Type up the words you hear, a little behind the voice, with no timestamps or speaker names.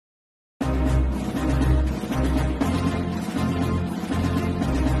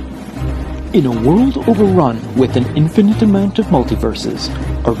In a world overrun with an infinite amount of multiverses,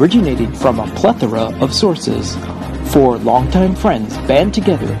 originating from a plethora of sources, four longtime friends band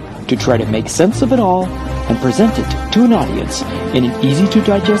together to try to make sense of it all and present it to an audience in an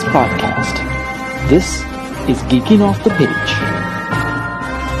easy-to-digest podcast. This is Geeking Off the Page.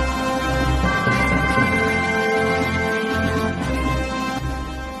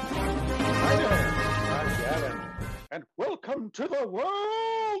 To the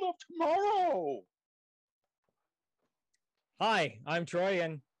world of tomorrow. Hi, I'm Troy,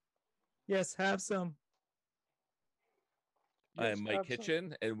 and yes, have some. I'm Mike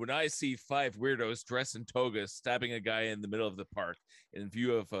Kitchen, and when I see five weirdos dressed in togas stabbing a guy in the middle of the park in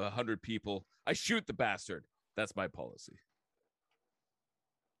view of 100 people, I shoot the bastard. That's my policy.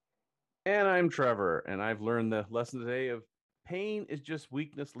 And I'm Trevor, and I've learned the lesson today of pain is just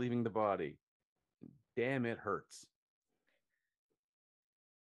weakness leaving the body. Damn, it hurts.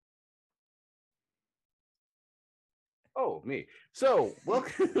 Oh, me. So,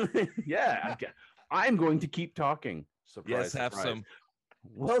 welcome. Yeah, I'm going to keep talking. Surprise, yes, have surprise. some.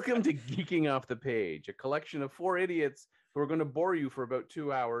 Welcome to Geeking Off the Page, a collection of four idiots who are going to bore you for about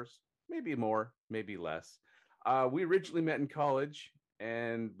 2 hours, maybe more, maybe less. We originally met in college,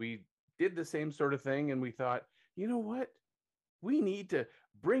 and we did the same sort of thing, and we thought, you know what? We need to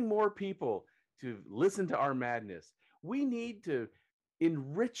bring more people to listen to our madness. We need to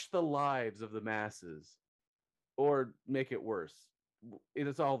enrich the lives of the masses. Or make it worse. It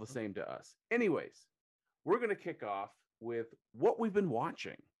is all the same to us. Anyways, we're going to kick off with what we've been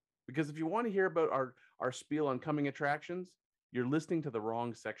watching. Because if you want to hear about our spiel on coming attractions, you're listening to the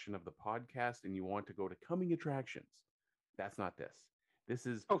wrong section of the podcast and you want to go to coming attractions. That's not this. This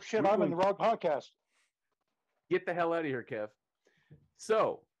is... Oh, shit, I'm in the wrong podcast. Get the hell out of here, Kev.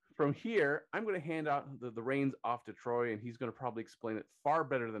 So, from here, I'm going to hand out the reins off to Troy, and he's going to probably explain it far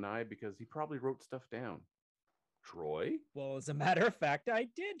better than I because he probably wrote stuff down. Troy? Well, as a matter of fact, I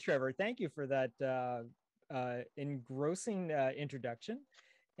did, Trevor. Thank you for that engrossing introduction.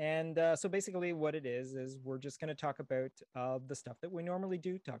 And so basically what it is we're just going to talk about the stuff that we normally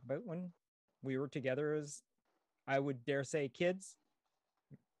do talk about when we were together as, I would dare say, kids.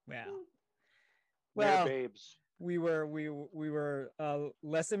 Well, babes. We were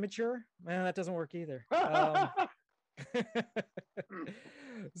less immature. Man, that doesn't work either.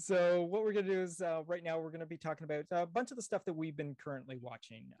 So what we're going to do is right now we're going to be talking about a bunch of the stuff that we've been currently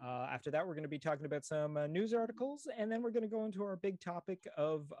watching. After that, we're going to be talking about some news articles, and then we're going to go into our big topic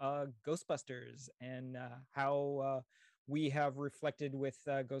of Ghostbusters and how we have reflected with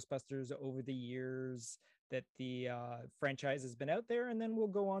Ghostbusters over the years that the franchise has been out there. And then we'll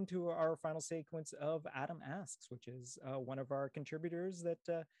go on to our final sequence of Adam Asks, which is one of our contributors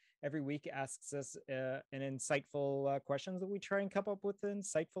that every week asks us an insightful questions that we try and come up with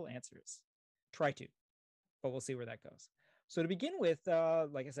insightful answers. Try to, but we'll see where that goes. So to begin with,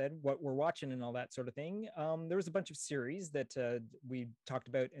 like I said, what we're watching and all that sort of thing, there was a bunch of series that we talked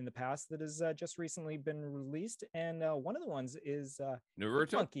about in the past that has just recently been released. And one of the ones is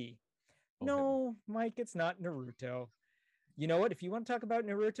Naruto? Monkey. Okay. No, Mike, it's not Naruto. You know what? If you want to talk about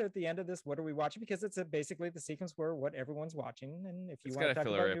Naruto at the end of this, what are we watching? Because it's basically the sequence where what everyone's watching. And if you want to talk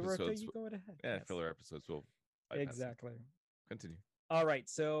about Naruto, you go ahead. Yeah, yes. Filler episodes will exactly. Continue. All right.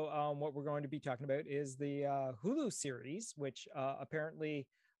 So what we're going to be talking about is the Hulu series, which apparently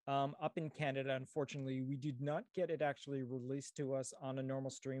up in Canada, unfortunately, we did not get it actually released to us on a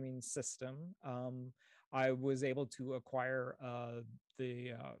normal streaming system. I was able to acquire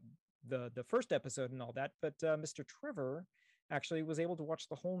the first episode and all that, but Mr. Trevor actually was able to watch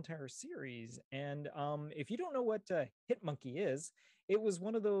the whole entire series. And if you don't know what Hit Monkey is, it was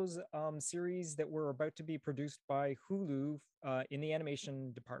one of those series that were about to be produced by Hulu in the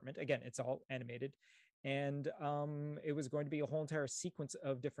animation department. Again, it's all animated. And it was going to be a whole entire sequence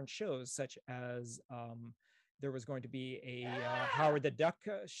of different shows, such as there was going to be a Howard the Duck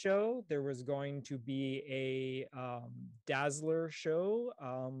show. There was going to be a Dazzler show.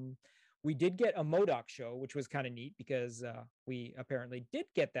 We did get a MODOK show, which was kind of neat because we apparently did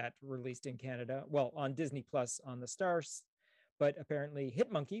get that released in Canada. Well, on Disney Plus on the Stars, but apparently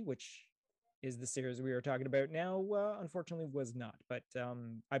Hit Monkey, which is the series we are talking about now, unfortunately was not. But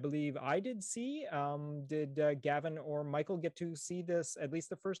I believe I did see. Did Gavin or Michael get to see this, at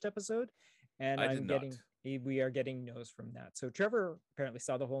least the first episode? And we are getting no's from that. So Trevor apparently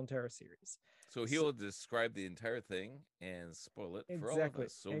saw the whole entire series. So he'll describe the entire thing and spoil it for all of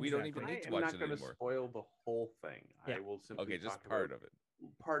us. So we don't even need to watch it anymore. I'm not going to spoil the whole thing. Yeah. I will simply just part of it.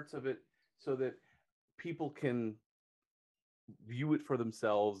 Parts of it so that people can view it for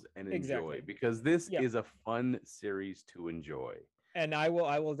themselves and enjoy. Because this is a fun series to enjoy. And I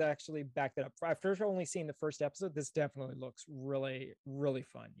will actually back that up. After only seeing the first episode, this definitely looks really, really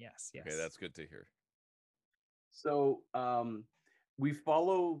fun. Yes, yes. Okay, that's good to hear. So we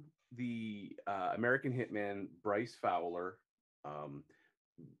follow the American hitman Bryce Fowler,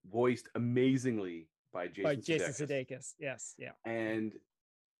 voiced amazingly by By Jason Jason Sudeikis. Sudeikis. Yes, yeah. And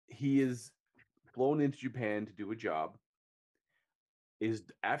he is flown into Japan to do a job. Is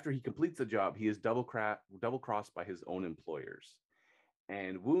after he completes the job, he is double crossed by his own employers,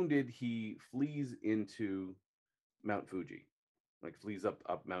 and wounded, he flees into Mount Fuji, like flees up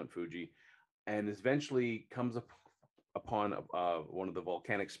Mount Fuji, and eventually comes upon one of the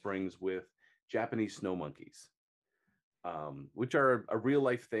volcanic springs with Japanese snow monkeys, which are a real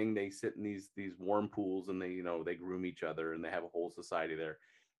life thing. They sit in these warm pools, and they groom each other, and they have a whole society there.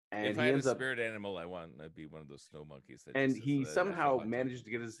 And If he I had a ends up, spirit animal, I want to be one of those snow monkeys. That and just he is a somehow natural hot tub. managed to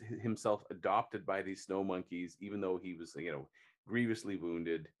get himself adopted by these snow monkeys, even though he was, grievously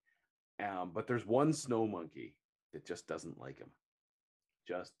wounded. But there's one snow monkey that just doesn't like him,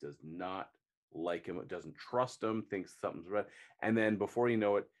 just does not like him. It doesn't trust him, thinks something's right. And then before you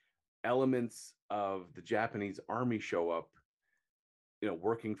know it, elements of the Japanese army show up,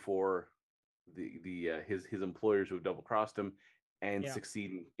 working for his employers who have double crossed him, and Yeah.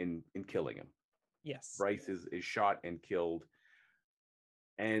 succeeding in killing him. Yes. Bryce is shot and killed,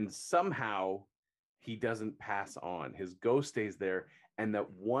 and somehow he doesn't pass on. His ghost stays there, and that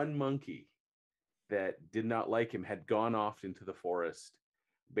one monkey that did not like him had gone off into the forest,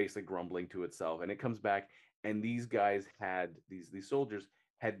 basically grumbling to itself. And it comes back, and these guys had these soldiers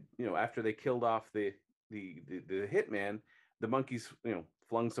had, after they killed off the hitman, the monkeys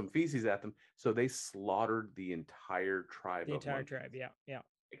flung some feces at them, so they slaughtered the entire tribe. The of entire monkeys, tribe. Yeah, yeah.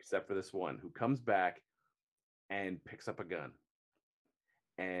 except for this one who comes back and picks up a gun,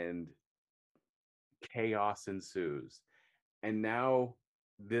 and chaos ensues. And now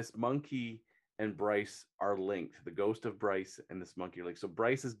this monkey and Bryce are linked. The ghost of Bryce and this monkey are linked. So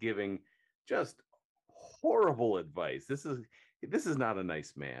Bryce is giving just horrible advice. This is not a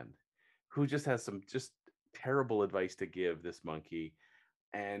nice man who just has some just terrible advice to give this monkey.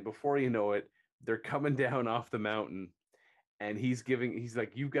 And before you know it, they're coming down off the mountain, and he's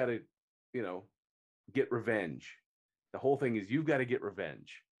like, you've got to, get revenge. The whole thing is, you've got to get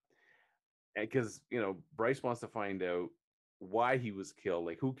revenge. Because, Bryce wants to find out why he was killed,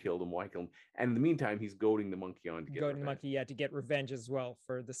 like who killed him, why killed him. And in the meantime, he's goading the monkey on to get Goading the revenge. monkey, yeah, to get revenge as well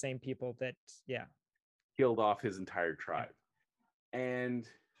for the same people that, yeah, Killed off his entire tribe. And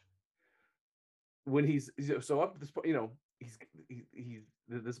when he's so up to this point,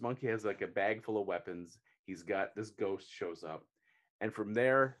 this monkey has like a bag full of weapons. He's got this ghost shows up, and from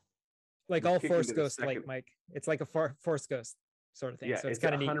there, like we all kick Force into the Ghost, like second- Mike. It's like a Force Ghost sort of thing. Yeah, So it's it's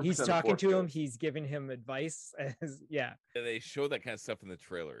kind of neat. 100% He's a talking Force to him. Ghost. He's giving him advice. Yeah, Yeah, they show that kind of stuff in the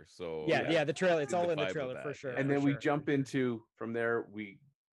trailer. So yeah. The trailer. It's Get the all in the vibe of trailer that, for sure. yeah. And for then we sure. jump into, from there, we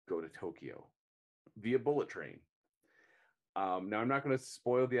go to Tokyo via bullet train. Now, I'm not going to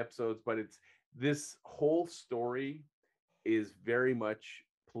spoil the episodes, but this whole story is very much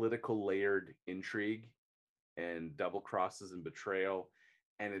political layered intrigue and double crosses and betrayal.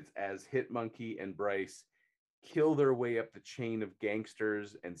 And it's as Hitmonkey and Bryce kill their way up the chain of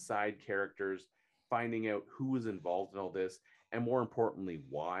gangsters and side characters, finding out who was involved in all this, and more importantly,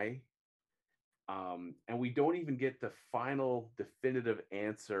 why. And we don't even get the final definitive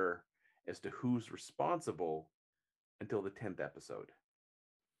answer as to who's responsible until the 10th episode,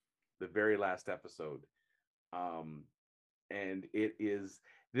 the very last episode. And it is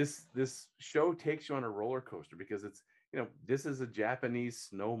this show takes you on a roller coaster, because it's, this is a Japanese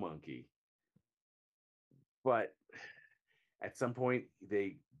snow monkey, but at some point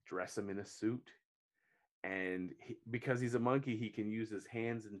they dress him in a suit, and because he's a monkey, he can use his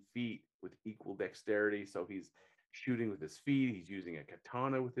hands and feet with equal dexterity. So he's shooting with his feet, he's using a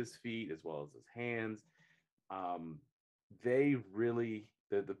katana with his feet as well as his hands. They really,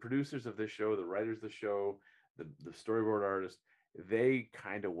 the producers of this show, the writers of the show, the storyboard artists, they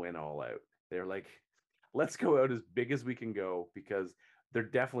kind of went all out. They're like, let's go out as big as we can go, because they're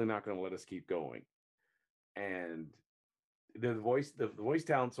definitely not going to let us keep going. And the voice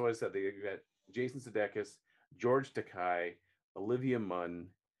talent, so I said, they got Jason Sudeikis, George Takei, Olivia Munn.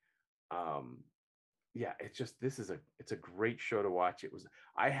 Yeah, it's just, it's a great show to watch.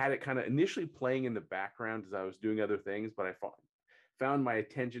 I had it kind of initially playing in the background as I was doing other things, but I found my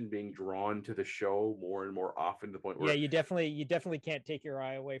attention being drawn to the show more and more often, to the point where, yeah, you definitely can't take your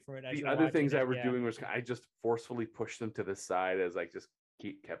eye away from it. As the you're other watching things it, I were yeah. doing was I just forcefully pushed them to the side as I just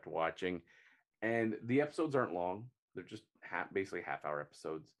kept watching. And the episodes aren't long; they're just basically half-hour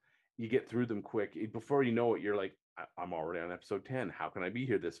episodes. you get through them quick. Before you know it, you're like, I'm already on episode 10. How can I be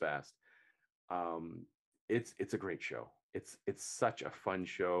here this fast? It's a great show. It's such a fun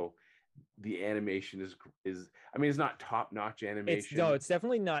show. The animation is I mean, it's not top-notch animation. It's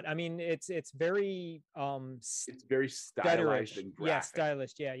definitely not. I mean, it's very it's very stylized and graphic. Yeah,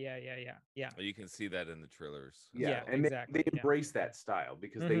 stylish. Yeah. Well, you can see that in the trailers. Yeah, and exactly. they embrace that style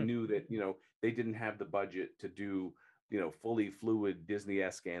because they knew that, you know, they didn't have the budget to do, you know, fully fluid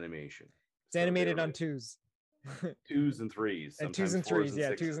Disney-esque animation. It's animated on twos. 2s and 3s. And 2s and 3s,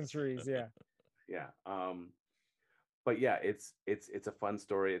 yeah, 2s and 3s, yeah. Yeah. But yeah, it's a fun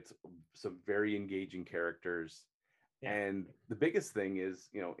story. It's some very engaging characters. Yeah. And the biggest thing is,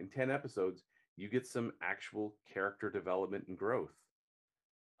 you know, in 10 episodes, you get some actual character development and growth.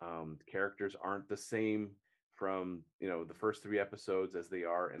 Characters aren't the same from, you know, the first 3 episodes as they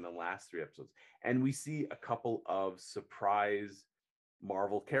are in the last 3 episodes. And we see a couple of surprise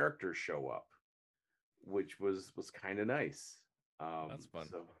Marvel characters show up, which was kind of nice. That's fun.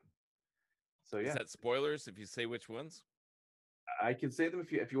 So yeah. Is that spoilers if you say which ones? I can say them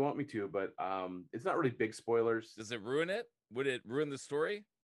if you want me to, but it's not really big spoilers. Does it ruin it? Would it ruin the story?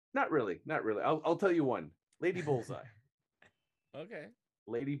 Not really. I'll tell you one. Lady Bullseye. Okay.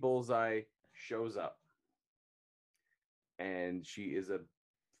 Lady Bullseye shows up, and she is a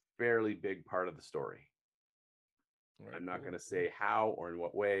fairly big part of the story. Right, I'm not going to say how or in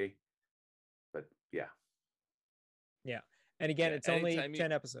what way, but yeah. Yeah. And again, it's only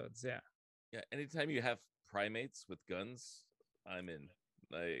 10 episodes. Yeah. Yeah, anytime you have primates with guns, I'm in.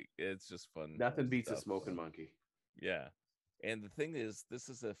 Like, it's just fun. Nothing beats a smoking monkey. Yeah. And the thing is, this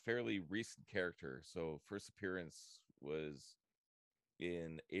is a fairly recent character. So first appearance was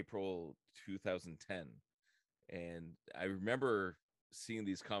in April 2010. And I remember seeing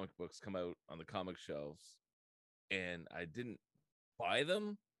these comic books come out on the comic shelves, and I didn't buy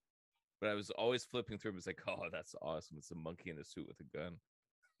them, but I was always flipping through them. It's like, oh, that's awesome. It's a monkey in a suit with a gun.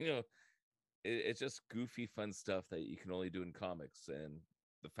 You know, it's just goofy, fun stuff that you can only do in comics. And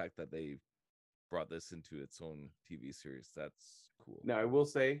the fact that they brought this into its own TV series, that's cool. Now, I will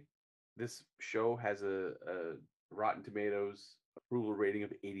say this show has a Rotten Tomatoes approval rating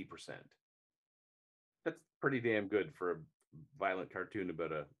of 80%. That's pretty damn good for a violent cartoon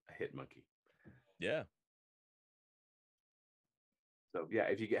about a hit monkey. Yeah. So yeah,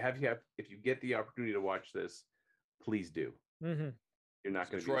 if you get the opportunity to watch this, please do. Mm-hmm. You're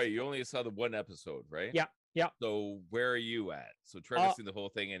not going to. Troy, you only saw the one episode, right? Yeah. So where are you at? So Trevor's seen the whole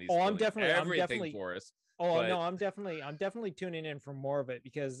thing, and he's I'm definitely for us. No, I'm definitely tuning in for more of it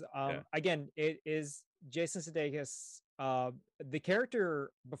because again, it is Jason Sudeikis. The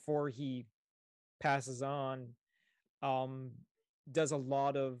character before he passes on, does a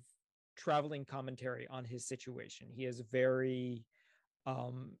lot of traveling commentary on his situation. He is very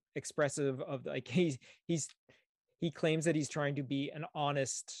expressive of, like, he claims that he's trying to be an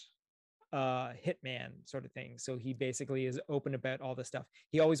honest hitman sort of thing. So he basically is open about all this stuff.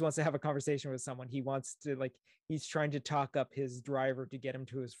 He always wants to have a conversation with someone. He wants to, like, he's trying to talk up his driver to get him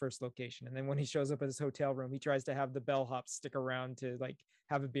to his first location. And then when he shows up at his hotel room, he tries to have the bellhop stick around to, like,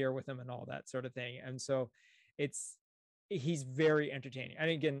 have a beer with him and all that sort of thing. And so he's very entertaining. And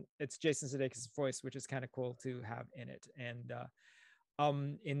again, it's Jason Sudeikis' voice, which is kind of cool to have in it. And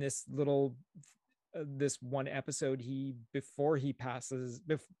in this this one episode, before he passes,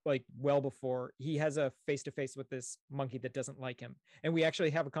 before he has a face-to-face with this monkey that doesn't like him, and we actually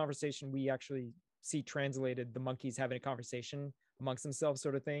have a conversation. We actually see translated the monkeys having a conversation amongst themselves,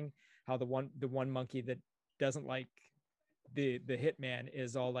 sort of thing. How the one monkey that doesn't like the hitman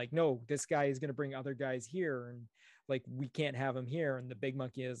is all like, no, this guy is going to bring other guys here, and like, we can't have him here. And the big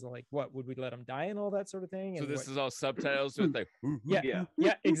monkey is like, what, would we let him die and all that sort of thing? So and this is all subtitles with like, yeah,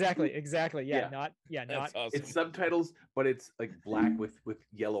 exactly. Yeah. Not awesome. It's subtitles, but it's like black with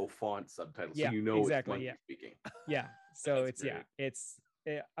yellow font subtitles. So you know exactly, it's speaking. Yeah. So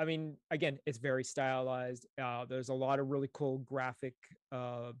I mean, again, it's very stylized. There's a lot of really cool graphic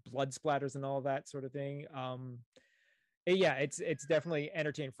blood splatters and all that sort of thing. Yeah, it's definitely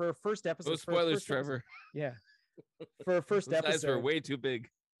entertaining for a first episode. No spoilers, Trevor. Yeah. For a first episode, eyes are way too big.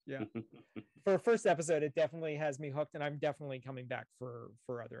 Yeah. For a first episode, it definitely has me hooked, and I'm definitely coming back for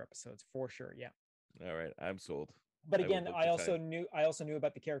other episodes for sure. Yeah. All right, I'm sold. But again, I also knew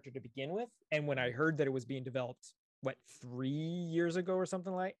about the character to begin with, and when I heard that it was being developed, 3 years ago or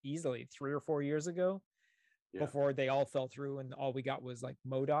something, like easily 3 or 4 years ago, before they all fell through, and all we got was like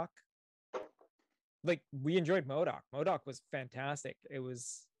MODOK. Like, we enjoyed MODOK. MODOK was fantastic. It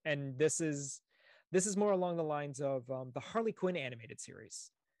was, and this is more along the lines of the Harley Quinn animated series.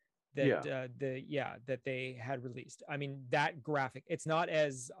 that that they had released. I mean, that graphic, it's not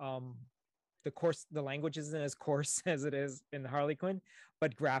as the language isn't as coarse as it is in the Harley Quinn,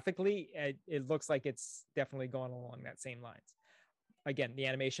 but graphically it looks like it's definitely going along that same lines. Again, the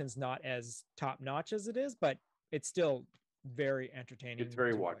animation's not as top notch as it is, but it's still very entertaining. It's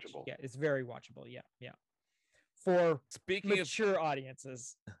very to watch. watchable. Yeah, it's very watchable. Yeah. For Speaking mature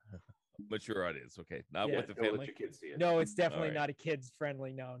audiences. mature audience, okay, not Yeah. with the Don't let family. your kids see it. No, it's definitely Alright. not a kids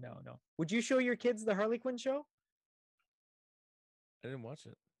friendly. No. Would you show your kids the Harley Quinn show? I didn't watch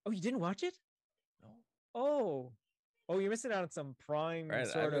it. Oh, you didn't watch it? No. Oh, you're missing out on some prime All right,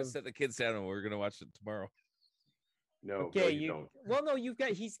 I'm sort gonna of. set the kids down and we're gonna watch it tomorrow. No, Okay, no, you don't. well, no,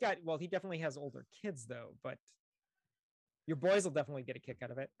 he definitely has older kids though, but your boys will definitely get a kick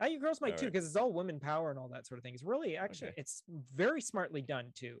out of it. Your girls might too, Alright. because it's all women power and all that sort of thing. It's really actually Okay. it's very smartly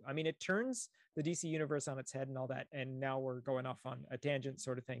done too. I mean, it turns the DC universe on its head and all that, and now we're going off on a tangent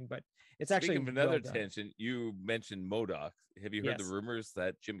sort of thing, but it's actually Speaking of another well done. tangent, you mentioned MODOK. Have you heard the Yes. rumors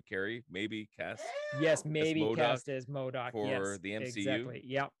that Jim Carrey maybe cast? Yes, maybe MODOK cast as MODOK for yes, the MCU? Exactly.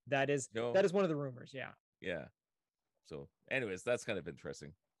 Yeah, that is No. one of the rumors. Yeah. Yeah. So, anyways, that's kind of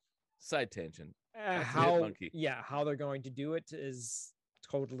interesting. Side tangent. That's a How Hitmonkey. how they're going to do it is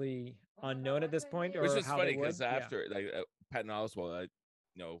totally unknown at this point, or Which is how funny they would. because Yeah. after Patton Oswalt,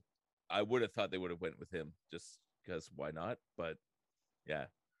 I would have thought they would have went with him just because why not? But yeah,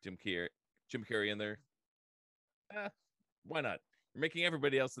 Jim Carrey in there. Why not? You're making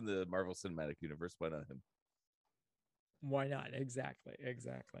everybody else in the Marvel Cinematic Universe. Why not him? Why not? Exactly.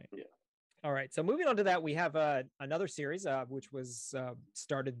 Yeah. All right. So moving on to that, we have another series which was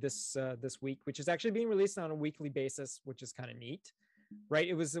started this week, which is actually being released on a weekly basis, which is kind of neat, right?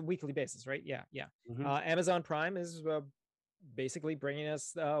 It was a weekly basis, right? Yeah. Mhm. Amazon Prime is basically bringing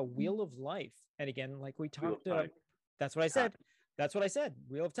us Wheel of Life, and again, like we Wheel of talked, Time. that's what I said. That's what I said.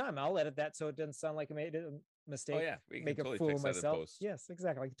 Wheel of Time. I'll edit that so it doesn't sound like I made a mistake. Oh yeah, we can Make totally a fool fix of that in myself. post. Yes,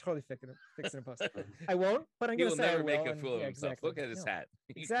 exactly. I can totally fix it in post. I won't, but I'm He gonna will say I never make will, a and- fool of yeah, himself. exactly. Look at his No, hat.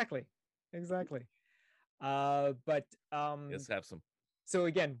 Exactly. But Let's have some. so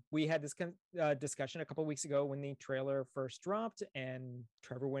again, we had this discussion a couple weeks ago when the trailer first dropped, and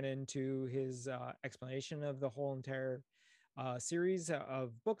Trevor went into his explanation of the whole entire series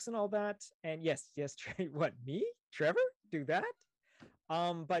of books and all that. And yes, what, me, Trevor, do that?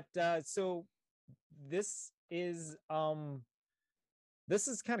 But so this is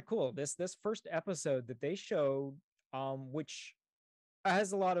kind of cool. This first episode that they showed, which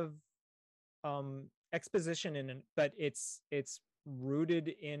has a lot of exposition in it, but it's rooted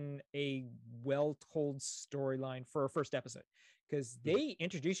in a well-told storyline for a first episode, because they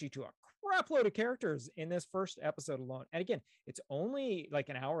introduce you to a crap load of characters in this first episode alone. And again, it's only like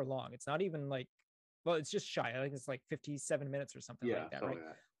an hour long. It's not even like, well, it's just shy. I think it's like 57 minutes or something Yeah, like that, something right?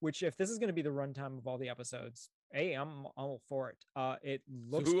 like that. Which, if this is going to be the runtime of all the episodes, hey, I'm all for it. It So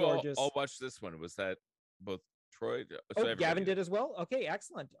looks who gorgeous. all watched this one? Was that both Troy? So Oh, everybody Gavin did as well. Okay,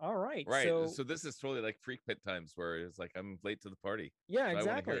 excellent. All right. Right. So, this is totally like Freak Pit times where it's like I'm late to the party. yeah, so I wanna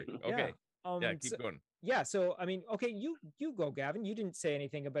hear exactly. it. Yeah. Okay. Yeah, keep So, going. yeah. So, I mean, okay, you go, Gavin. You didn't say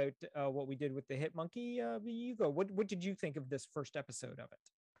anything about what we did with the Hit Monkey. You go. What did you think of this first episode of it?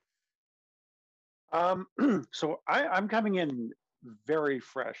 So I'm coming in very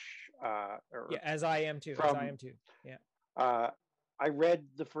fresh. Yeah, as I am too. From- Yeah. I read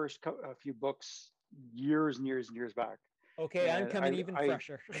the first a few books years and years and years back. Okay, I'm And coming even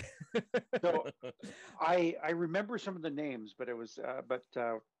fresher. So I remember some of the names, but it was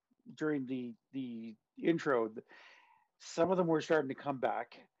during the intro, some of them were starting to come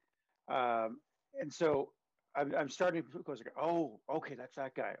back, and so I'm starting to go like, oh, okay, that's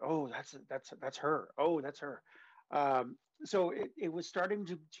that guy. Oh, that's her. Oh, that's her. So it was starting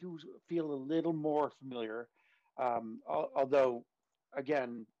to feel a little more familiar, although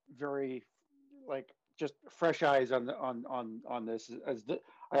again, very like just fresh eyes on this.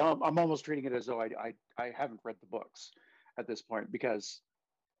 I'm almost treating it as though I haven't read the books at this point, because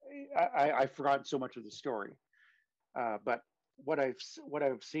I've forgotten so much of the story. But what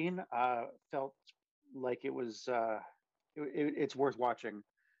I've seen felt like it was it's worth watching.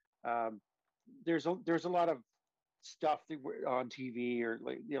 There's a lot of stuff on TV, or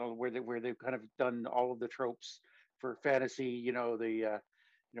like, where they've kind of done all of the tropes for fantasy.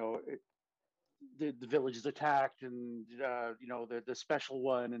 The village is attacked, and the special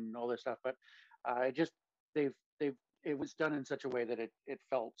one and all this stuff. But it was done in such a way that it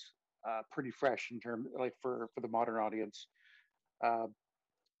felt pretty fresh in terms, like, for the modern audience.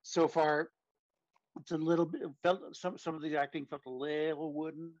 So far, it's a little bit felt some of the acting felt a little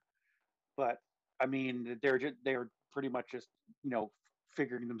wooden, but I mean they're pretty much just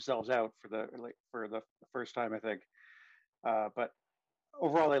figuring themselves out for the first time, I think. But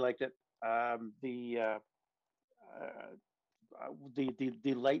overall, I liked it. The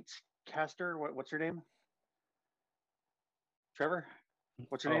lights caster. What's her name? Trevor.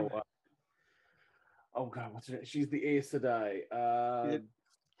 What's her name? Oh God, what's her name? She's the Aes Sedai.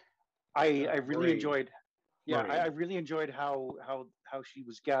 I really Moiraine. enjoyed. Yeah, Moiraine. I really enjoyed how she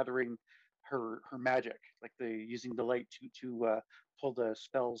was gathering her magic, like using the light to pull the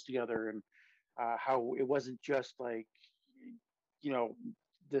spells together, and how it wasn't just like, you know,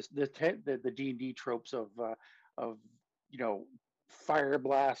 the D&D tropes of you know, fire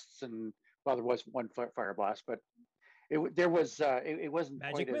blasts, and well, there was one fire blast, but it wasn't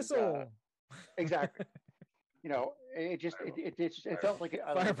Magic quite missile. exactly. You know, it felt like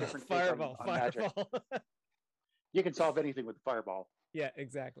a Fireball, different take fireball, on magic. fireball. You can solve anything with the fireball. Yeah,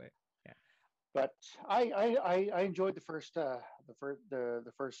 exactly. Yeah. But I enjoyed the first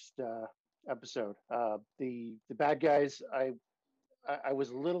episode. The bad guys, I was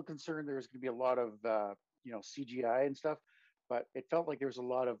a little concerned there was going to be a lot of CGI and stuff, but it felt like there was a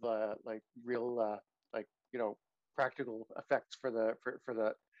lot of like real practical effects for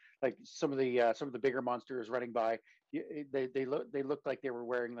the like some of the bigger monsters running by. They looked like they were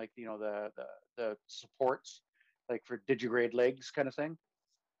wearing like the supports, like for digigrade legs kind of thing.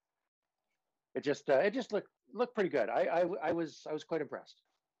 It just looked pretty good. I was quite impressed.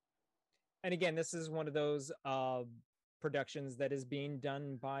 And again, this is one of those productions that is being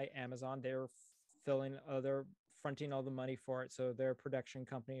done by Amazon. They're they're fronting all the money for it, so their production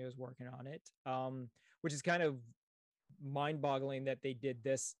company is working on it, which is kind of mind-boggling that they did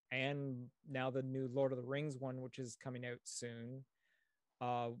this, and now the new Lord of the Rings one, which is coming out soon,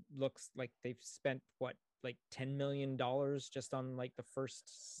 looks like they've spent like $10 million just on like the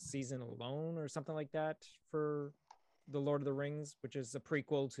first season alone or something like that for the Lord of the Rings, which is a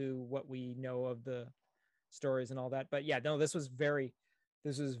prequel to what we know of the stories and all that. But yeah, no, this was very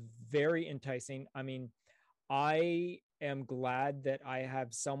enticing. I mean, I am glad that I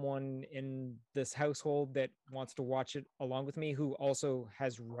have someone in this household that wants to watch it along with me, who also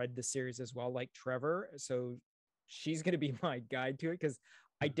has read the series as well, like Trevor. So she's going to be my guide to it, because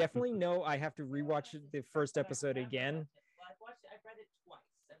I definitely know I have to rewatch the first episode again. I've read it twice.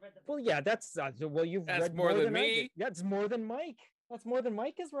 Well, yeah, that's well, you've That's read more than I me. did. Yeah, it's more than Mike. That's more than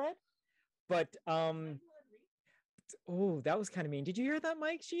Mike has read. But oh, that was kind of mean. Did you hear that,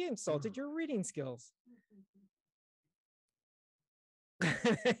 Mike? She insulted your reading skills.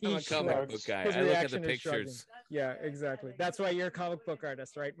 I'm a comic book guy. His I look at the reaction is shrugging. pictures. Yeah, exactly. That's why you're a comic book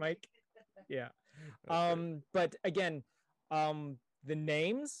artist, right, Mike? Yeah. Okay. But again, the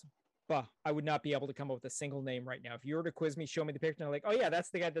names, I would not be able to come up with a single name right now. If you were to quiz me, show me the picture, and I'm like, oh yeah, that's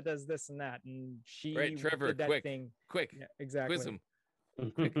the guy that does this and that, and she Right, Trevor, did that quick, thing. quick, Yeah, exactly. quiz him.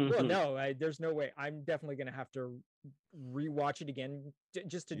 Well, no, there's no way. I'm definitely gonna have to rewatch it again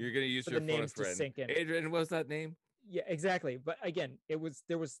just to You're gonna use for your the phone names to friend. sink in. Adrian, what was that name? Yeah, exactly. But again, there was,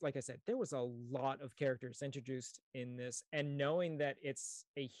 like I said, there was a lot of characters introduced in this, and knowing that it's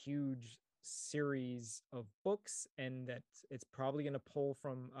a huge series of books and that it's probably going to pull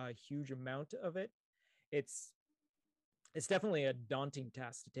from a huge amount of it, it's definitely a daunting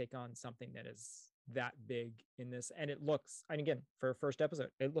task to take on something that is that big in this. And it looks, and again, for a first episode,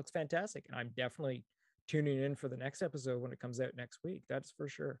 it looks fantastic, and I'm definitely tuning in for the next episode when it comes out next week. That's for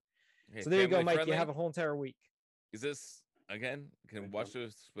sure. Hey, So there you go, family Mike. friendly? You have a whole entire week. Is this again? Can watch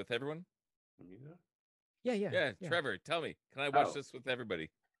this with everyone? Yeah. Trevor, tell me. Can I watch Oh. this with everybody?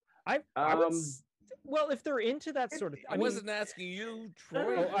 I would well, if they're into that sort of I wasn't asking you, Troy.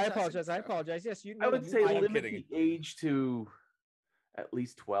 Oh, was I asking apologize. I Trevor. apologize. Yes, you. I would say I'm limit kidding. the age to at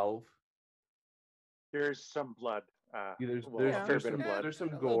least 12. There's some blood. There's Well, a fair there's bit some of blood. there's some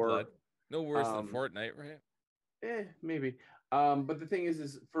A little gore. blood. No worse than Um, Fortnite, right? Maybe. But the thing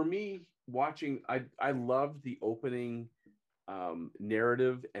is for me watching, I loved the opening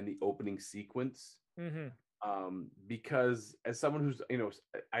narrative and the opening sequence. Mm-hmm. Because as someone who's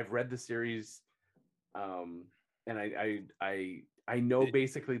I've read the series, and I know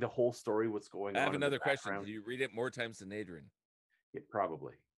basically the whole story, what's going on. I have in the another question. background. Do you read it more times than Adrian? Yeah,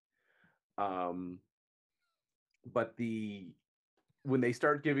 probably. But when they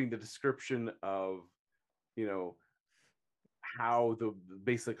start giving the description of, how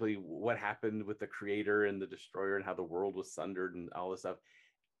basically what happened with the creator and the destroyer and how the world was sundered and all this stuff,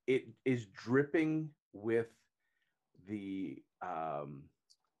 it is dripping with the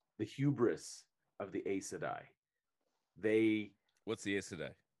hubris of the Aes Sedai. What's the Aes Sedai?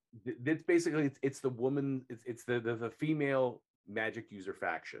 It's basically it's the woman, it's the female magic user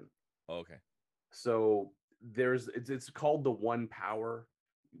faction. Oh, okay. So it's called the One Power,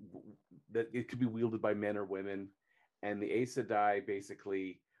 that it could be wielded by men or women. And the Aes Sedai,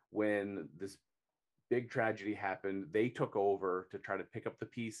 basically, when this big tragedy happened, they took over to try to pick up the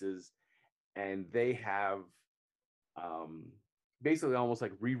pieces, and they have basically almost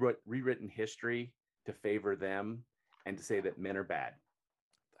like rewritten history to favor them and to say that men are bad.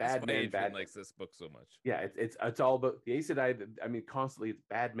 That's why Adrian likes this book so much. Yeah, it's all about the Aes Sedai. I mean, constantly it's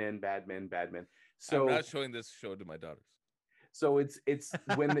bad men, bad men, bad men. So I'm not showing this show to my daughters. So it's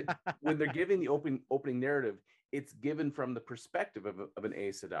when they're giving the opening narrative, it's given from the perspective of an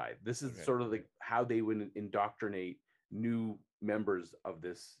Aes Sedai. This is sort of like how they would indoctrinate new members of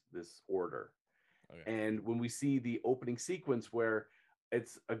this order. Okay. And when we see the opening sequence where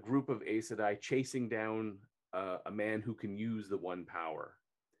it's a group of Aes Sedai chasing down a man who can use the One Power,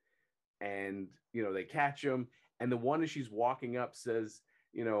 and they catch him, and the one as she's walking up says,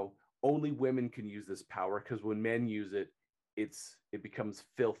 only women can use this power, because when men use it, it becomes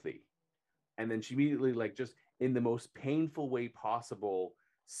filthy. And then she immediately, like, just in the most painful way possible,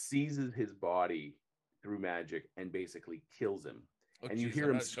 seizes his body through magic and basically kills him. Oh, and geez, you hear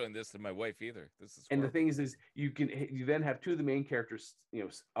I'm him not showing this to my wife either. This is and horrible. the thing is you then have two of the main characters,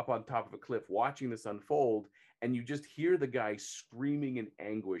 up on top of a cliff watching this unfold, and you just hear the guy screaming in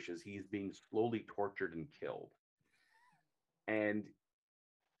anguish as he's being slowly tortured and killed. And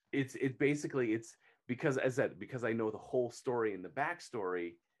it's basically because, as I said, because I know the whole story and the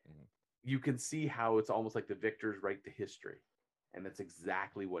backstory, you can see how it's almost like the victors write the history. And that's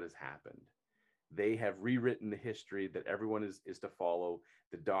exactly what has happened. They have rewritten the history that everyone is to follow,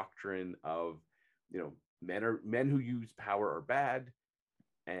 the doctrine of, men who use power are bad,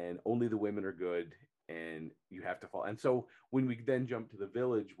 and only the women are good, and you have to follow. And so when we then jump to the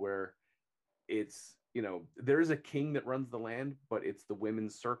village, where it's, there is a king that runs the land, but it's the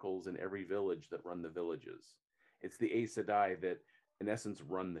women's circles in every village that run the villages. It's the Aes Sedai that, in essence,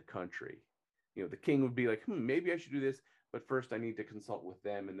 run the country. The king would be like, maybe I should do this, but first I need to consult with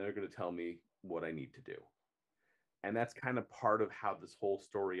them, and they're going to tell me what I need to do. And that's kind of part of how this whole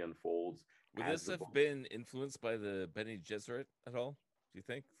story unfolds. Would this have been influenced by the Bene Gesserit at all, do you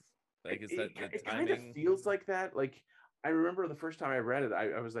think? Like, is that the it timing? kind of feels like that. Like, I remember the first time I read it,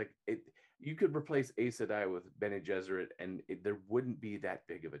 I was like, you could replace Aes Sedai with Bene Gesserit, and there wouldn't be that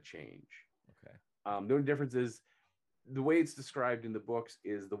big of a change. Okay. The only difference is the way it's described in the books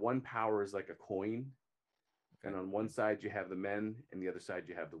is the One Power is like a coin. Okay. And on one side you have the men, and the other side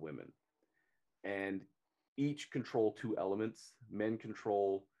you have the women. And each control two elements. Men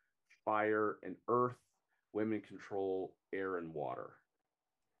control fire and earth. Women control air and water.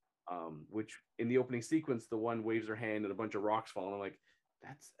 Which in the opening sequence, the one waves her hand and a bunch of rocks fall. And I'm like,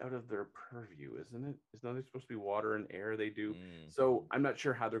 that's out of their purview, isn't it? Isn't it supposed to be water and air they do? So I'm not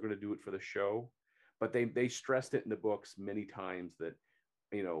sure how they're going to do it for the show, but they stressed it in the books many times that,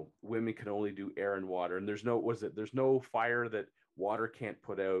 women can only do air and water. And there's no fire that water can't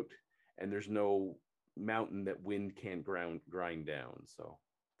put out, and there's no mountain that wind can't grind down. So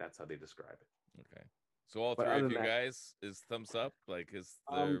that's how they describe it. Okay. So all three of you guys is thumbs up? Like, is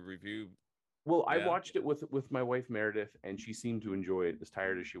the review? Well, I watched it with my wife Meredith, and she seemed to enjoy it, as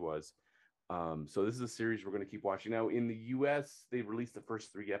tired as she was. So this is a series we're going to keep watching. Now in the US, they released the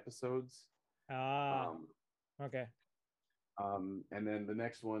first 3 episodes. Okay. And then the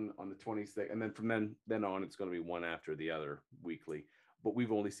next one on the 26th, and then from then on, it's going to be one after the other weekly. But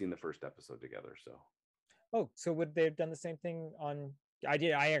we've only seen the first episode together. So. Oh, so would they have done the same thing on? I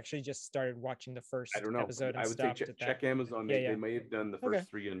did. I actually just started watching the first episode. I would say check Amazon. They may have done the first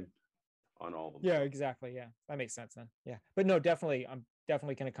 3 on all of them. Yeah, exactly. Yeah, that makes sense then. Yeah, but no, definitely, I'm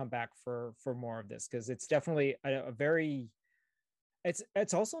definitely going to come back for more of this, because it's definitely a very.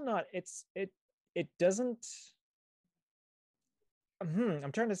 It's also not. It doesn't.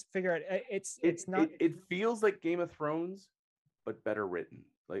 I'm trying to figure out. It's not. It feels like Game of Thrones, but better written,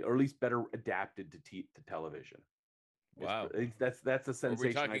 like, or at least better adapted to television. Wow, that's a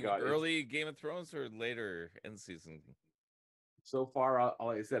sensation I got. Early Game of Thrones or later end season? So far,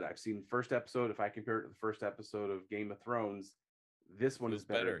 like I said, I've seen first episode. If I compare it to the first episode of Game of Thrones, this one is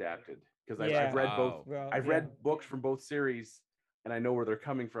better adapted, because I've read both. Well, I've read books from both series, and I know where they're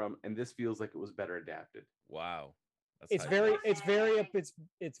coming from, and this feels like it was better adapted. Wow. It's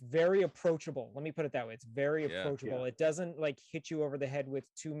very approachable. Let me put it that way. It's very approachable. Yeah. It doesn't like hit you over the head with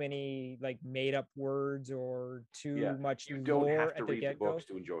too many like made up words or too much. You don't have to read the books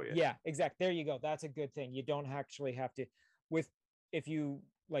to enjoy it. Yeah, exactly. There you go. That's a good thing. You don't actually have to. If you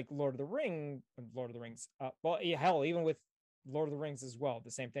like Lord of the Rings. Well, hell, even with Lord of the Rings as well, the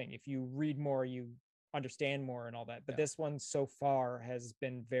same thing. If you read more, you understand more and all that. But this one so far has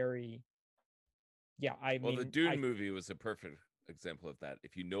been very yeah, I Well, the mean, Dune movie was a perfect example of that.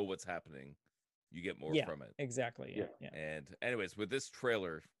 If you know what's happening, you get more yeah, from it. exactly. Yeah. And anyways, with this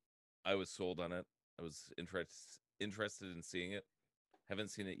trailer, I was sold on it. I was interested in seeing it.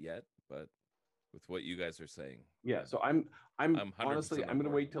 Haven't seen it yet, but with what you guys are saying, Yeah, so I'm 100% honestly on I'm gonna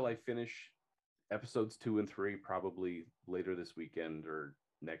board. wait till I finish episodes 2 and 3, probably later this weekend or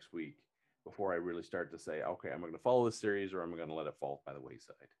next week, before I really start to say, okay, I'm going to follow the series or I'm going to let it fall by the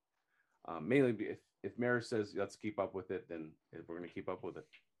wayside. Mainly if Maris says let's keep up with it, then we're going to keep up with it.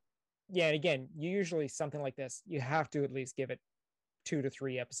 Yeah, and again, you usually something like this, you have to at least give it 2 to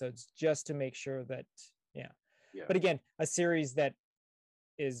 3 episodes just to make sure that yeah. Yeah. But again, a series that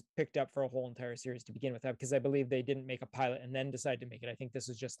is picked up for a whole entire series to begin with, because I believe they didn't make a pilot and then decide to make it. I think this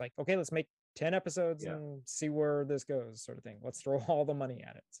is just like, okay, let's make 10 episodes and see where this goes, sort of thing. Let's throw all the money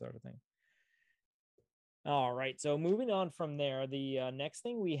at it, sort of thing. All right, so moving on from there, the next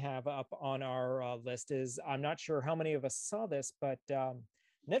thing we have up on our list is, I'm not sure how many of us saw this, but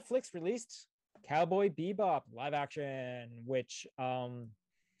Netflix released Cowboy Bebop live action, which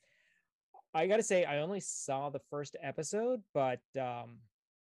I gotta say, I only saw the first episode, but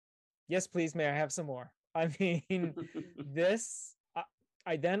yes, please, may I have some more? I mean, this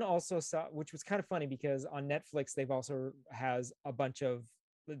I then also saw, which was kind of funny because on Netflix they've also has a bunch of,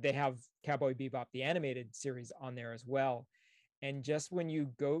 they have Cowboy Bebop the animated series on there as well. And just when you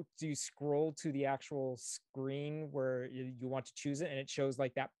go to scroll to the actual screen where you want to choose it, and it shows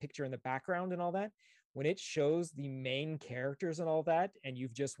like that picture in the background and all that, when it shows the main characters and all that, and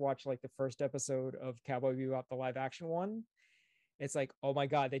you've just watched like the first episode of Cowboy Bebop the live action one, it's like, oh my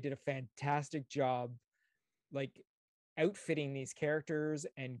God, they did a fantastic job like outfitting these characters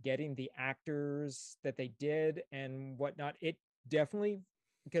and getting the actors that they did and whatnot. It definitely,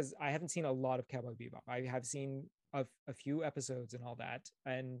 because I haven't seen a lot of Cowboy Bebop. I have seen a few episodes and all that.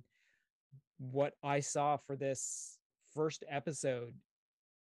 And what I saw for this first episode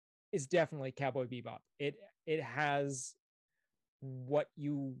is definitely Cowboy Bebop. It has what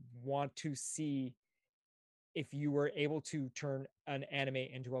you want to see if you were able to turn an anime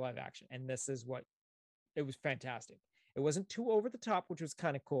into a live action. And this is what, it was fantastic. It wasn't too over the top, which was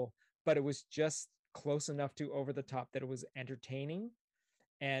kind of cool, but it was just close enough to over the top that it was entertaining.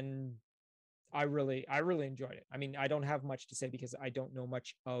 And I really enjoyed it. I mean, I don't have much to say because I don't know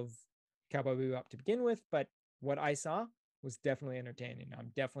much of Cowboy Bebop to begin with, but what I saw was definitely entertaining.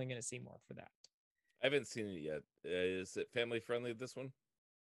 I'm definitely going to see more for that. I haven't seen it yet. Is it family friendly, this one?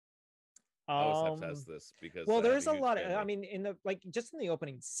 I always have to ask this because well, I have there's a huge lot of, family. I mean, in the like just in the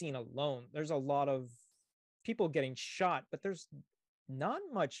opening scene alone, there's a lot of people getting shot, but there's not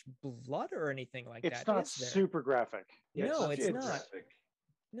much blood or anything like that. It's not is there? super graphic. No, it's not. graphic.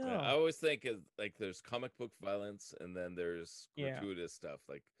 No. Yeah, I always think of, like, there's comic book violence and then there's Yeah. gratuitous stuff.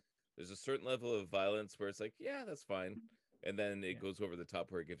 Like there's a certain level of violence where it's like, yeah, that's fine, and then it goes over the top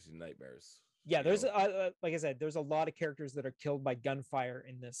where it gives you nightmares. Yeah, you there's know? like I said, there's a lot of characters that are killed by gunfire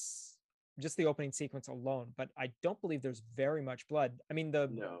in this, just the opening sequence alone. But I don't believe there's very much blood. I mean, the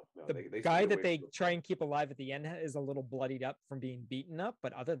they guy stay that away they from the try blood. and keep alive at the end is a little bloodied up from being beaten up.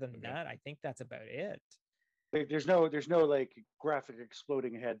 But other than Okay. that, I think that's about it. There's no like graphic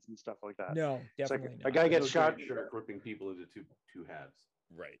exploding heads and stuff like that. No, It's like definitely a not. guy There's gets no shot. giant shark ripping people into two halves.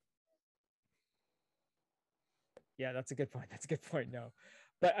 Right. Yeah, that's a good point. That's a good point. No,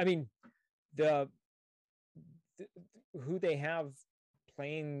 but I mean, the who they have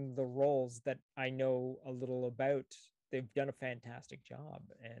playing the roles that I know a little about, they've done a fantastic job,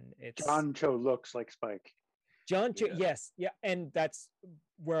 and it's John Cho looks like Spike. John Cho. Yeah. Yes, yeah, and that's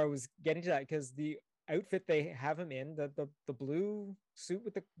where I was getting to that, because the outfit they have him in, the blue suit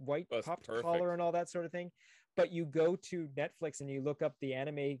with the white Oh, it's popped perfect. collar and all that sort of thing. But you go to Netflix and you look up the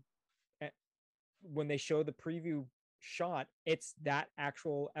anime, when they show the preview shot, it's that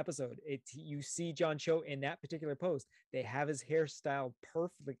actual episode. It's, you see John Cho in that particular pose. They have his hairstyle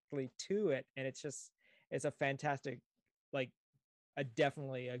perfectly to it, and it's just, it's a fantastic, like, a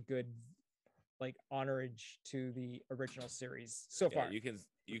definitely a good like honorage to the original series so Yeah, far. you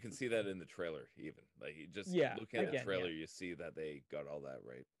can see that in the trailer even. Like you just Yeah, looking at the again, trailer, you see that they got all that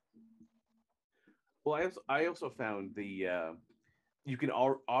right. Well, I also found the you can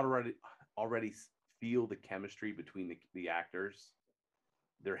already feel the chemistry between the actors.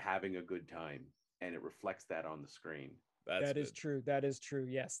 They're having a good time, and it reflects that on the screen. That's That is good. true. That is true.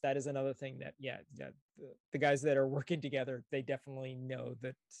 Yes, that is another thing that, yeah, the guys that are working together, they definitely know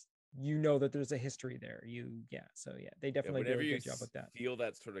that, you know, that there's a history there. So yeah, they Yeah, definitely do whenever a you good job with that. feel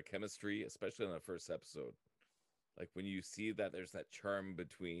that sort of chemistry, especially in the first episode, like when you see that there's that charm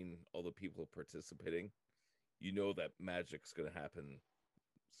between all the people participating, you know that magic's going to happen.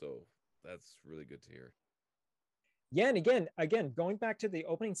 So that's really good to hear. Yeah, and again, going back to the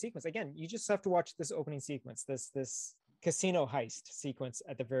opening sequence, again, you just have to watch this opening sequence, this casino heist sequence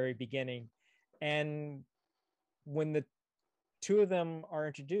at the very beginning, and when the two of them are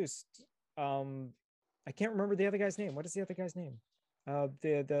introduced, I can't remember the other guy's name. What is the other guy's name?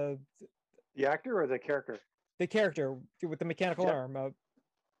 The actor or the character? The character with the mechanical Jet. arm.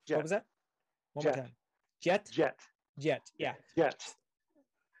 Jet. What was that? One Jet. more time. Jet. Jet. Yeah. Jet.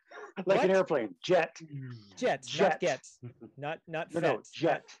 Like What? an airplane. Jet. Jet. Jet. Not get. Not No, Fett. no,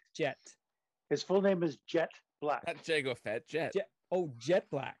 Jet. Jet. His full name is Jet Black. Not Jango Fett, Jet. Jet. Oh, Jet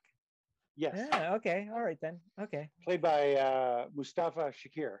Black. Yes. Yeah. Okay. All right then. Okay. Played by Mustafa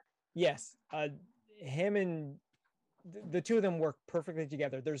Shakir. Yes. Him and the two of them work perfectly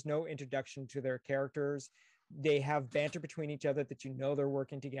together. There's no introduction to their characters. They have banter between each other that you know they're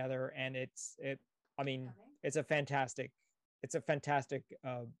working together, and it's a fantastic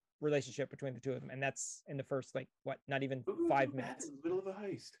relationship between the two of them, and that's in the first not even 5 minutes. In the middle of a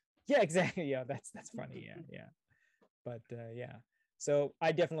heist. Yeah, exactly. Yeah, that's funny. Yeah. But yeah. So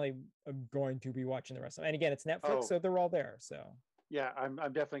I definitely am going to be watching the rest of them. And again, it's Netflix, so they're all there. So yeah, I'm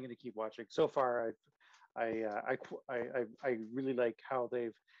definitely going to keep watching. So far, I really like how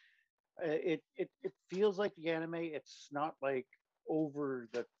they've. It feels like the anime. It's not like over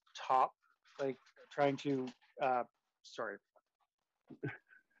the top, like trying to. Sorry.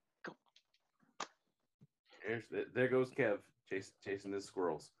 There goes Kev chasing the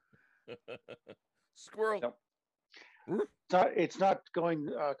squirrels. Squirrel. Nope. It's not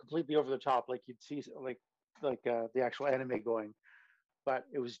going completely over the top like you'd see like the actual anime going, but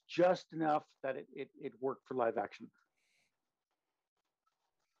it was just enough that it worked for live action.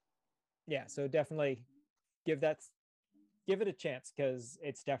 yeah, so definitely give it a chance, because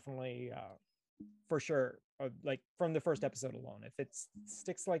it's definitely for sure like from the first episode alone, if it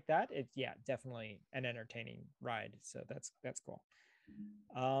sticks like that, it's definitely an entertaining ride. So that's cool.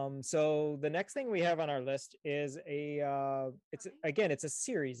 So the next thing we have on our list is it's a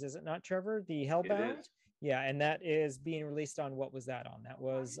series, is it not, Trevor? The Hellbound. It is. Yeah, and that is being released on, what was that on? That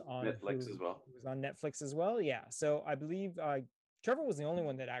was on Netflix as well. It was on Netflix as well. Yeah. So I believe Trevor was the only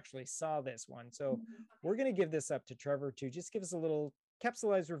one that actually saw this one. So we're going to give this up to Trevor to just give us a little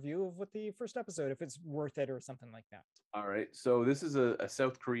capsulized review of what the first episode, if it's worth it or something like that. All right. So this is a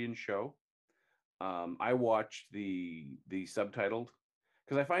South Korean show. I watched the subtitled,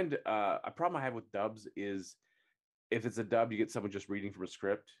 because I find a problem I have with dubs is if it's a dub, you get someone just reading from a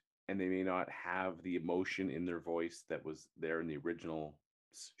script and they may not have the emotion in their voice that was there in the original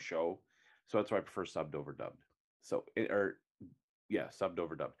show. So that's why I prefer subbed over dubbed. Subbed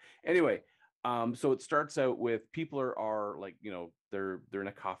over dubbed. Anyway, so it starts out with people are like, they're in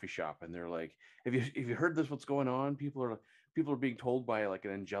a coffee shop and they're like, if you heard this, what's going on? People are being told by like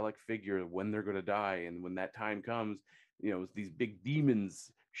an angelic figure when they're going to die, and when that time comes, these big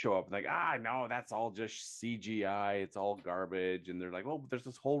demons show up and like, no, that's all just CGI, it's all garbage. And they're like, well, there's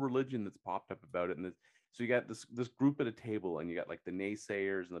this whole religion that's popped up about it, and so you got this group at a table, and you got like the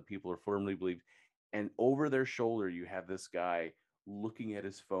naysayers and the people who are firmly believed, and over their shoulder you have this guy looking at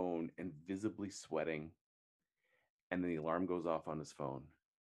his phone and visibly sweating, and then the alarm goes off on his phone,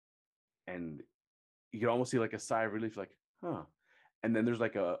 and you can almost see like a sigh of relief, like, huh. And then there's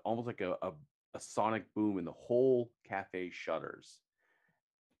like almost like a sonic boom, and the whole cafe shudders,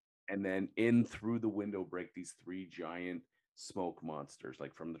 and then in through the window break these three giant smoke monsters,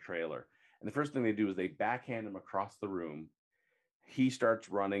 like from the trailer. And the first thing they do is they backhand him across the room. He starts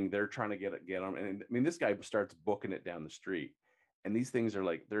running, they're trying to get him, and I mean, this guy starts booking it down the street. And these things are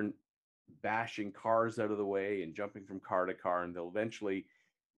like, they're bashing cars out of the way and jumping from car to car, and they'll eventually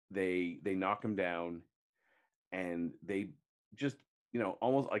they knock him down, and they just,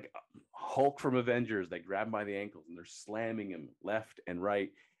 almost like Hulk from Avengers, they grab him by the ankles and they're slamming him left and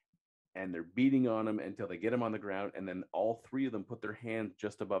right, and they're beating on him until they get him on the ground. And then all three of them put their hands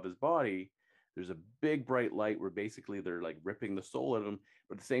just above his body. There's a big bright light where basically they're like ripping the soul out of him,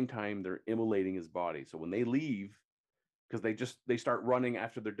 but at the same time they're immolating his body. So when they leave, because they start running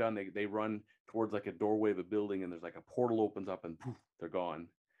after they're done, they run towards like a doorway of a building, and there's like a portal opens up, and poof, they're gone.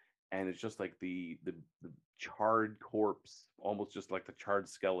 And it's just like the charred corpse, almost just like the charred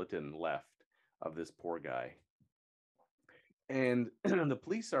skeleton left of this poor guy. And the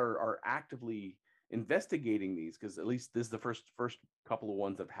police are actively investigating these, because at least this is the first couple of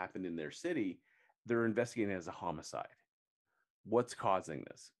ones that have happened in their city. They're investigating it as a homicide. What's causing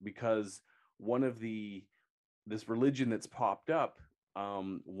this? Because this religion that's popped up,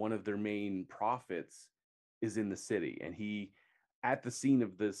 one of their main prophets is in the city, and he, at the scene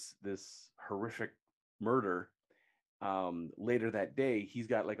of this horrific murder, later that day, he's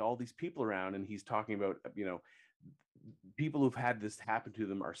got like all these people around, and he's talking about, people who've had this happen to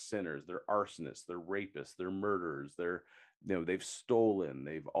them are sinners, they're arsonists, they're rapists, they're murderers, they've stolen,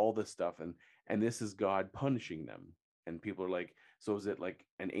 they've all this stuff, and this is God punishing them. And people are like, so is it like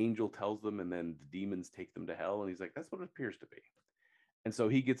an angel tells them and then the demons take them to hell? And he's like, that's what it appears to be. And so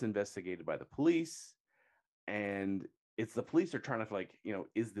he gets investigated by the police, and it's the police are trying to like,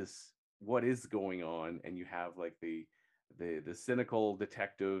 what is going on? And you have like the cynical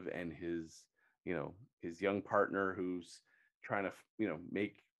detective and his his young partner who's trying to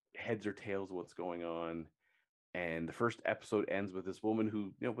make heads or tails of what's going on. And the first episode ends with this woman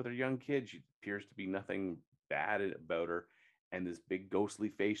who, with her young kid, she appears to be nothing bad about her, and this big ghostly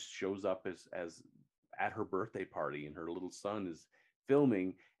face shows up as at her birthday party, and her little son is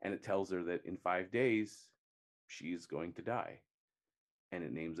filming, and it tells her that in 5 days she's going to die, and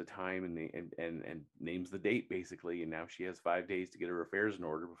it names a time and names the date basically, and now she has 5 days to get her affairs in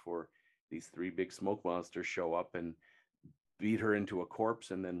order before these 3 big smoke monsters show up and beat her into a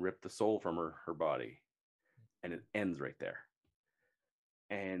corpse and then rip the soul from her body. And it ends right there.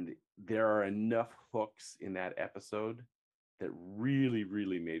 And there are enough hooks in that episode that really,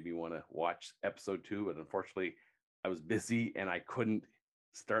 really made me want to watch episode 2. But unfortunately, I was busy and I couldn't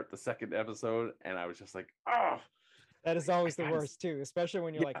start the second episode. And I was just like, oh. That is always the worst too, especially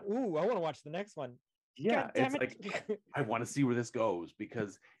when you're like, ooh, I want to watch the next one. Yeah, it's like, I want to see where this goes,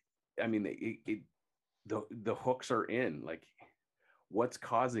 because I mean, the hooks are in. Like, what's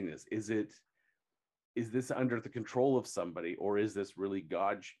causing this? Is this under the control of somebody, or is this really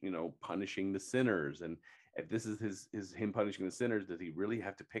God, punishing the sinners? And if this is him punishing the sinners, does he really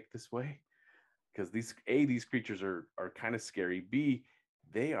have to pick this way? Because these creatures are kind of scary. B,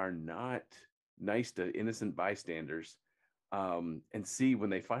 they are not nice to innocent bystanders. And C, when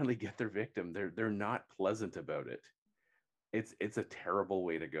they finally get their victim, they're not pleasant about it. It's a terrible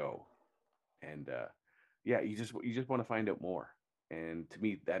way to go. And you just want to find out more. And to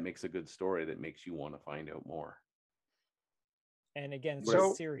me, that makes a good story that makes you want to find out more. And again, it's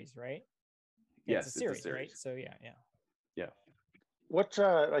a series, right? Yes, it's a series, right? So yeah. What's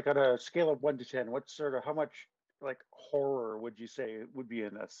like on a scale of 1 to 10? What's sort of how much like horror would you say would be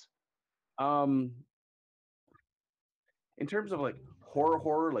in this? In terms of like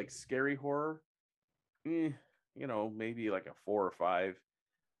horror, like scary horror, maybe like a 4 or 5.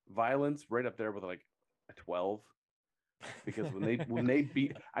 Violence right up there with like a 12. Because when they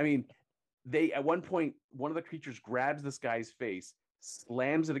beat, I mean, they at one point, one of the creatures grabs this guy's face,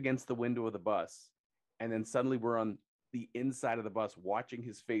 slams it against the window of the bus, and then suddenly we're on the inside of the bus watching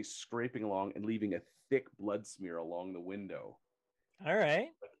his face scraping along and leaving a thick blood smear along the window. All right.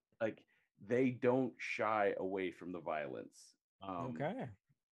 Like they don't shy away from the violence. Okay.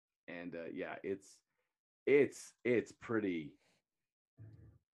 And it's pretty.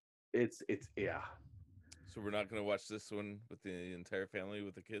 It's yeah. So we're not going to watch this one with the entire family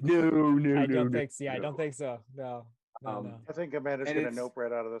with the kids? No. I don't think so. Yeah, I don't think so. No. I think Amanda's going to nope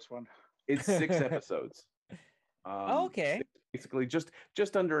right out of this one. It's 6 episodes. Okay. Basically,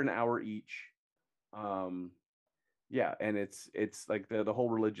 just under an hour each. And it's like the whole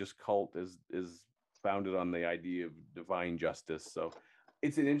religious cult is founded on the idea of divine justice. So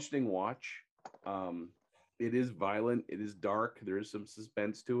it's an interesting watch. It is violent. It is dark. There is some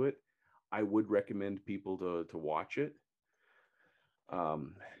suspense to it. I would recommend people to watch it.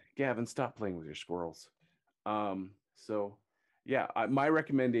 Gavin, stop playing with your squirrels. My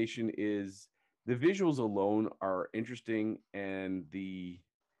recommendation is the visuals alone are interesting and the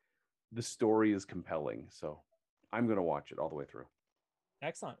story is compelling. So I'm going to watch it all the way through.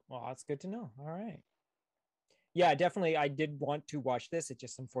 Excellent. Well, that's good to know. All right. Yeah, definitely. I did want to watch this. It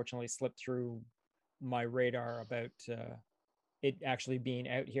just unfortunately slipped through my radar about it actually being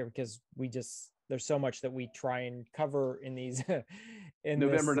out here, because there's so much that we try and cover in these in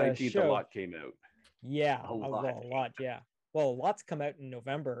November 19th show. A lot came out. A lot. Yeah, well, lots come out in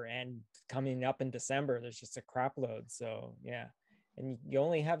November, and coming up in December there's just a crap load. So yeah, and you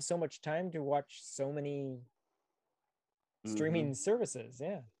only have so much time to watch so many streaming services.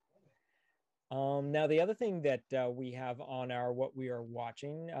 Now the other thing that we have on our what we are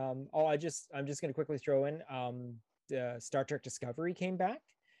watching, I'm just going to quickly throw in Star Trek Discovery came back.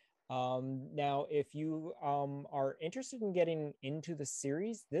 Now, if you are interested in getting into the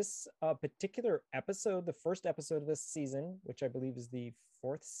series, this particular episode, the first episode of this season, which I believe is the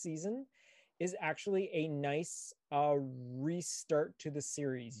 4th season, is actually a nice restart to the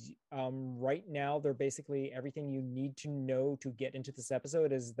series. Right now, they're basically everything you need to know to get into this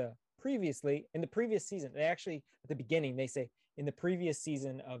episode is in the previous season. They actually, at the beginning, they say in the previous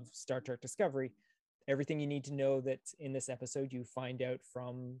season of Star Trek Discovery, everything you need to know that's in this episode, you find out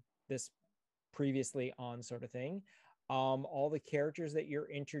from this previously on sort of thing. All the characters that you're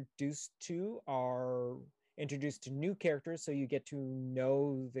introduced to are introduced to new characters, so you get to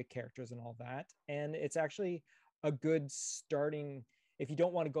know the characters and all that. And it's actually a good starting if you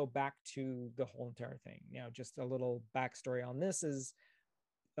don't want to go back to the whole entire thing. Now, just a little backstory on this is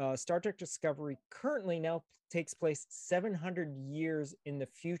Star Trek Discovery currently now takes place 700 years in the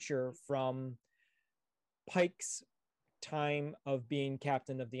future from Pike's time of being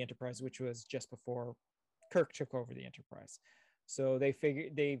captain of the Enterprise, which was just before Kirk took over the Enterprise. So they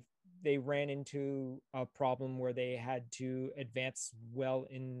figured they ran into a problem where they had to advance well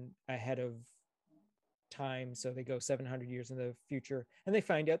in ahead of time. So they go 700 years in the future, and they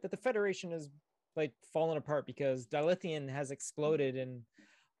find out that the Federation is like fallen apart because Dilithium has exploded and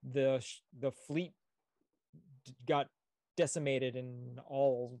the fleet got decimated and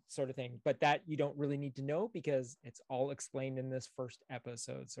all sort of thing. But that you don't really need to know because it's all explained in this first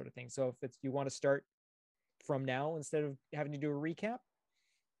episode sort of thing. So if it's you want to start from now instead of having to do a recap,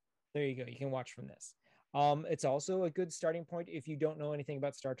 there you go. You can watch from this. It's also a good starting point if you don't know anything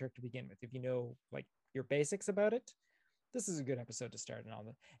about Star Trek to begin with. If you know like your basics about it, this is a good episode to start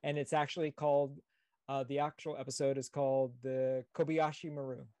on. And it's actually called, the actual episode is called the Kobayashi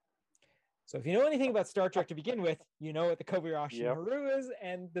Maru. So if you know anything about Star Trek to begin with, you know what the Kobayashi Maru is,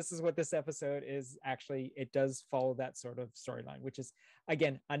 and this is what this episode is. Actually, it does follow that sort of storyline, which is,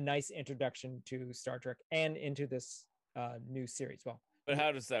 again, a nice introduction to Star Trek and into this new series. Well, but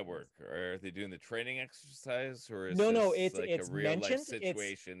how does that work? Are they doing the training exercise, or is no, this it's like a real life mentioned.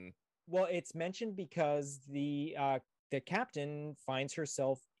 situation? It's mentioned because the captain finds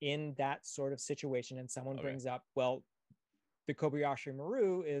herself in that sort of situation, and someone brings up, well, the Kobayashi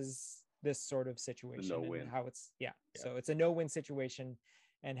Maru is this sort of situation, and how it's so it's a no-win situation,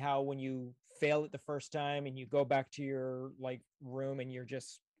 and how when you fail it the first time and you go back to your like room and you're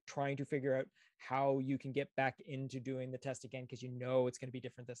just trying to figure out how you can get back into doing the test again because you know it's going to be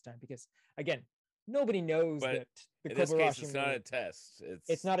different this time, because again, nobody knows that the in this case, it's not a test.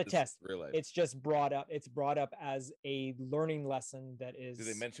 It's not a test. Real life. It's just brought up. It's brought up as a learning lesson that is. Do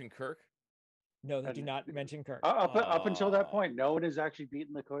they mention Kirk? No, they do not mention Kirk. Up until that point, no one has actually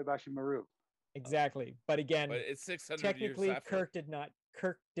beaten the Kobayashi Maru. Exactly, but again, but it's 600 technically years after.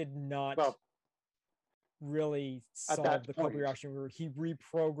 Kirk did not really solve the Kobayashi Maru. He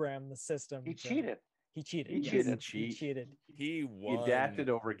reprogrammed the system. He cheated. He cheated. He didn't cheat. He cheated. He won. He adapted,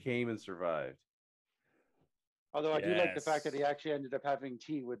 overcame, and survived. Although I do like the fact that he actually ended up having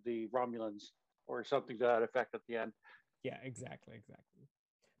tea with the Romulans or something to that effect at the end. Yeah, exactly.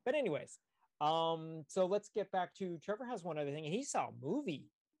 But anyways, so let's get back to Trevor has one other thing. He saw a movie,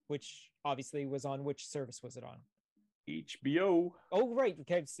 which obviously was on which service was it on? HBO. Oh, right,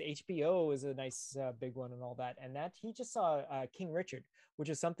 because HBO is a nice big one and all that. And that he just saw King Richard, which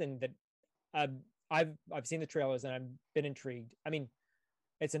is something that I've seen the trailers and I've been intrigued. I mean,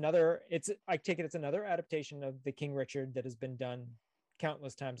 I take it it's another adaptation of the King Richard that has been done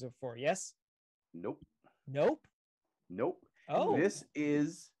countless times before. Yes? Nope. Oh, this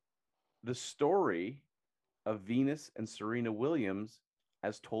is the story of Venus and Serena Williams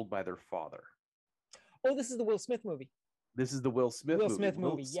as told by their father. Oh, this is the Will Smith movie. This is the Will Smith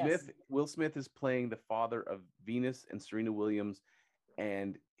movie. Yes. Will Smith is playing the father of Venus and Serena Williams,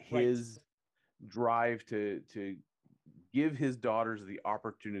 and his drive to give his daughters the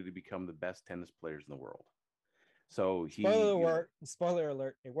opportunity to become the best tennis players in the world. So spoiler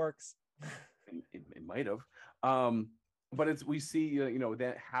alert, it works. It might have. But we see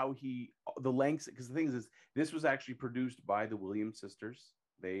that how the lengths, because the thing is this was actually produced by the Williams sisters.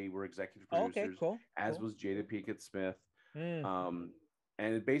 They were executive producers, as was Jada Pinkett Smith. And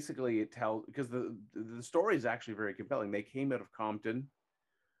it tells, because the story is actually very compelling. They came out of Compton,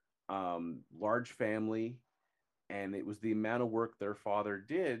 large family, and it was the amount of work their father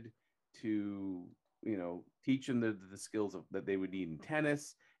did to teach them the skills that they would need in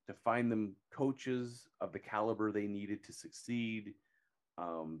tennis, to find them coaches of the caliber they needed to succeed,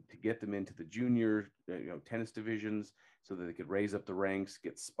 to get them into the junior tennis divisions so that they could raise up the ranks,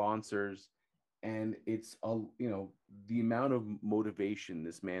 get sponsors. And it's the amount of motivation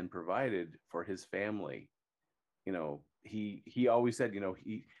this man provided for his family. He always said,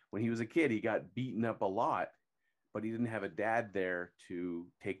 when he was a kid, he got beaten up a lot, but he didn't have a dad there to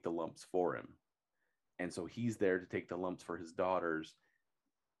take the lumps for him. And so he's there to take the lumps for his daughters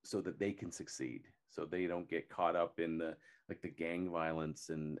so that they can succeed, so they don't get caught up in the gang violence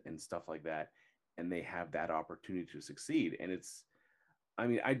and stuff like that. And they have that opportunity to succeed. And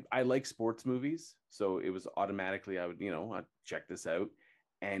I like sports movies, so it was automatically, I'd check this out.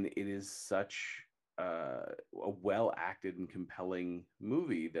 And it is such a well acted and compelling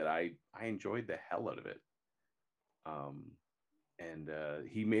movie that I enjoyed the hell out of it. And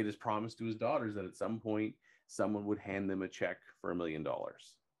he made his promise to his daughters that at some point someone would hand them a check for $1 million.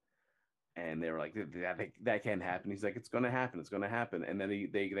 And they were like, that can't happen. He's like, it's going to happen. It's going to happen. And then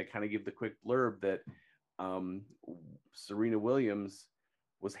they kind of give the quick blurb that Serena Williams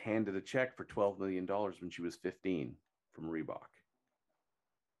was handed a check for $12 million when she was 15 from Reebok.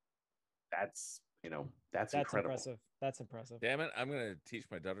 That's incredible. Impressive. That's impressive. Damn it, I'm gonna teach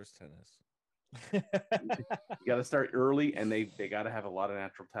my daughters tennis. You got to start early, and they got to have a lot of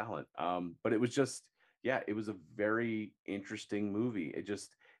natural talent. But it was just, it was a very interesting movie. It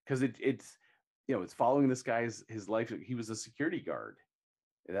just, because it's it's following this guy's his life. He was a security guard.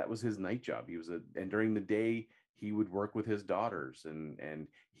 That was his night job. And during the day he would work with his daughters, and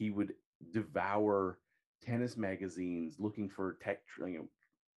he would devour tennis magazines looking for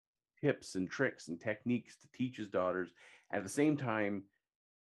tips and tricks and techniques to teach his daughters, and at the same time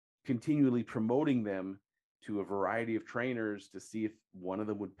continually promoting them to a variety of trainers to see if one of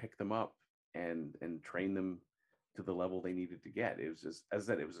them would pick them up and train them to the level they needed to get. It was just, as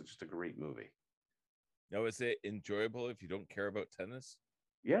I said, it was just a great movie. Now, is it enjoyable if you don't care about tennis?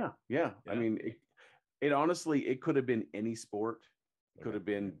 Yeah. I mean, it honestly, it could have been any sport. It could have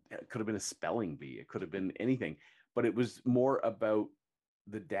been a spelling bee. It could have been anything, but it was more about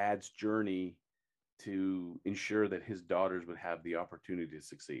the dad's journey to ensure that his daughters would have the opportunity to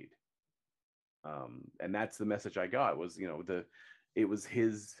succeed. And that's the message I got was,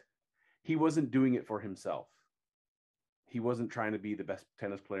 he wasn't doing it for himself. He wasn't trying to be the best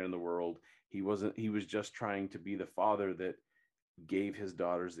tennis player in the world. He was just trying to be the father that gave his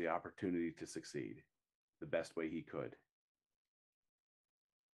daughters the opportunity to succeed the best way he could.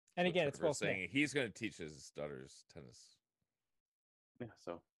 And again, it's well saying he's going to teach his daughters tennis. Yeah.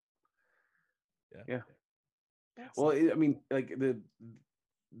 So. Yeah. Well, I mean, like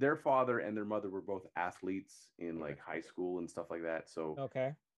their father and their mother were both athletes in like high school and stuff like that. So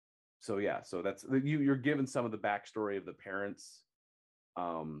okay. So yeah, so that's you're given some of the backstory of the parents,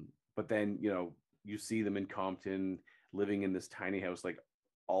 but then you see them in Compton living in this tiny house. Like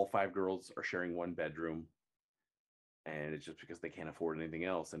all 5 girls are sharing one bedroom, and it's just because they can't afford anything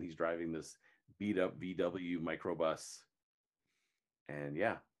else. And he's driving this beat up VW microbus, and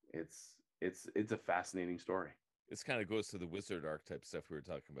it's a fascinating story. This kind of goes to the wizard archetype stuff we were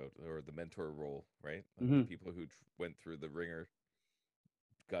talking about, or the mentor role, right? Like Mm-hmm. the people who went through the ringer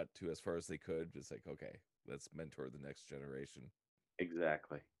got to as far as they could. It's like, okay, let's mentor the next generation.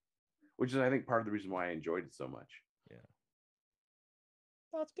 Exactly. Which is, I think, part of the reason why I enjoyed it so much. Yeah.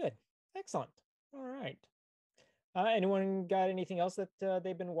 That's good. Excellent. All right. Anyone got anything else that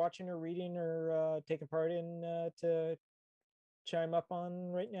they've been watching or reading or taking part in to chime up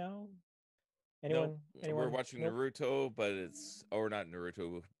on right now? Anyone? We're watching Naruto, but not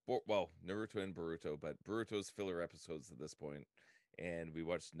Naruto. Well, Naruto and Boruto, but Boruto's filler episodes at this point. And we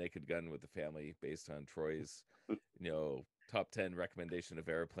watched Naked Gun with the family based on Troy's, top 10 recommendation of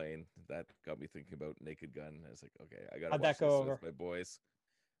Airplane. That got me thinking about Naked Gun. I was like, okay, I gotta watch this with my boys.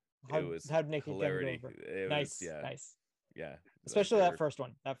 How'd Naked Gun go over? Nice. Yeah. Especially that first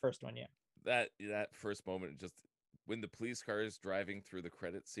one. Yeah. That first moment, just when the police car is driving through the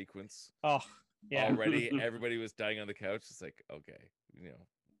credit sequence. Oh, yeah. Already everybody was dying on the couch. It's like, okay,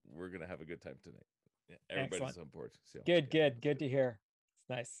 we're gonna have a good time tonight. Yeah, everybody's Excellent. on board. So, good to hear. It's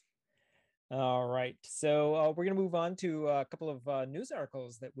nice. All right, so we're going to move on to a couple of news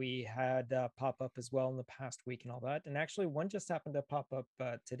articles that we had pop up as well in the past week and all that. And actually, one just happened to pop up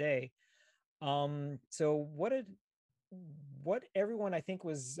today. So what everyone I think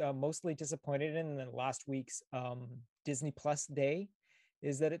was mostly disappointed in the last week's Disney Plus Day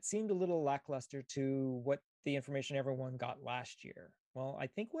is that it seemed a little lackluster to what the information everyone got last year. Well, I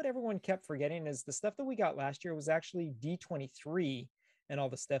think what everyone kept forgetting is the stuff that we got last year was actually D23 and all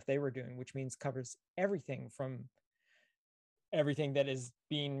the stuff they were doing, which means covers everything from everything that is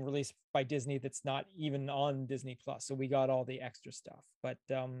being released by Disney that's not even on Disney Plus. So we got all the extra stuff. But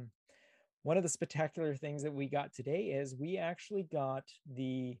one of the spectacular things that we got today is we actually got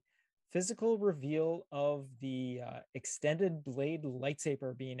the physical reveal of the extended blade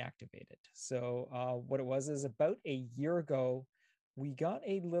lightsaber being activated. So what it was is about a year ago, we got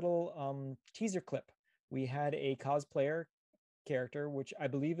a little teaser clip. We had a cosplayer character, which I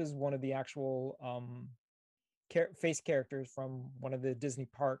believe is one of the actual face characters from one of the Disney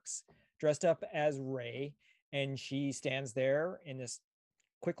parks, dressed up as Rey, and she stands there in this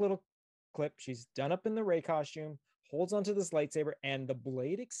quick little clip. She's done up in the Rey costume, holds onto this lightsaber, and the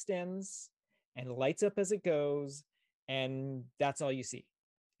blade extends and lights up as it goes, and that's all you see.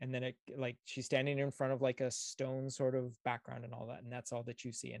 and then it like she's standing in front of like a stone sort of background and all that, and that's all that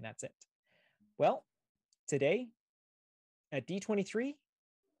you see, and that's it. Well, today at D23,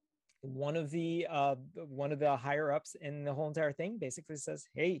 one of the higher ups in the whole entire thing basically says,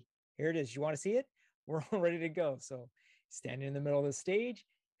 "Hey, here it is. You want to see it? We're all ready to go." So standing in the middle of the stage,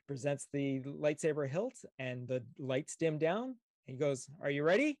 presents the lightsaber hilt, and the lights dim down. He goes, "Are you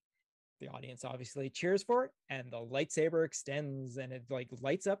ready?" The audience obviously cheers for it, and the lightsaber extends, and it like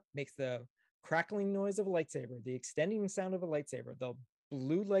lights up, makes the crackling noise of a lightsaber, the extending sound of a lightsaber. The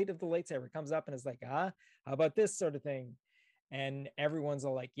blue light of the lightsaber comes up and is like, how about this sort of thing? And everyone's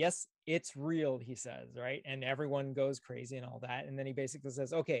all like, "Yes, it's real," he says, right? And everyone goes crazy and all that. And then he basically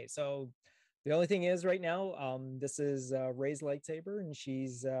says, "Okay, so the only thing is right now, this is Rey's lightsaber, and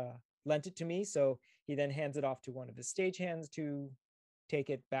she's lent it to me." So he then hands it off to one of his stagehands to take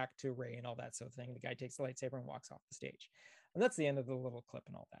it back to Rey and all that sort of thing. The guy takes the lightsaber and walks off the stage. And that's the end of the little clip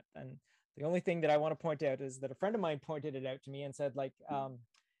and all that. And the only thing that I want to point out is that a friend of mine pointed it out to me and said, like,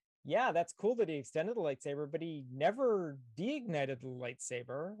 yeah, that's cool that he extended the lightsaber, but he never deignited the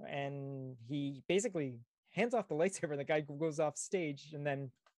lightsaber. And he basically hands off the lightsaber and the guy goes off stage. And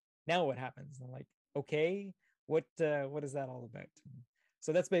then now what happens? And I'm like, okay, what is that all about?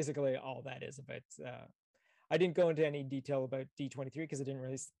 So that's basically all that is about. I didn't go into any detail about D23 because I didn't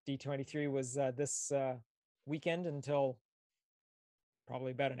release D23 was this weekend until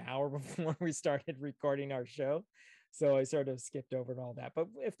probably about an hour before we started recording our show. So I sort of skipped over and all that. But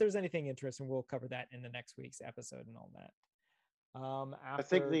if there's anything interesting, we'll cover that in the next week's episode and all that. I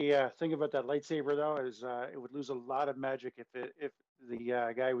think the thing about that lightsaber though is it would lose a lot of magic if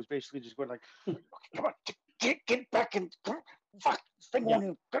the guy was basically just going like, "Come on, get back and fuck, thing on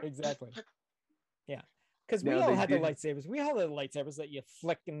you." Exactly. Yeah. Because Now, we all they had the did- lightsabers. We all had the lightsabers that you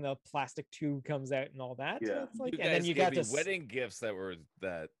flick and the plastic tube comes out and all that. Yeah. It's like, You and guys then you gave got me this. wedding gifts that were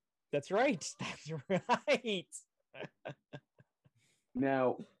that. That's right. That's right.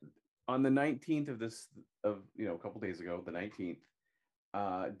 Now, on the 19th a couple days ago, the 19th,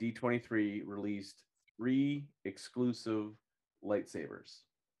 D23 released 3 exclusive lightsabers.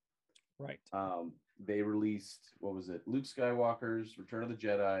 Right. They released, what was it? Luke Skywalker's Return of the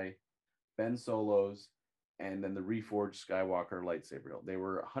Jedi, Ben Solo's, and then the Reforged Skywalker lightsaber hilt. They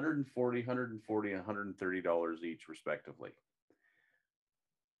were $140, $140, and $130 each, respectively.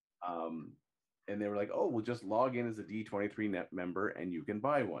 And they were like, "Oh, we'll just log in as a D23 net member and you can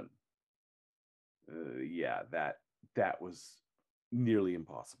buy one." Yeah, that was nearly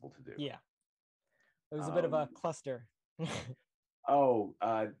impossible to do. Yeah. It was a bit of a cluster.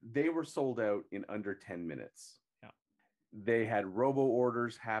 They were sold out in under 10 minutes. Yeah. They had robo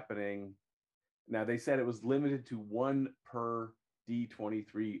orders happening. Now, they said it was limited to 1 per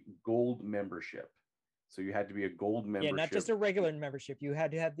D23 gold membership. So you had to be a gold membership. Yeah, not just a regular membership. You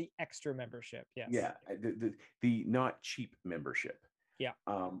had to have the extra membership. Yes. Yeah, the not cheap membership. Yeah.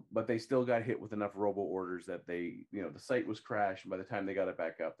 But they still got hit with enough robo orders that they, the site was crashed. And by the time they got it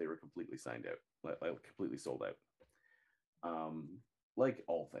back up, they were completely signed out, like completely sold out. Like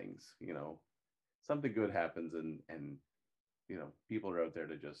all things, something good happens and people are out there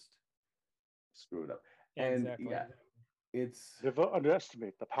to just screw it up. Yeah, And exactly. yeah, it's Never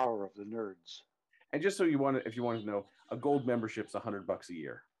underestimate the power of the nerds. and just so if you want to know, a gold membership's $100 a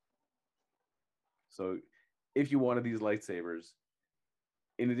year. So if you wanted these lightsabers,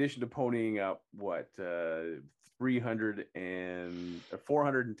 in addition to ponying up $300 and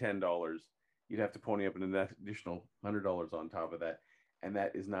 $410, you'd have to pony up an additional $100 on top of that, and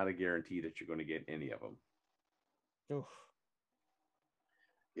that is not a guarantee that you're going to get any of them. Oof.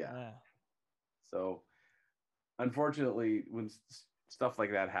 Yeah. So unfortunately, when stuff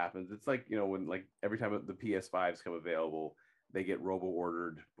like that happens, it's like, when like every time the PS5s come available, they get robo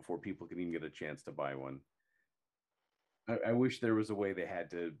ordered before people can even get a chance to buy one. I wish there was a way they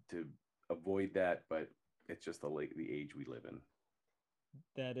had to avoid that, but it's just the age we live in.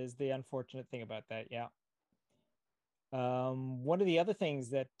 That is the unfortunate thing about that. Yeah. One of the other things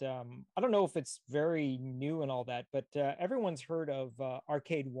that I don't know if it's very new and all that, but everyone's heard of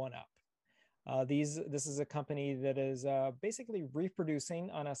Arcade 1-Up. This is a company that is basically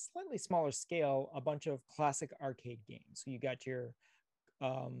reproducing on a slightly smaller scale a bunch of classic arcade games. So you got your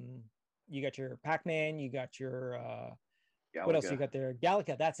Pac-Man, you got your Galaga. What else you got there?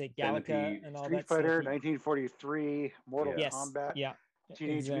 Galaga, that's it. Galaga Centipede. and all Street that. Fighter, Centipede. 1943, Mortal Yes. Kombat, Yeah.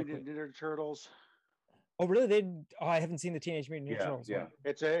 Teenage exactly. Mutant Ninja Turtles. Oh, really? I haven't seen the Teenage Mutant Ninja Yeah, Turtles yeah. one.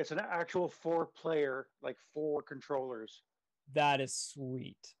 It's an actual 4-player, like 4 controllers. That is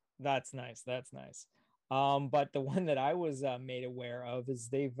sweet. That's nice. That's nice. But the one that I was made aware of is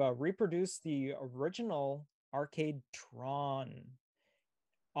they've reproduced the original arcade Tron.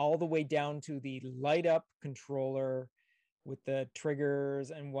 all the way down to the light up controller with the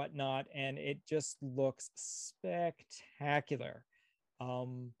triggers and whatnot, and it just looks spectacular.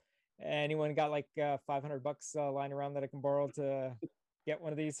 Um, anyone got like $500 lying around that I can borrow to get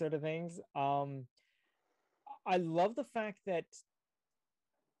one of these sort of things? I love the fact that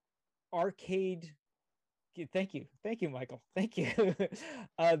arcade. Thank you, Michael. Thank you.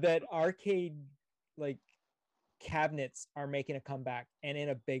 That arcade like cabinets are making a comeback, and in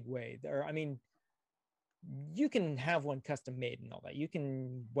a big way. I mean, you can have one custom made and all that. You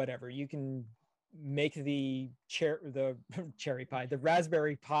can whatever. You can make the cherry pie, the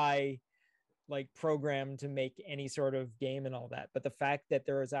Raspberry Pi like program to make any sort of game and all that. But the fact that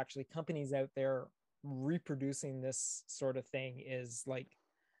there is actually companies out there reproducing this sort of thing is like,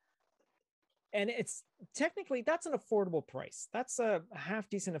 and it's technically that's an affordable price. That's a half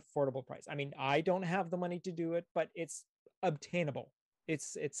decent affordable price. I mean, I don't have the money to do it, but it's obtainable.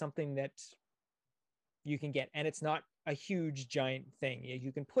 It's something that you can get, and it's not a huge giant thing.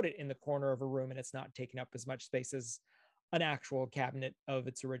 You can put it in the corner of a room and it's not taking up as much space as an actual cabinet of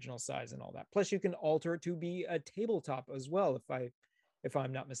its original size and all that. Plus you can alter it to be a tabletop as well, if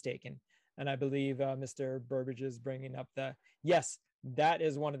I'm not mistaken. And I believe Mr. Burbage is bringing up yes, that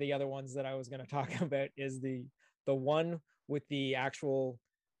is one of the other ones that I was going to talk about, is the one with the actual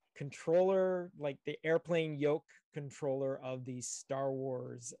controller, like the airplane yoke controller of the Star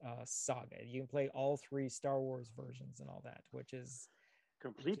Wars saga. You can play all 3 Star Wars versions and all that, which is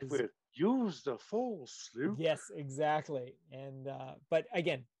complete with use the Force, Luke. Yes, exactly. And but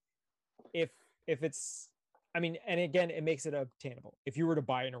again, if it's, I mean, and again, it makes it obtainable. If you were to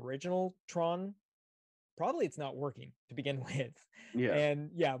buy an original Tron, probably it's not working to begin with. Yeah. And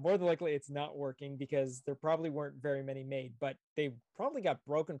yeah, more than likely it's not working because there probably weren't very many made, but they probably got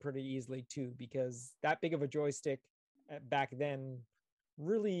broken pretty easily too, because that big of a joystick back then,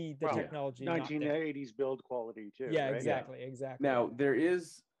 really the technology. 1980s build quality too. Yeah, right? exactly. Now there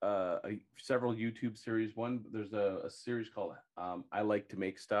is several YouTube series. One, there's a series called I Like to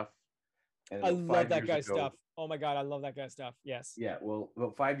Make Stuff. And I love that guy's stuff. Oh my God, I love that guy's stuff. Yes. Yeah, well,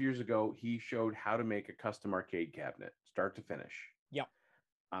 about 5 years ago, he showed how to make a custom arcade cabinet, start to finish. Yep.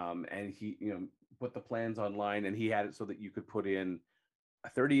 And he, put the plans online, and he had it so that you could put in a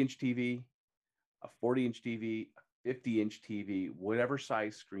 30-inch TV, a 40-inch TV, a 50-inch TV, whatever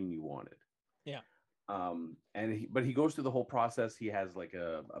size screen you wanted. Yeah. But he goes through the whole process. He has like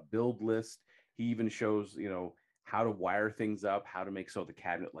a build list. He even shows, how to wire things up, how to make so the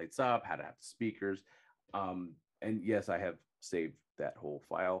cabinet lights up, how to have the speakers. And yes, I have saved that whole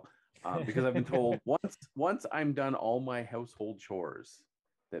file because I've been told once I'm done all my household chores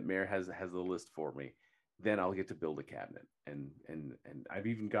that Mayor has the list for me, then I'll get to build a cabinet. And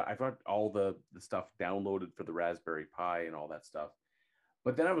I've got all the stuff downloaded for the Raspberry Pi and all that stuff.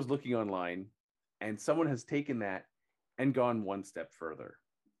 But then I was looking online, and someone has taken that and gone one step further.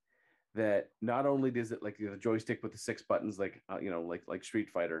 That not only does it like the joystick with the 6 buttons, like like Street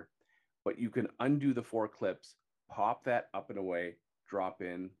Fighter, but you can undo the 4 clips, pop that up and away, drop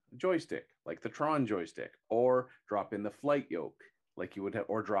in a joystick like the Tron joystick, or drop in the flight yoke like you would have,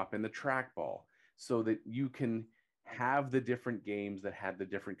 or drop in the trackball, so that you can have the different games that had the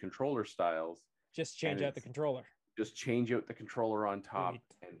different controller styles. Just change out the controller. Just change out the controller on top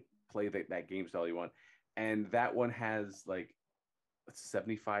and play that game style you want. And that one has like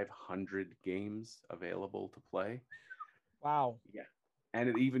 7,500 games available to play. Wow. Yeah. And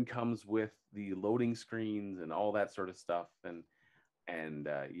it even comes with the loading screens and all that sort of stuff. And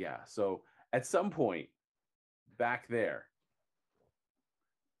yeah, so at some point back there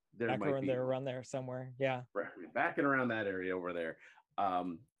back might be around there somewhere. Yeah. Back and around that area over there.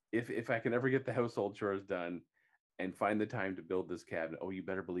 If I can ever get the household chores done and find the time to build this cabinet, oh, you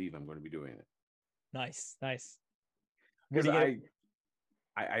better believe I'm going to be doing it. Nice. Because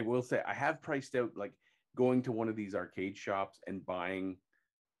I will say I have priced out like going to one of these arcade shops and buying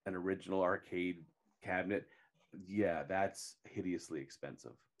an original arcade cabinet. Yeah, that's hideously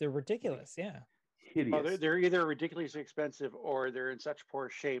expensive. They're ridiculous. Yeah. Hideous. Well, they're either ridiculously expensive or they're in such poor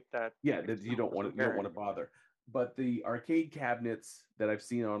shape that that you don't want to bother. But the arcade cabinets that I've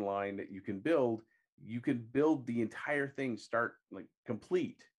seen online that you can build the entire thing, start like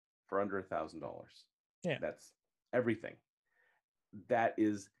complete, for under $1,000. Yeah, that's everything. That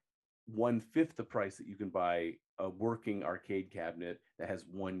is 1/5 the price that you can buy a working arcade cabinet that has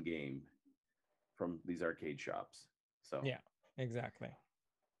one game from these arcade shops. So yeah, exactly.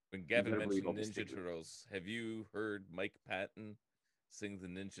 When Gavin mentioned Ninja Turtles, have you heard Mike Patton sing the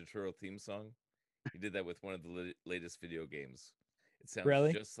Ninja Turtle theme song? He did that with one of the latest video games. It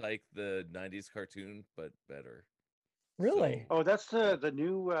sounds just like the 90s cartoon, but better. Really? Oh, that's the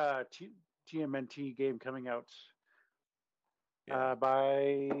new TMNT game coming out Yeah.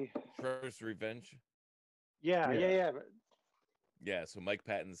 by Shredder's Revenge. yeah. Yeah, so Mike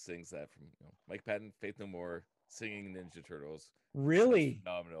Patton sings that from Mike Patton, Faith No More, singing Ninja Turtles. Sounds Really?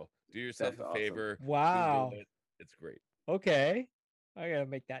 phenomenal. Do yourself That's a awesome. favor. Wow. Google it. It's great. Okay. I gotta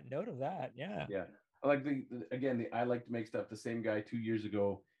make that note of that. Yeah. Yeah, I like the I like to make stuff. The same guy 2 years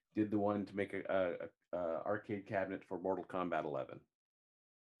ago did the one to make a arcade cabinet for Mortal Kombat 11.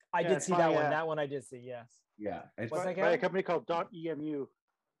 I Yeah, did it's see that by, one. That one I did see. Yes. Yeah, it's What's that, By a Gavin? company called .emu.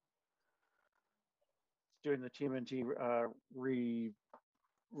 It's doing the TMNT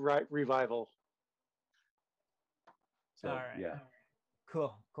revival. so All right. yeah.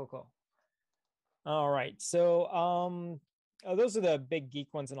 Cool. All right. So, those are the big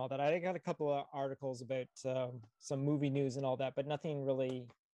geek ones and all that. I got a couple of articles about some movie news and all that, but nothing really,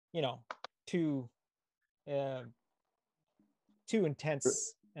 too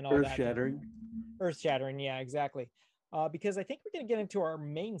intense and all Earth that. shattering. Earth shattering. Yeah, exactly. Because I think we're going to get into our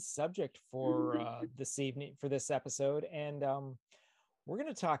main subject for this evening, for this episode, and we're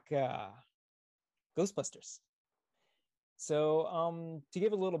going to talk Ghostbusters. So to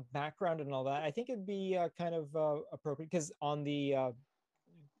give a little background and all that, I think it'd be kind of appropriate because on the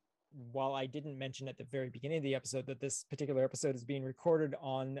while I didn't mention at the very beginning of the episode that this particular episode is being recorded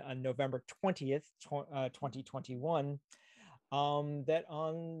on November 20th, 2021, that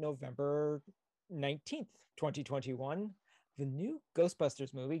on November 19th, 2021, the new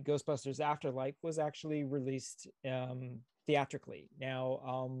Ghostbusters movie, Ghostbusters Afterlife, was actually released theatrically.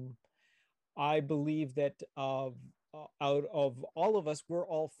 Now, I believe that out of all of us, we're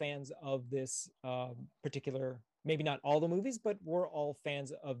all fans of this particular, maybe not all the movies, but we're all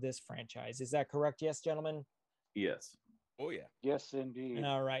fans of this franchise. Is that correct? Yes, gentlemen? Yes. Oh yeah. Yes, indeed.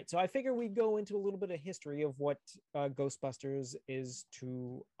 All right. So I figure we go into a little bit of history of what Ghostbusters is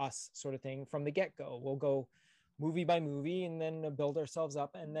to us, sort of thing, from the get-go. We'll go movie by movie and then build ourselves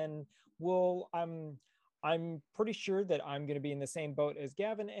up, and then I'm pretty sure that I'm going to be in the same boat as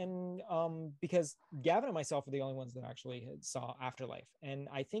Gavin, and because Gavin and myself are the only ones that actually saw Afterlife, and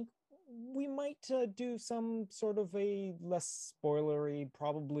I think we might do some sort of a less spoilery,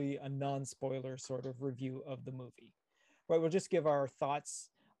 probably a non-spoiler sort of review of the movie. Right, we'll just give our thoughts,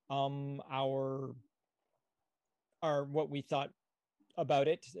 our what we thought about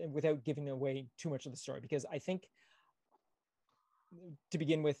it, without giving away too much of the story, because I think, to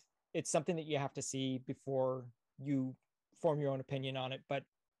begin with, it's something that you have to see before you form your own opinion on it. But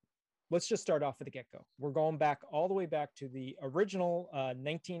let's just start off at the get-go. We're going back all the way back to the original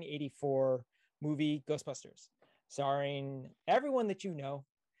 1984 movie Ghostbusters, starring everyone that you know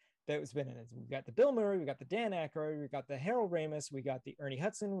that was been in it. We got the Bill Murray, we got the Dan Aykroyd, we got the Harold Ramis, we got the Ernie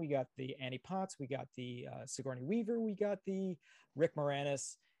Hudson, we got the Annie Potts, we got the Sigourney Weaver, we got the Rick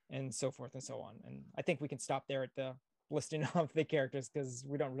Moranis, and so forth and so on. And I think we can stop there at the listing of the characters, because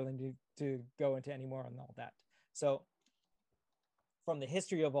we don't really need to go into any more on all that. So from the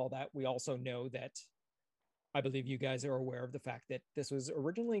history of all that, we also know that, I believe you guys are aware of the fact that this was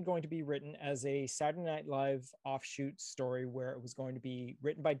originally going to be written as a Saturday Night Live offshoot story, where it was going to be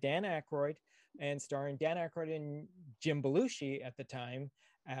written by Dan Aykroyd and starring Dan Aykroyd and Jim Belushi at the time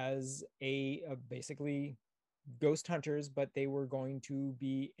as a basically ghost hunters, but they were going to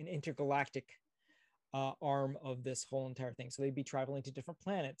be an intergalactic arm of this whole entire thing. So they'd be traveling to different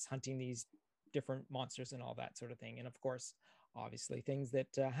planets, hunting these different monsters and all that sort of thing. And of course, obviously, things that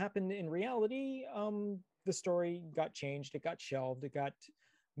happened in reality, the story got changed, it got shelved, it got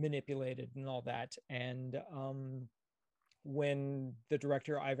manipulated and all that. And when the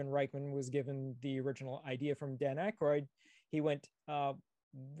director Ivan Reitman was given the original idea from Dan Aykroyd, he went,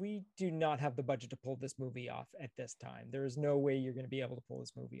 we do not have the budget to pull this movie off at this time. There is no way you're going to be able to pull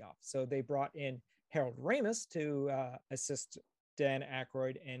this movie off. So they brought in Harold Ramis to assist Dan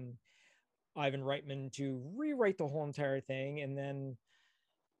Aykroyd and Ivan Reitman to rewrite the whole entire thing. And then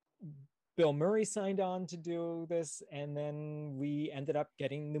Bill Murray signed on to do this. And then we ended up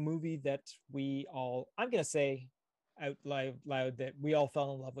getting the movie that we all, I'm going to say out loud, that we all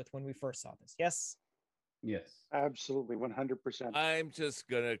fell in love with when we first saw this. Yes? Yes. Absolutely, 100%. I'm just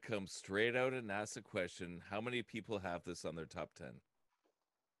gonna come straight out and ask a question. How many people have this on their top 10?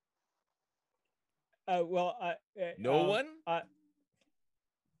 No one?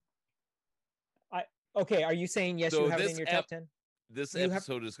 Okay, are you saying yes, So you have it this in your top 10? This You have-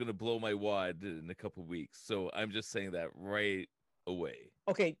 episode is gonna blow my wad in a couple weeks. So I'm just saying that right away.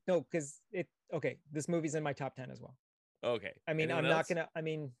 Okay, no, because this movie's in my top 10 as well. Okay. I mean, Anyone I'm not else? gonna, I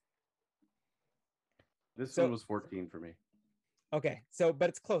mean, This So- one was 14 for me. okay, so, but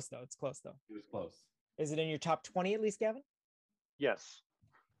it's close though. It's close though. It was close. Is it in your top 20 at least, Gavin? Yes,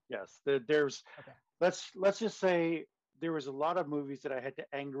 yes. There's Okay. let's just say there was a lot of movies that I had to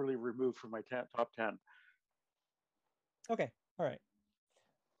angrily remove from my top 10. Okay. All right.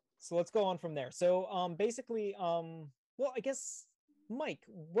 So let's go on from there. So basically, well, I guess Mike,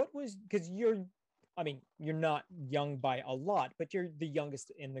 what was, because I mean, you're not young by a lot, but you're the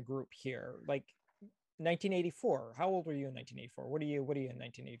youngest in the group here. Like 1984. How old were you in 1984? What are you in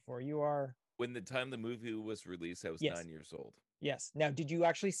 1984? You are, When the time the movie was released, I was Yes. 9 years old. yes. Now, did you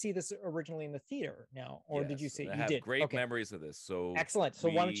actually see this originally in the theater now, or did you Yes, see and it? I You have did. great Okay. memories of this. So Excellent. So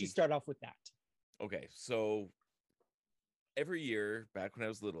why don't you we- start off with that? Okay, so every year back when I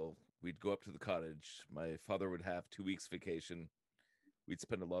was little, we'd go up to the cottage. My father would have 2 weeks vacation. We'd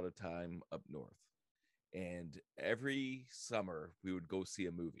spend a lot of time up north. And every summer we would go see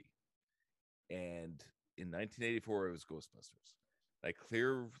a movie. And in 1984 it was Ghostbusters. I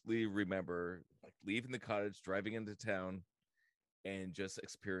clearly remember like leaving the cottage, driving into town, and just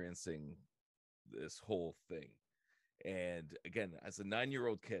experiencing this whole thing. And again, as a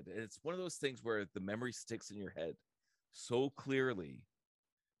 9-year-old kid, and it's one of those things where the memory sticks in your head so clearly,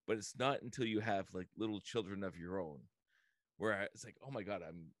 but it's not until you have like little children of your own where it's like, oh my God,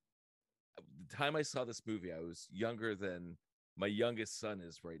 the time I saw this movie, I was younger than my youngest son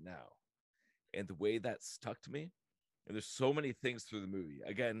is right now. And the way that stuck to me, and there's so many things through the movie.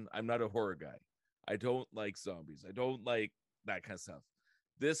 Again, I'm not a horror guy. I don't like zombies. I don't like that kind of stuff.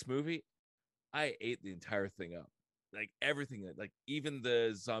 This movie, I ate the entire thing up. Like everything, like even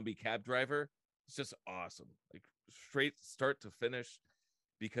the zombie cab driver, it's just awesome. Like straight start to finish,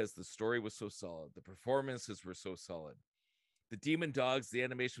 because the story was so solid. The performances were so solid. The demon dogs, the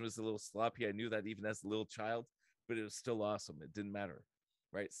animation was a little sloppy. I knew that even as a little child, but it was still awesome. It didn't matter,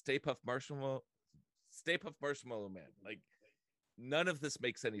 right? Stay Puft Marshmallow Man. Like none of this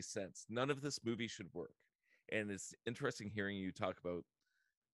makes any sense. None of this movie should work. And it's interesting hearing you talk about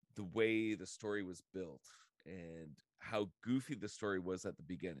the way the story was built and how goofy the story was at the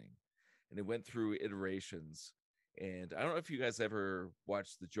beginning. And it went through iterations. And I don't know if you guys ever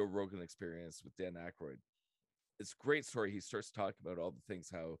watched the Joe Rogan Experience with Dan Aykroyd. It's a great story. He starts talking about all the things,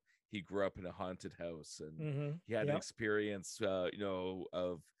 how he grew up in a haunted house and he had an experience,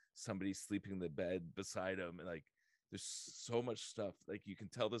 of somebody sleeping in the bed beside him. And like, there's so much stuff. Like you can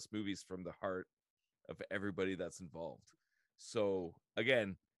tell this movie's from the heart of everybody that's involved. So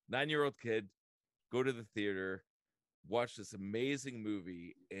again, 9-year-old kid, go to the theater, watch this amazing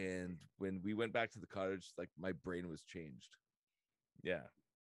movie. And when we went back to the cottage, like my brain was changed. Yeah.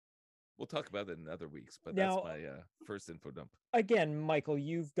 We'll talk about it in other weeks, but Now, that's my first info dump. Again, Michael,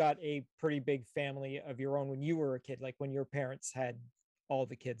 you've got a pretty big family of your own when you were a kid, like when your parents had all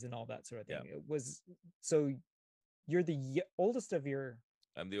the kids and all that sort of thing. Yeah. It was, so you're the oldest of your,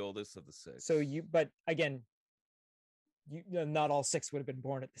 I'm the oldest of the 6. so but again, not all 6 would have been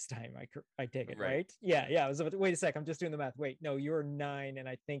born at this time. I take it, right? Yeah. I was about to, wait a sec. I'm just doing the math. Wait, no, you're 9, and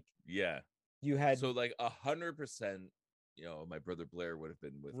I think you had, so like 100%. My brother Blair would have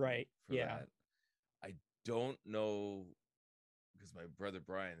been with me for that. I don't know, because my brother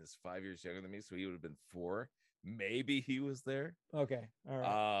Brian is 5 years younger than me, so he would have been 4. Maybe he was there. Okay, all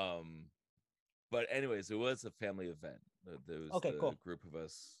right. But anyways, it was a family event. There was cool. Group of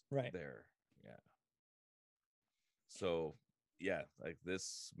us Right there. Yeah. So yeah, like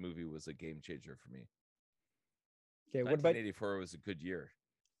this movie was a game changer for me. Okay, what about 1984 was a good year.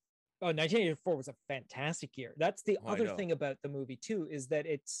 Oh, 1984 was a fantastic year. That's the I other know. thing about the movie too, is that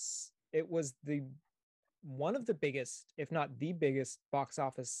it was one of the biggest, if not the biggest, box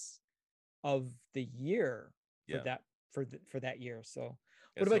office of the year for that year. So,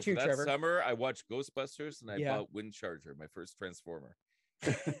 what about you, that Trevor? Summer, I watched Ghostbusters and I bought Wind Charger, my first Transformer.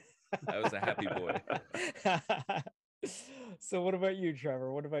 I was a happy boy. So, what about you,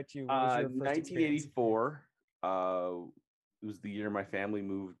 Trevor? What about you? What was your first experience? 1984. It was the year my family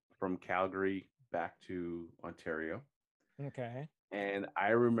moved from Calgary back to Ontario. Okay. And I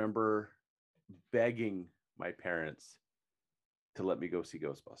remember begging my parents to let me go see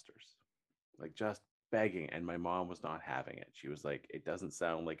Ghostbusters. Like just begging. And my mom was not having it. She was like, it doesn't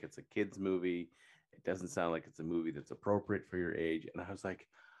sound like it's a kid's movie. It doesn't sound like it's a movie that's appropriate for your age. And I was like,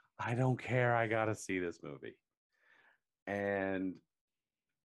 I don't care. I got to see this movie. And,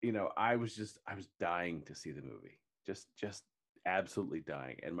 I was dying to see the movie. Just absolutely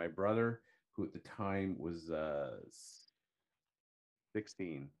dying. And my brother, who at the time was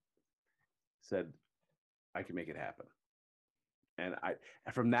 16, said I can make it happen. And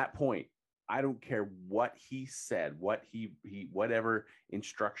from that point, I don't care what he said, what he whatever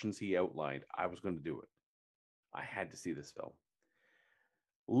instructions he outlined, I was going to do it. I had to see this film.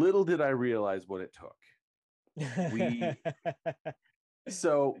 Little did I realize what it took. We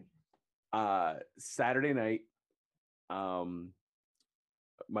so Saturday night,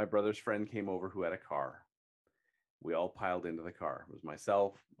 my brother's friend came over who had a car. We all piled into the car. It was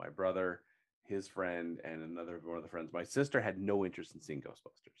myself, my brother, his friend, and another one of the friends. My sister had no interest in seeing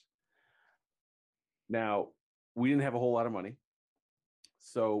Ghostbusters. Now, we didn't have a whole lot of money.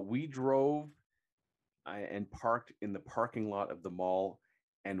 So we drove and parked in the parking lot of the mall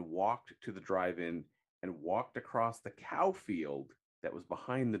and walked to the drive-in and walked across the cow field that was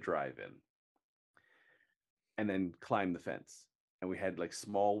behind the drive-in and then climbed the fence. And we had like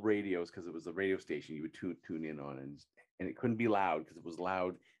small radios because it was a radio station you would tune in on, and it couldn't be loud because if it was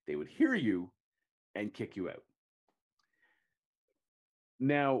loud, they would hear you and kick you out.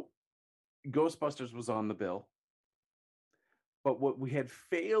 Now, Ghostbusters was on the bill, but what we had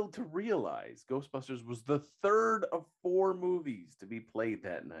failed to realize, Ghostbusters was the third of 4 movies to be played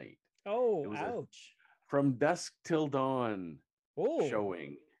that night. Oh, It was ouch. From Dusk Till Dawn Oh,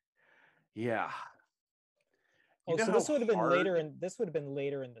 showing. Yeah. oh, know so how this would have been later hard- in this would have been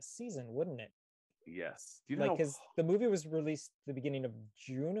later in the season, wouldn't it? Yes. Do you know Like, how because the movie was released the beginning of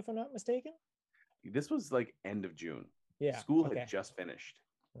June, if I'm not mistaken. this was like end of June. Yeah. School okay. had just finished.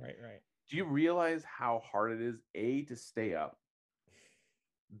 Right, right. Do you realize how hard it is, A, to stay up,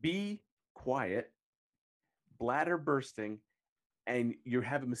 B, quiet, bladder bursting, and you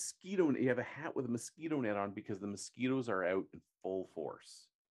have you have a hat with a mosquito net on because the mosquitoes are out in full force.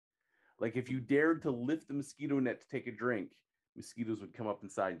 Like if you dared to lift the mosquito net to take a drink, mosquitoes would come up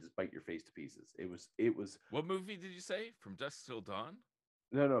inside and just bite your face to pieces. It was What movie did you say? From Dusk Till Dawn?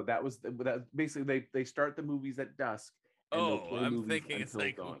 no, that basically they start the movies at dusk. And they'll Oh, play I'm movies thinking it's until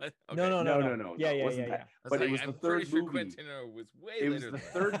like dawn. what? No, Okay. No, Yeah, it yeah, wasn't yeah, that. yeah. I was But like, it was I'm the pretty third sure movie. Quintino was way It was later the than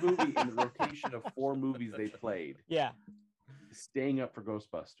that. third movie in the rotation of 4 movies they played, Yeah. staying up for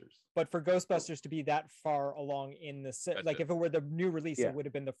Ghostbusters. But for Ghostbusters to be that far along in the like Gotcha. if it were the new release, Yeah. it would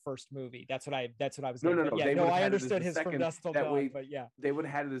have been the first movie. That's what I was No, getting. no, But no, yeah, they no, would've I had it as understood the his from second- Dusk Till that Dawn, way- but yeah. They would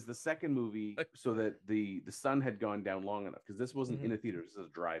have had it as the second movie so that the sun had gone down long enough because this wasn't in a theater, this was a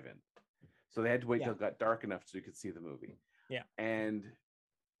drive-in. So they had to wait till it got dark enough so you could see the movie. Yeah. And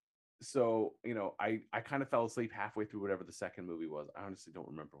so, I kind of fell asleep halfway through whatever the second movie was. I honestly don't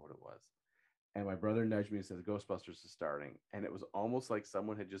remember what it was. And my brother nudged me and said, Ghostbusters is starting. And it was almost like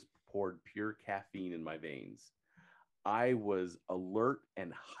someone had just poured pure caffeine in my veins. I was alert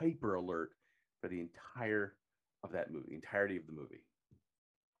and hyper alert for the entirety of the movie.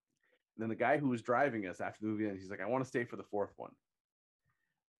 And then the guy who was driving us after the movie ended, he's like, I want to stay for the 4th one.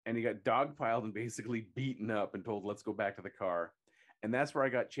 And he got dogpiled and basically beaten up and told, let's go back to the car. And that's where I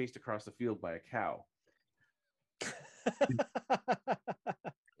got chased across the field by a cow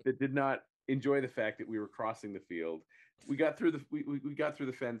that did not enjoy the fact that we were crossing the field. We got through we got through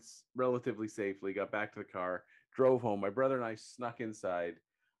the fence relatively safely, got back to the car, drove home. My brother and I snuck inside.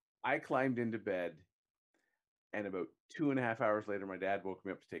 I climbed into bed, and about 2.5 hours later, my dad woke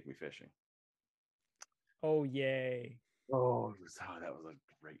me up to take me fishing. Oh, yay. Oh, that was a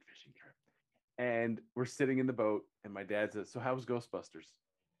great fishing trip. And we're sitting in the boat, and my dad says, so how was Ghostbusters?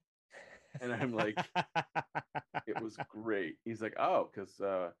 And I'm like, it was great. He's like, oh, because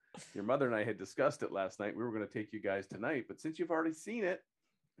your mother and I had discussed it last night. We were going to take you guys tonight, but since you've already seen it,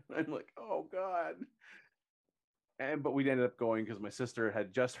 I'm like, oh God. But we ended up going because my sister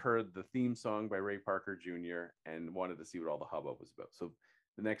had just heard the theme song by Ray Parker Jr. and wanted to see what all the hubbub was about. So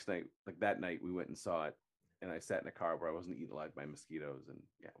the next night, like that night, we went and saw it, and I sat in a car where I wasn't eaten alive by mosquitoes, and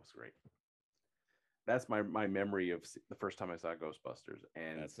yeah, it was great. That's my memory of the first time I saw Ghostbusters,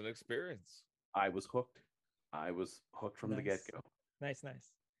 and That's an experience. I was hooked. I was hooked from the get-go. Nice.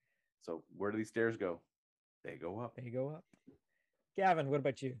 So where do these stairs go? They go up. They go up. Gavin, what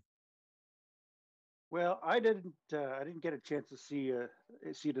about you? Well, I didn't get a chance to see it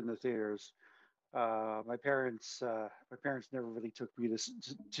in the theaters. My parents never really took me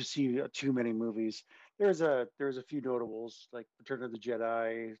to see too many movies. There's a few notables like Return of the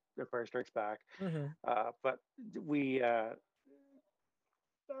Jedi, Empire Strikes Back, but we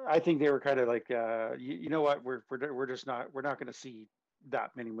I think they were kind of like you know what, we're not going to see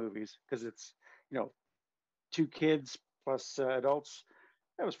that many movies because it's 2 kids plus adults.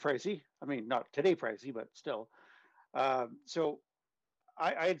 That was pricey. I mean, not today pricey, but still. So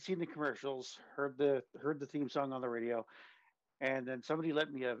I had seen the commercials, heard the theme song on the radio, and then somebody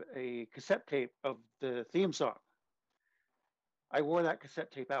lent me a cassette tape of the theme song. I wore that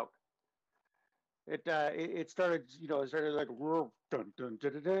cassette tape out. It started, it started like dun, dun,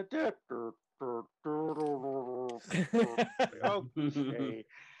 dun, dun, dun, dun, dun, dun, dun, dun. Okay.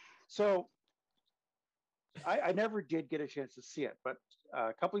 So I never did get a chance to see it, but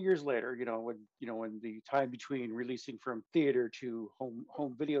a couple of years later, when the time between releasing from theater to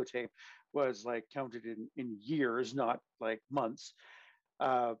home videotape was like counted in years, not like months.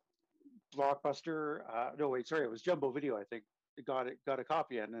 Uh, Blockbuster, no wait, sorry, it was Jumbo Video. I think it got a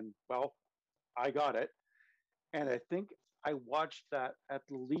copy in, and well, I got it, and I think I watched that at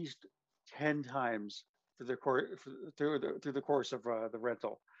least 10 times through the course through the course of the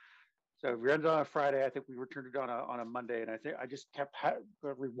rental. So we rented on a Friday. I think we returned it on a Monday, and I think I just kept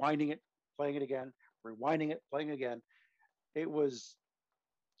rewinding it, playing it again, rewinding it, playing it again. It was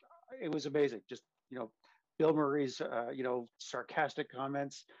it was amazing. Just Bill Murray's sarcastic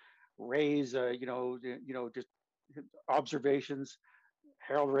comments, Ray's just observations,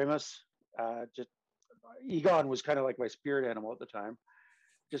 Harold Ramis, just Egon was kind of like my spirit animal at the time.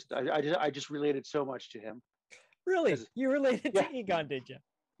 I just related so much to him. Really, you related yeah. to Egon, did you?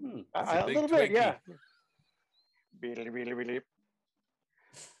 A little bit, yeah. Really.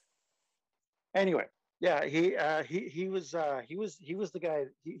 Anyway, yeah, he was the guy.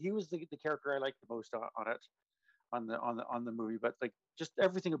 He was the character I liked the most on it, on the movie. But like just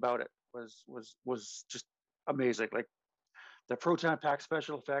everything about it was just amazing. Like the proton pack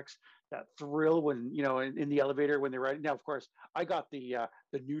special effects, that thrill when in the elevator when they're riding. Now, of course, I got the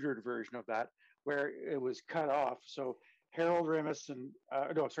neutered version of that where it was cut off. So Harold Ramis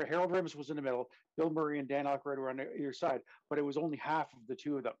Harold Ramis was in the middle. Bill Murray and Dan Aykroyd were on either side, but it was only half of the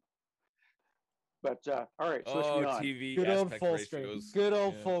two of them. But all right, switch me on. TV good old aspect full ratios. screen. Good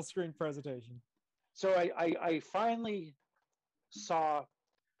old full screen presentation. So I finally saw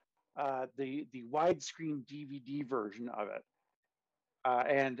the widescreen DVD version of it,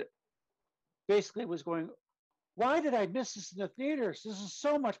 and basically was going, why did I miss this in the theaters? This is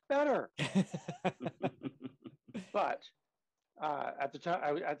so much better. But at the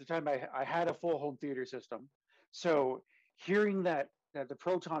time, I had a full home theater system, so hearing that the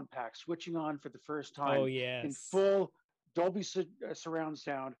proton pack switching on for the first time in full Dolby surround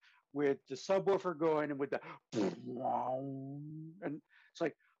sound with the subwoofer going and with the and it's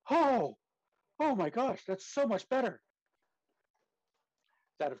like, oh my gosh, that's so much better.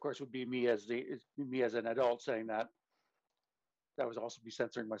 That of course would be me as an adult saying that. That was also me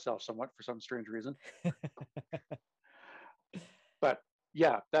censoring myself somewhat for some strange reason. But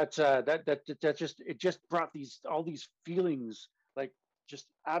yeah, that just brought all these feelings, like just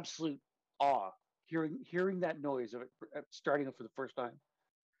absolute awe, hearing that noise of it starting up for the first time.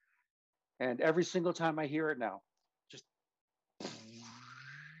 And every single time I hear it now, just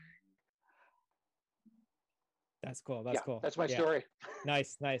that's cool. That's cool. That's my story.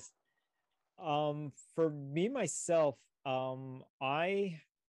 Nice. For me myself, I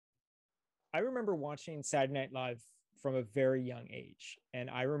remember watching Saturday Night Live from a very young age, and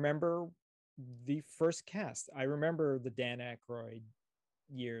I remember the first cast. I remember the Dan Aykroyd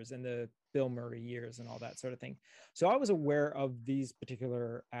years and the Bill Murray years and all that sort of thing. So I was aware of these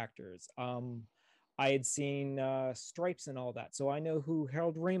particular actors. I had seen Stripes and all that, so I know who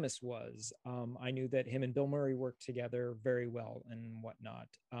Harold Ramis was. I knew that him and Bill Murray worked together very well and whatnot.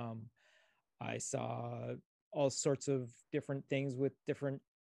 I saw all sorts of different things with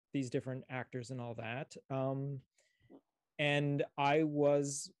these different actors and all that. And I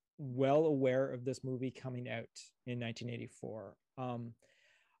was well aware of this movie coming out in 1984.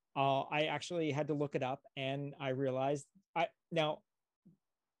 I actually had to look it up, and I realized now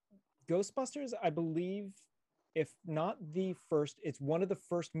Ghostbusters, I believe, if not the first, it's one of the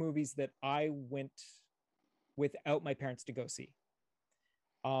first movies that I went without my parents to go see,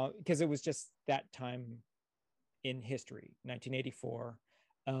 because it was just that time in history, 1984.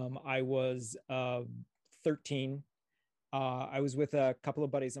 I was 13. I was with a couple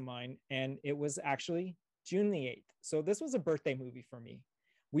of buddies of mine, and it was actually June the 8th. So this was a birthday movie for me.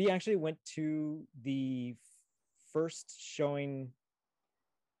 We actually went to the first showing.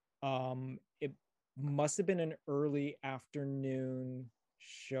 It must have been an early afternoon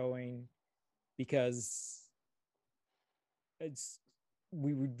showing, because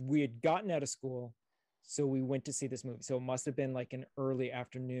we had gotten out of school, so we went to see this movie. So it must have been like an early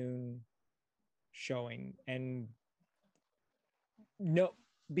afternoon showing. And no,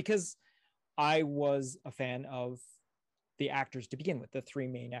 because I was a fan of the actors to begin with, the three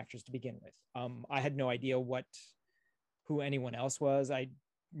main actors to begin with. I had no idea who anyone else was. I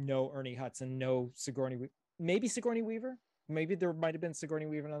know Ernie Hudson, no maybe Sigourney Weaver. Maybe there might have been Sigourney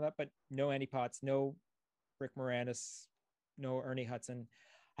Weaver on that, but no Annie Potts, no Rick Moranis, no Ernie Hudson.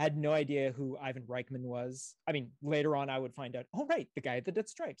 I had no idea who Ivan Reitman was. I mean, later on I would find out, oh, right, the guy that did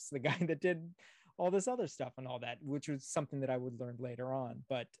Stripes, the guy that did all this other stuff and all that, which was something that I would learn later on.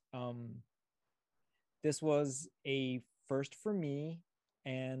 But this was a first for me,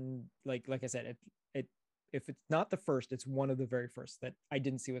 and like I said, it if it's not the first, it's one of the very first that I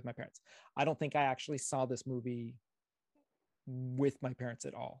didn't see with my parents. I don't think I actually saw this movie with my parents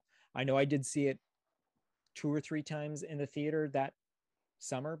at all. I know I did see it 2 or 3 times in the theater that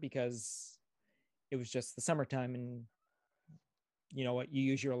summer because it was just the summertime, and you know what, you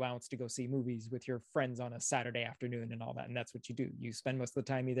use your allowance to go see movies with your friends on a Saturday afternoon and all that, and that's what you do. You spend most of the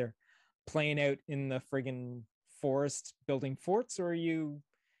time either playing out in the friggin' forest building forts, or you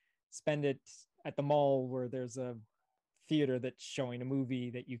spend it at the mall where there's a theater that's showing a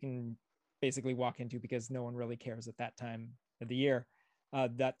movie that you can basically walk into because no one really cares at that time of the year,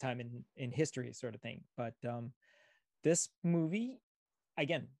 that time in history sort of thing. But this movie,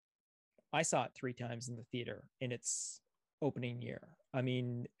 again, I saw it 3 times in the theater in its opening year. I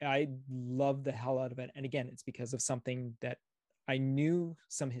mean, I love the hell out of it. And again, it's because of something that I knew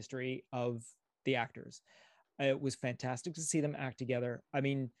some history of the actors. It was fantastic to see them act together. I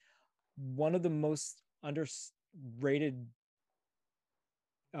mean, one of the most underrated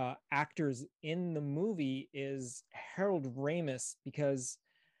actors in the movie is Harold Ramis, because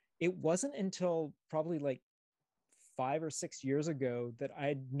it wasn't until probably like 5 or 6 years ago that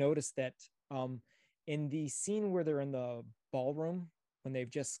I'd noticed that in the scene where they're in the ballroom when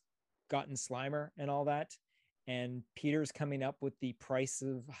they've just gotten Slimer and all that, and Peter's coming up with the price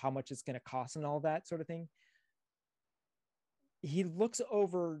of how much it's going to cost and all that sort of thing, he looks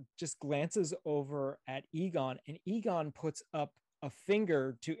over, just glances over at Egon, and Egon puts up a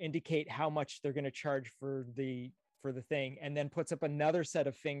finger to indicate how much they're going to charge for the thing, and then puts up another set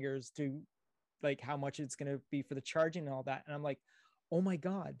of fingers to like how much it's going to be for the charging and all that. And I'm like, oh my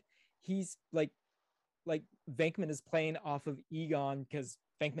god, he's like Venkman is playing off of Egon because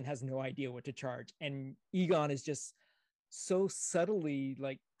Venkman has no idea what to charge, and Egon is just so subtly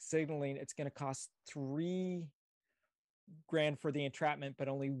like signaling it's going to cost $3,000 for the entrapment, but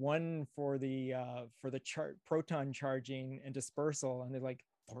only $1 for the proton charging and dispersal. And they're like,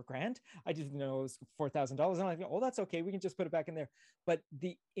 $4,000? I didn't know it was $4,000. And I'm like, oh, that's okay, we can just put it back in there. But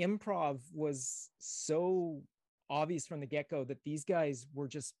the improv was so obvious from the get-go that these guys were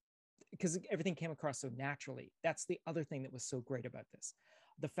just, because everything came across so naturally. That's the other thing that was so great about this.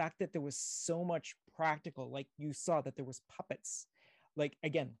 The fact that there was so much practical, like you saw that there was puppets. Like,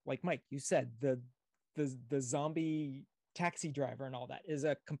 again, like Mike, you said, the zombie taxi driver and all that is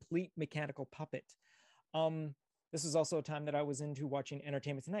a complete mechanical puppet. This is also a time that I was into watching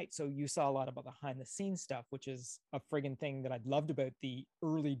Entertainment Tonight. So you saw a lot about the behind the scenes stuff, which is a friggin' thing that I loved about the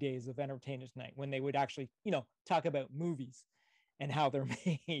early days of Entertainment Tonight, when they would actually, talk about movies and how they're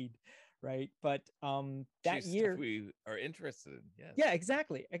made, right? But that year we are interested in, yes. Yeah,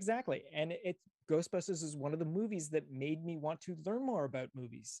 exactly. And Ghostbusters is one of the movies that made me want to learn more about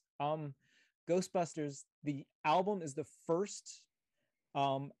movies. Ghostbusters, the album, is the first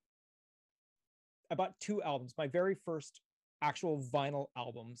about 2 albums. My very first actual vinyl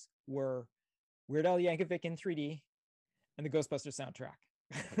albums were Weird Al Yankovic in 3D and the Ghostbusters soundtrack.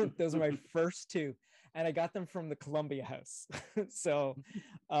 Those are my first 2, and I got them from the Columbia House. So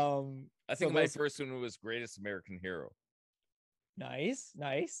I think my first one was Greatest American Hero. Nice.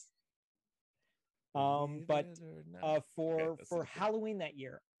 But for Halloween that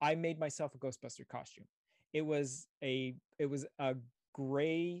year, I made myself a Ghostbuster costume. It was a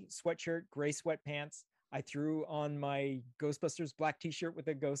gray sweatshirt, gray sweatpants. I threw on my Ghostbusters black t-shirt with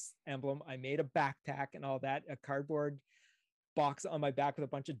a ghost emblem. I made a backpack and all that, a cardboard box on my back with a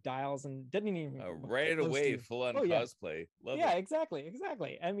bunch of dials, and didn't even right away full on cosplay. Love it.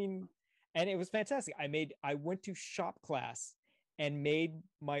 Exactly. I mean, and it was fantastic. I went to shop class and made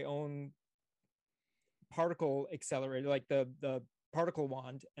my own particle accelerator, like the particle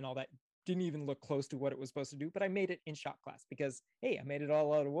wand and all that. Didn't even look close to what it was supposed to do, but I made it in shop class because, hey, I made it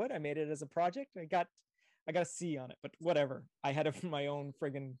all out of wood. I made it as a project. I got a C on it, but whatever. I had it from my own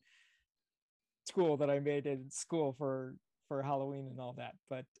friggin' school that I made in school for Halloween and all that.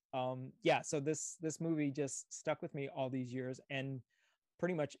 But so this movie just stuck with me all these years, and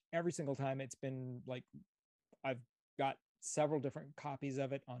pretty much every single time it's been like, I've got several different copies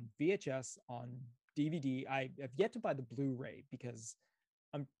of it on VHS, on DVD. I have yet to buy the Blu-ray because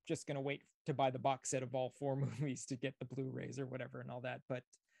I'm just going to wait to buy the box set of all 4 movies to get the Blu-rays or whatever and all that. But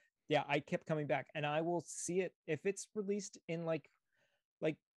yeah, I kept coming back, and I will see it if it's released in like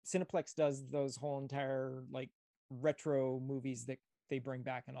Cineplex does those whole entire like retro movies that they bring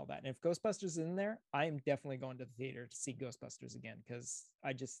back and all that. And if Ghostbusters is in there, I am definitely going to the theater to see Ghostbusters again, because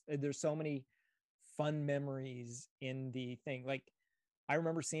there's so many fun memories in the thing. Like, I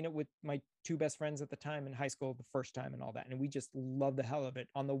remember seeing it with my 2 best friends at the time in high school the first time and all that, and we just loved the hell of it.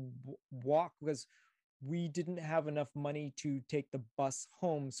 On the walk, because we didn't have enough money to take the bus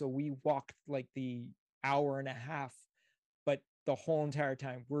home, so we walked like the hour and a half, but the whole entire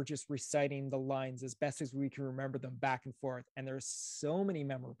time we're just reciting the lines as best as we can remember them back and forth. And there's so many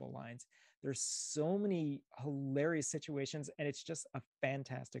memorable lines, there's so many hilarious situations, and it's just a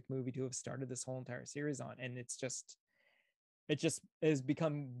fantastic movie to have started this whole entire series on. And it just has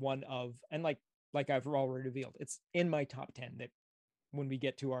become one of, and like I've already revealed, it's in my top 10 that when we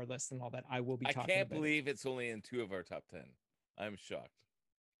get to our list and all that, I will be I talking can't about believe it's only in 2 of our top 10. I'm shocked.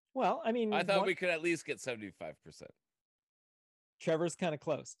 Well, I mean, I thought we could at least get 75%. Trevor's kind of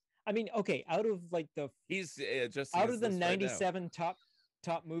close. I mean, okay, out of like He's just out of the 97 top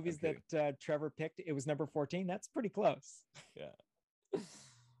movies Okay. that Trevor picked, it was number 14. That's pretty close. Yeah.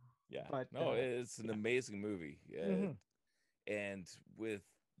 Yeah. But, no, it's an amazing movie. Mhm. And with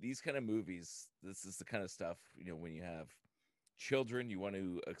these kind of movies, this is the kind of stuff, when you have children, you want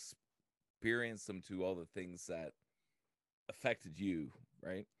to experience them to all the things that affected you,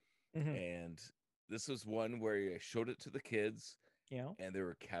 right? Mhm. And this was one where I showed it to the kids Yeah. and they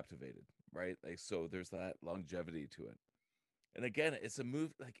were captivated, right? Like, so there's that longevity to it. And again, it's a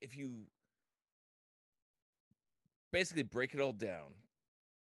movie, like, if you basically break it all down,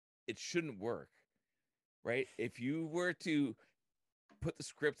 it shouldn't work, right? If you were to put the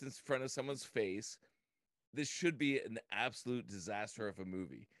script in front of someone's face, this should be an absolute disaster of a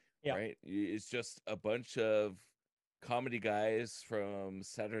movie, Yeah. right? It's just a bunch of comedy guys from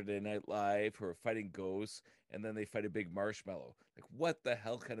Saturday Night Live who are fighting ghosts, and then they fight a big marshmallow. Like, what the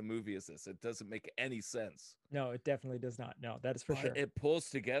hell kind of movie is this? It doesn't make any sense. No, it definitely does not. No, that is for But sure. it pulls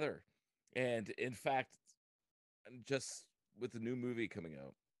together. And in fact, just with the new movie coming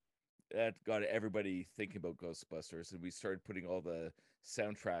out, that got everybody thinking about Ghostbusters, and we started putting all the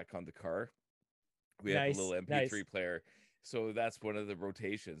soundtrack on the car. We have a little MP3 nice. player, so that's one of the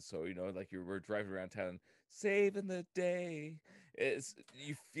rotations. So like we're driving around town, saving the day.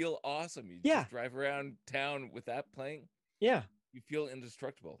 You feel awesome. You Yeah. just drive around town with that playing. Yeah. You feel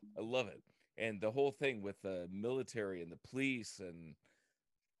indestructible. I love it, and the whole thing with the military and the police, and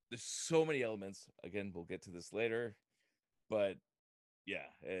there's so many elements. Again, we'll get to this later, but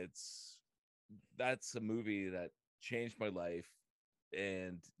yeah, that's a movie that changed my life.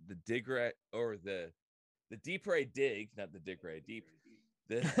 And the deeper I dig, not the digger I deep,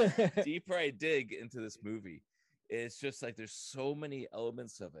 the deeper I dig into this movie, it's just like there's so many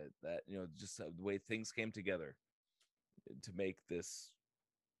elements of it that just the way things came together to make this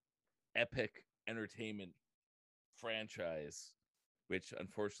epic entertainment franchise, which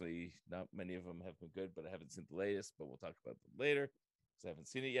unfortunately not many of them have been good, but I haven't seen the latest, but we'll talk about them later because I haven't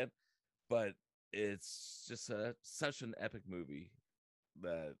seen it yet. But it's just such an epic movie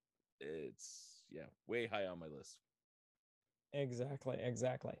that it's way high on my list. Exactly.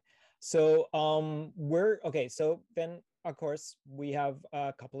 So so then of course we have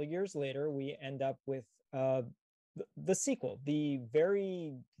a couple of years later, we end up with the sequel, the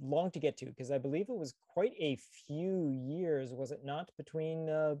very long to get to, because I believe it was quite a few years, was it not, between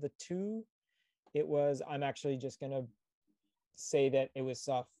the two? It was, I'm actually just gonna say that it was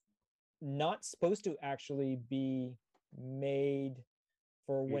not supposed to actually be made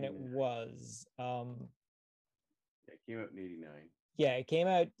for when it 89. was. It came out in 89. Yeah, it came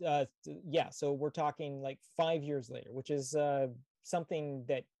out. So we're talking like 5 years later, which is something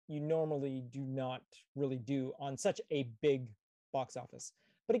that you normally do not really do on such a big box office.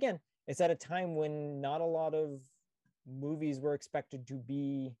 But again, it's at a time when not a lot of movies were expected to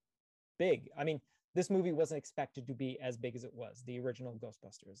be big. I mean, this movie wasn't expected to be as big as it was, the original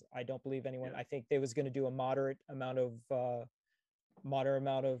Ghostbusters. I don't believe anyone. Yeah. I think they was going to do a moderate amount of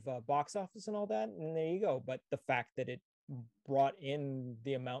box office and all that, and there you go. But the fact that it brought in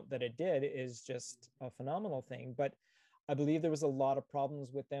the amount that it did is just a phenomenal thing. But I believe there was a lot of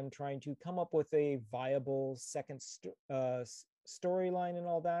problems with them trying to come up with a viable second storyline and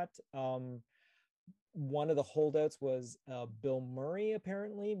all that. One of the holdouts was Bill Murray,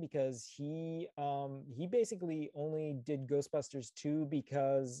 apparently, because he basically only did Ghostbusters 2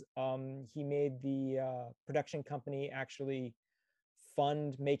 because he made the production company actually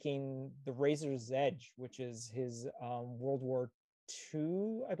fund making the Razor's Edge, which is his World War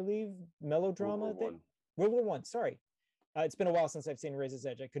II, I believe, melodrama. World War I, sorry. It's been a while since I've seen Razor's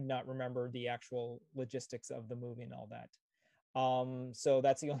Edge. I could not remember the actual logistics of the movie and all that. So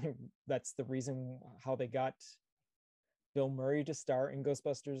that's the reason how they got Bill Murray to star in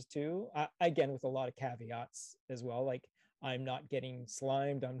Ghostbusters 2. Again, with a lot of caveats as well. Like, I'm not getting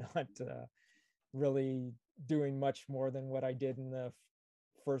slimed. I'm not really doing much more than what I did in the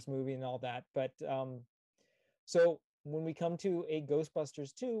first movie and all that. But so when we come to a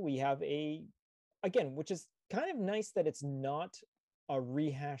Ghostbusters 2, we have a again, which is kind of nice that it's not a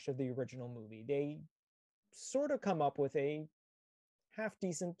rehash of the original movie. They sort of come up with a half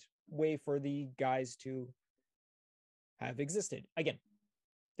decent way for the guys to have existed. Again,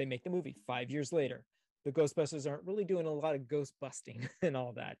 they make the movie 5 years later. The Ghostbusters aren't really doing a lot of ghost busting and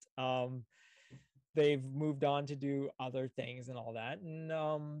all that. They've moved on to do other things and all that,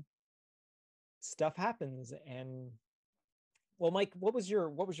 and stuff happens. And well, Mike, what was your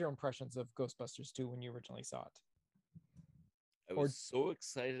impressions of Ghostbusters 2 when you originally saw it? I was so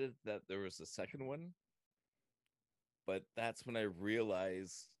excited that there was a second one, but that's when I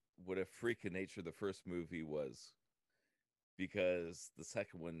realized what a freak of nature the first movie was, because the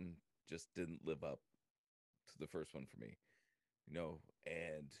second one just didn't live up to the first one for me,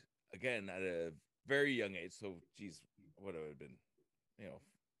 and again, at a very young age, so geez, what would have been,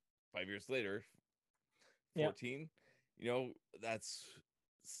 5 years later, 14, that's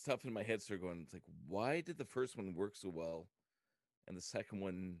stuff in my head started going, it's like, why did the first one work so well and the second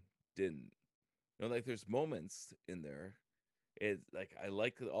one didn't? Like there's moments in there. It's like, I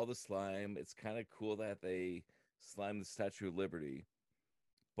like all the slime. It's kind of cool that they slime the Statue of Liberty,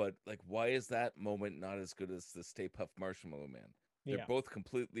 but like, why is that moment not as good as the Stay Puft Marshmallow Man? They're both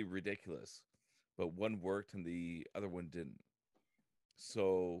completely ridiculous, but one worked and the other one didn't.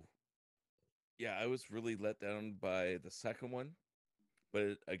 So yeah, I was really let down by the second one.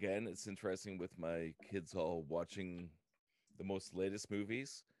 But again, it's interesting with my kids all watching the most latest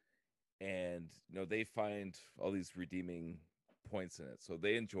movies, and they find all these redeeming points in it, so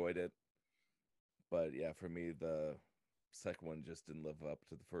they enjoyed it. But yeah, for me, the second one just didn't live up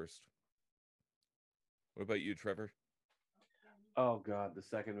to the first. What about you, Trevor? Oh God, the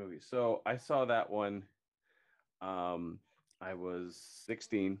second movie. So I saw that one. I was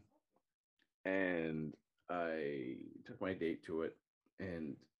 16, and I took my date to it,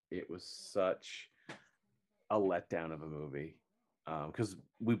 and it was such a letdown of a movie, because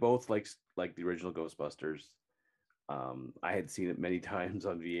we both like the original Ghostbusters. I had seen it many times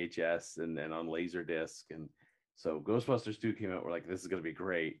on VHS and on Laserdisc, and so Ghostbusters 2 came out. We're like, this is going to be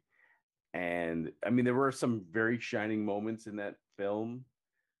great. And I mean, there were some very shining moments in that film,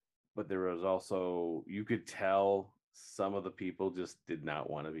 but there was also, you could tell some of the people just did not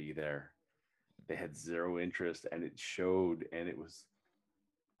want to be there. They had zero interest, and it showed. And it was,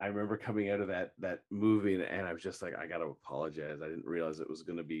 I remember coming out of that movie, and I was just like, I got to apologize. I didn't realize it was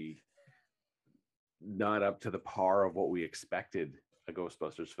going to be not up to the par of what we expected a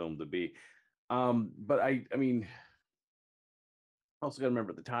Ghostbusters film to be. But I mean, also got to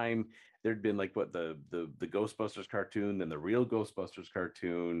remember at the time there'd been like what the Ghostbusters cartoon, then the real Ghostbusters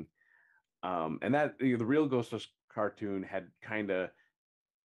cartoon, and that the real Ghostbusters cartoon had kind of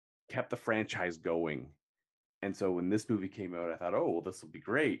kept the franchise going. And so when this movie came out, I thought, oh, well, this will be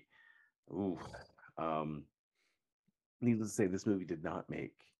great. Ooh, needless to say, this movie did not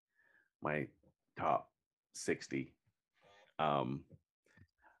make my top 60.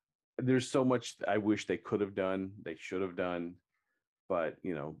 There's so much I wish they could have done, they should have done, but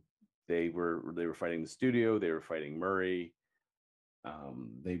they were fighting the studio, they were fighting Murray.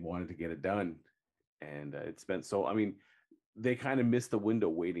 They wanted to get it done, and it spent so. I mean, they kind of missed the window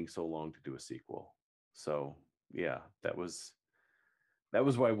waiting so long to do a sequel. So yeah, that was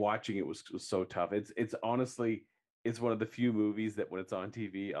why watching it was so tough. It's honestly, it's one of the few movies that when it's on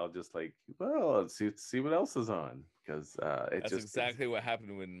TV, I'll just like, well, let's see what else is on, because that's exactly what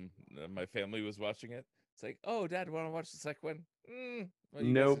happened when my family was watching it. It's like, oh, Dad, want to watch the second one? Well,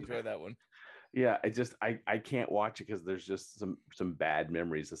 you guys enjoy that one. Yeah, I can't watch it because there's just some bad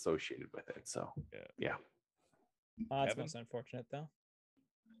memories associated with it. So yeah. That's most unfortunate, though.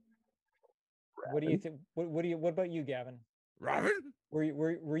 What do you think? What about you, Gavin? Robin?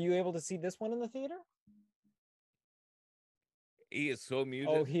 Were you able to see this one in the theater? He is so muted.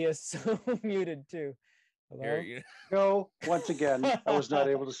 Oh, he is so muted too. Hello? No, once again, I was not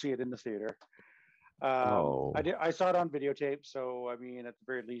able to see it in the theater. I saw it on videotape, so I mean, at the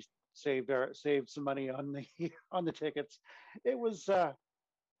very least, saved some money on the tickets. It was all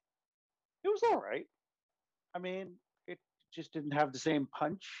right. I mean, it just didn't have the same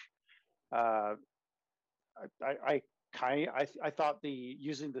punch. I thought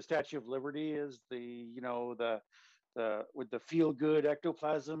using the Statue of Liberty as the with the feel good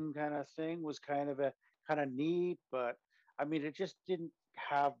ectoplasm kind of thing was kind of neat, but I mean, it just didn't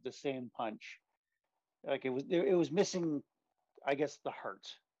have the same punch. Like it was missing, I guess, the heart.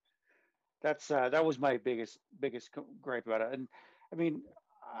 That was my biggest gripe about it. And I mean,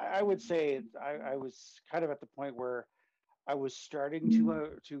 I would say I was kind of at the point where I was starting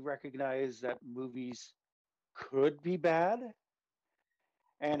to recognize that movies could be bad,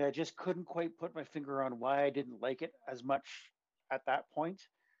 and I just couldn't quite put my finger on why I didn't like it as much at that point.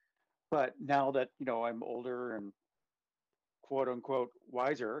 But now that I'm older and quote unquote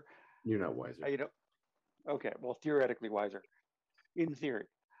wiser, You're not wiser. okay, well, theoretically wiser, in theory.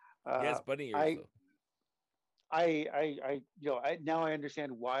 Yes, bunny ears I, though. now I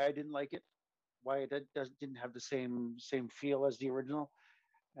understand why I didn't like it, why it didn't have the same feel as the original.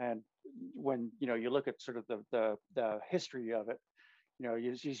 And when you look at sort of the history of it,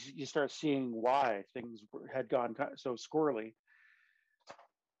 you start seeing why things had gone so squirrely.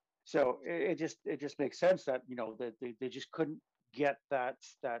 So it just makes sense that that they just couldn't get that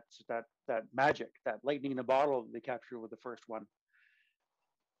magic, that lightning in a bottle that they captured with the first one.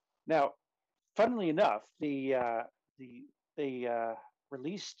 Now, funnily enough, they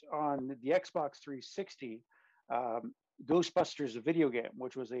released on the Xbox 360 Ghostbusters, a video game,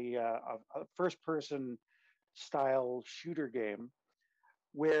 which was a first-person style shooter game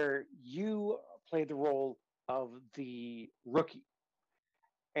where you played the role of the rookie,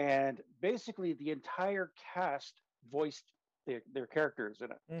 and basically the entire cast voiced their characters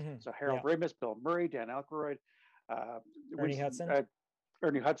in it. Mm-hmm. So Harold Yeah. Ramis, Bill Murray, Dan Aykroyd, Ernie Hudson.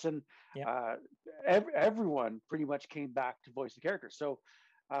 Ernie Hudson. Yeah. Everyone pretty much came back to voice the characters. So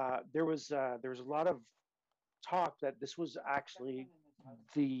there was a lot of talk that this was actually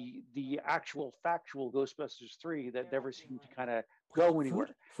the actual factual Ghostbusters 3 that never seemed to kind of go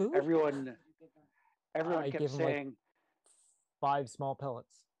anywhere. Food? Everyone I kept gave him, like, saying 5 small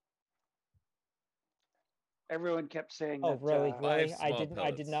pellets. everyone kept saying Oh, that really? Really? Five I small didn't.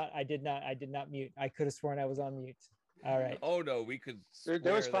 I did not mute. I could have sworn I was on mute. All right. Oh no, we could swear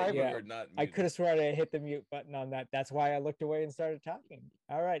There was 5 that you of were them. not I muted. could have sworn I hit the mute button on that. That's why I looked away and started talking.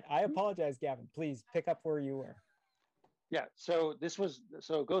 All right. I apologize, Gavin. Please pick up where you were. Yeah, so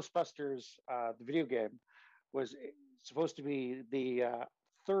Ghostbusters, the video game, was supposed to be the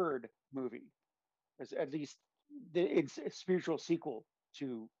third movie, as at least it's a spiritual sequel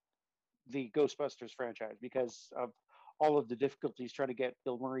to the Ghostbusters franchise, because of all of the difficulties trying to get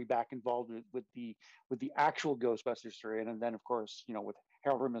Bill Murray back involved with the actual Ghostbusters story, and then of course with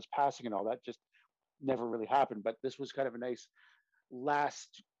Harold Ramis passing and all that, just never really happened. But this was kind of a nice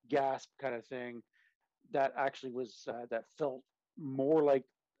last gasp kind of thing that actually was that felt more like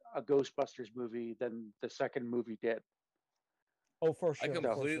a Ghostbusters movie than the second movie did. Oh, for I sure.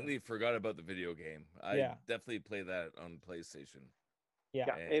 completely forgot about the video game. I Yeah. definitely played that on PlayStation. Yeah.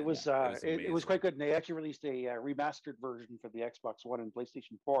 Yeah, And it was amazing. quite good, and they actually released a remastered version for the Xbox One and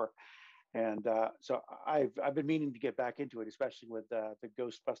PlayStation 4. And so I've been meaning to get back into it, especially with the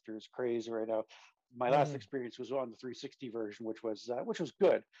Ghostbusters craze right now. My last experience was on the 360 version, which was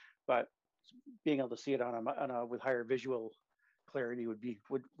good, but being able to see it on a with higher visual clarity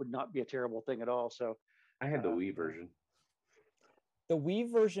would not be a terrible thing at all. So I had the Wii version. The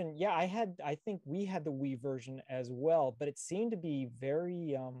Wii version, yeah, I think we had the Wii version as well, but it seemed to be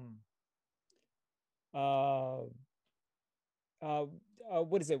very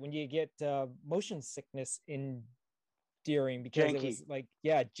what is it when you get motion sickness endearing, because it was Janky. like,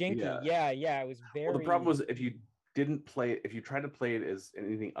 yeah, janky. Yeah, it was very. Well, the problem was if you tried to play it as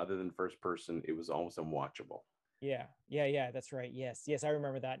anything other than first person, it was almost unwatchable. Yeah, that's right. Yes, I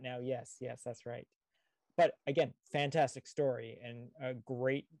remember that now. Yes, that's right. But again, fantastic story, and a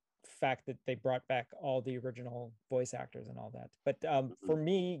great fact that they brought back all the original voice actors and all that. But for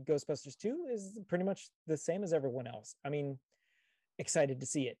me, Ghostbusters 2 is pretty much the same as everyone else. I mean, excited to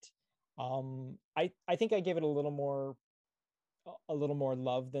see it. I think I gave it a little more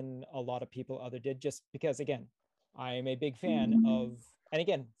love than a lot of people other did, just because, again, I am a big fan of, and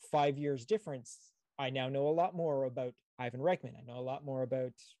again, 5 years difference. I now know a lot more about Ivan Reitman. I know a lot more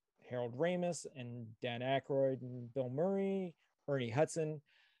about Harold Ramis and Dan Aykroyd and Bill Murray, Ernie Hudson.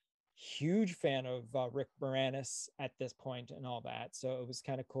 Huge fan of Rick Moranis at this point and all that. So it was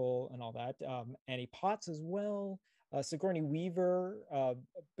kind of cool and all that. Annie Potts as well. Sigourney Weaver,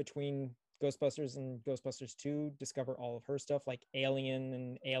 between Ghostbusters and Ghostbusters 2, discover all of her stuff like Alien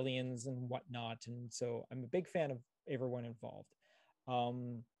and Aliens and whatnot. And so I'm a big fan of everyone involved.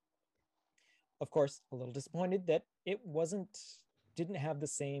 Of course, a little disappointed that it didn't have the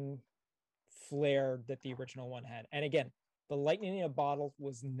same flair that the original one had. And again, the lightning in a bottle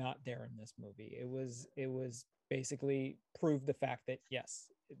was not there in this movie. It was basically proved the fact that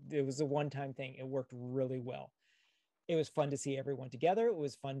yes, it was a one-time thing. It worked really well. It was fun to see everyone together. It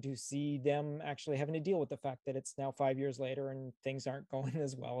was fun to see them actually having to deal with the fact that it's now 5 years later and things aren't going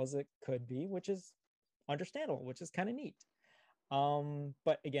as well as it could be, which is understandable, which is kind of neat.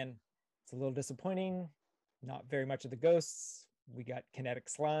 But again, it's a little disappointing. Not very much of the ghosts. We got kinetic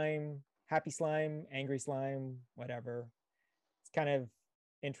slime, happy slime, angry slime, whatever. It's kind of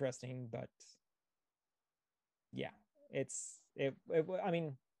interesting, but yeah, I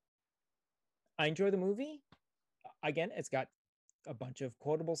mean, I enjoy the movie. Again, it's got a bunch of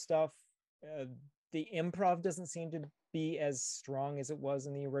quotable stuff. The improv doesn't seem to be as strong as it was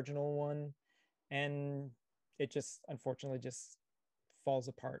in the original one, and it just unfortunately just falls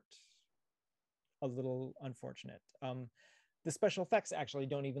apart a little unfortunate. The special effects actually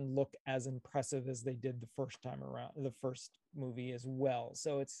don't even look as impressive as they did the first time around, the first movie as well.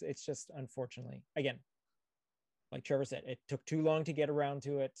 So it's just unfortunately, again, like Trevor said, it took too long to get around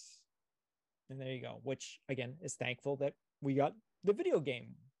to it. And there you go, which again is thankful that we got the video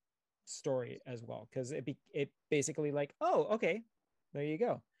game story as well, because it basically like, oh, okay, there you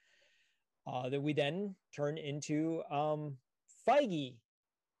go. That we then turn into Feige.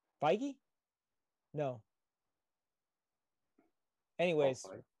 Feige? No. Anyways,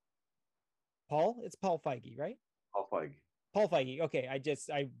 Paul, it's Paul Feige, right? Paul Feige. Paul Feige. Okay, I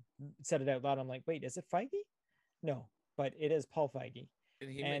said it out loud. I'm like, wait, is it Feige? No, but it is Paul Feige. Did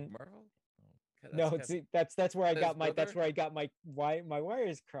he make Marvel? No, that's where I got my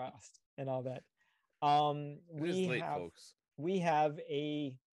wires crossed and all that. We have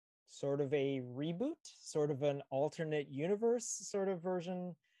a sort of a reboot, sort of an alternate universe sort of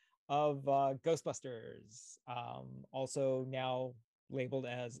version of Ghostbusters, also now labeled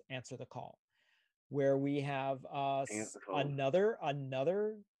as Answer the Call, where we have another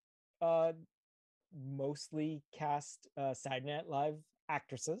mostly cast Saturday Night Live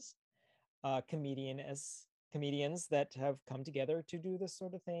actresses, comedians that have come together to do this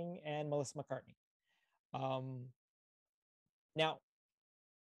sort of thing, and Melissa McCartney. Now,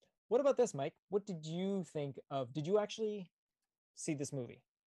 what about this, Mike? What did you think of? Did you actually see this movie?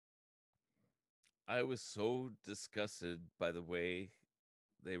 I was so disgusted by the way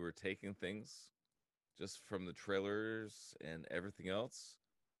they were taking things, just from the trailers and everything else.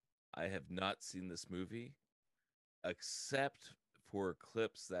 I have not seen this movie, except for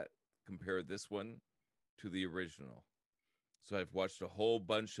clips that compare this one to the original. So I've watched a whole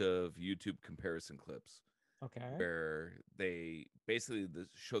bunch of YouTube comparison clips. Okay. Where they basically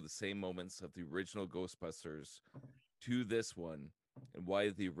show the same moments of the original Ghostbusters to this one, and why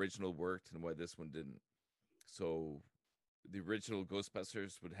the original worked and why this one didn't. So the original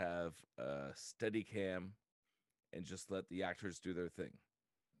Ghostbusters would have a steady cam and just let the actors do their thing.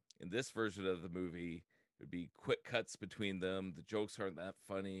 In this version of the movie, it would be quick cuts between them. The jokes aren't that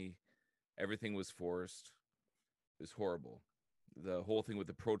funny. Everything was forced. It was horrible. The whole thing with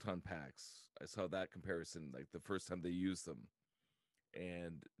the proton packs, I saw that comparison like the first time they used them.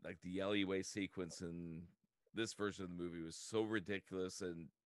 And like the alleyway sequence in this version of the movie was so ridiculous, and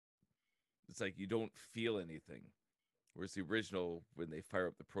it's like you don't feel anything. Whereas the original, when they fire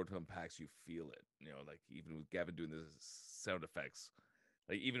up the proton packs, you feel it. You know, like even with Gavin doing the sound effects,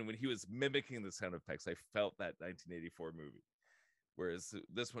 like even when he was mimicking the sound effects, I felt that 1984 movie. Whereas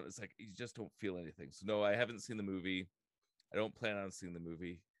this one, it's like you just don't feel anything. So no, I haven't seen the movie. I don't plan on seeing the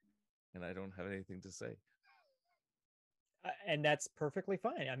movie, and I don't have anything to say. And that's perfectly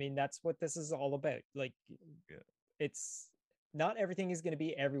fine. I mean, that's what this is all about. Like, yeah. It's not everything is going to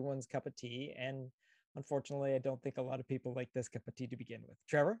be everyone's cup of tea. And unfortunately, I don't think a lot of people like this cup of tea to begin with.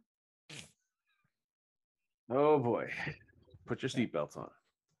 Trevor? Oh boy. Put your seatbelts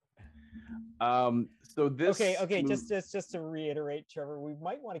on. So this okay, just to reiterate, Trevor, we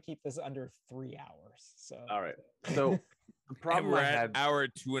might want to keep this under 3 hours. So all right. So the problem I had hour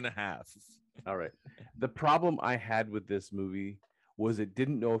 2.5. All right. The problem I had with this movie was it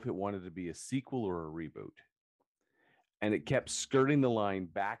didn't know if it wanted to be a sequel or a reboot. And it kept skirting the line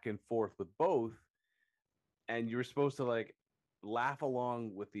back and forth with both. And you were supposed to like laugh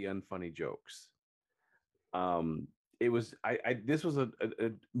along with the unfunny jokes. It was this was a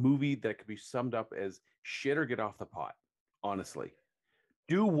movie that could be summed up as shit or get off the pot. Honestly,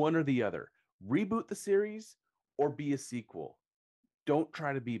 do one or the other. Reboot the series or be a sequel. Don't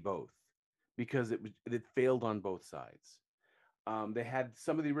try to be both, because it failed on both sides. They had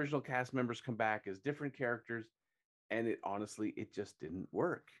some of the original cast members come back as different characters, and it just didn't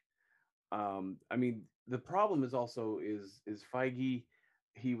work. I mean, the problem is also is Feige.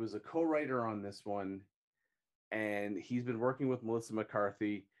 He was a co-writer on this one, and he's been working with Melissa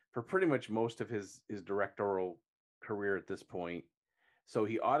McCarthy for pretty much most of his directorial career at this point. So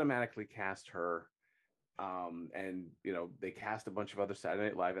he automatically cast her. And you know, they cast a bunch of other Saturday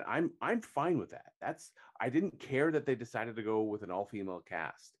Night Live, and I'm fine with that. I didn't care that they decided to go with an all-female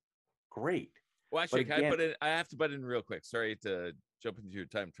cast. Great. Well, actually, I have to butt in real quick. Sorry to jump into your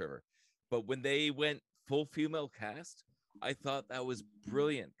time, Trevor. But when they went full female cast, I thought that was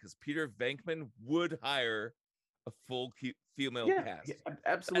brilliant, because Peter Venkman would hire a full female Yeah, cast. yeah, And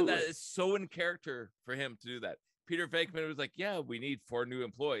absolutely. that is so in character for him to do that. Peter Venkman was like, "Yeah, we need 4 new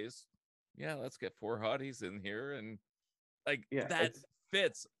employees. Yeah, let's get 4 hotties in here," and like Yeah, that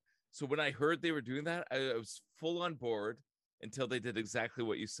fits. So when I heard they were doing that, I was full on board until they did exactly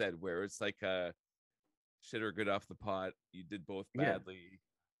what you said, where it's like shit or good off the pot. You did both Yeah. badly.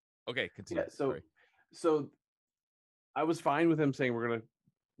 Okay, continue. Yeah. So, Sorry. so I was fine with him saying we're gonna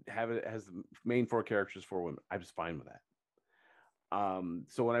have it as the main 4 characters, 4 women. I was fine with that.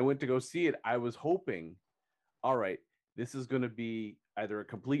 So when I went to go see it, I was hoping, all right, this is going to be either a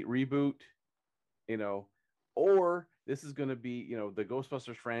complete reboot, you know, or this is going to be, you know, the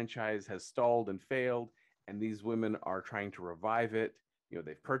Ghostbusters franchise has stalled and failed, and these women are trying to revive it. You know,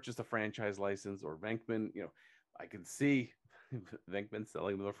 they've purchased a franchise license, or Venkman, you know, I can see Venkman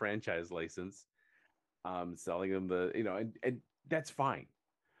selling them a franchise license, selling them the, you know, and that's fine.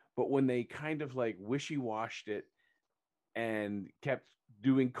 But when they kind of like wishy-washed it and kept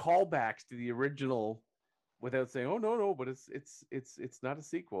doing callbacks to the original without saying, "Oh no, but it's not a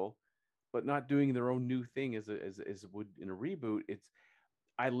sequel," but not doing their own new thing as would in a reboot.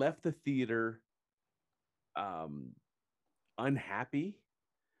 I left the theater unhappy,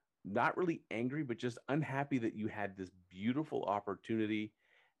 not really angry, but just unhappy that you had this beautiful opportunity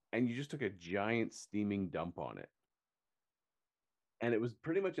and you just took a giant steaming dump on it. And it was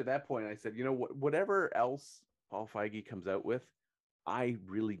pretty much at that point I said, you know what, whatever else Paul Feige comes out with, I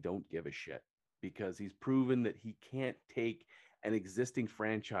really don't give a shit, because he's proven that he can't take an existing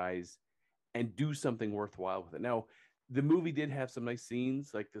franchise and do something worthwhile with it. Now, the movie did have some nice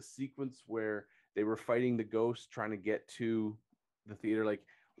scenes, like the sequence where they were fighting the ghosts trying to get to the theater, like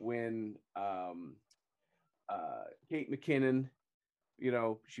when Kate McKinnon, you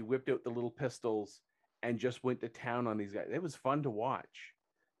know, she whipped out the little pistols and just went to town on these guys. It was fun to watch.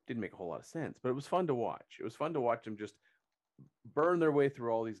 Didn't make a whole lot of sense, but it was fun to watch. It was fun to watch them just burn their way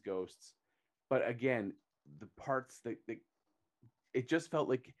through all these ghosts. But again, the parts that it just felt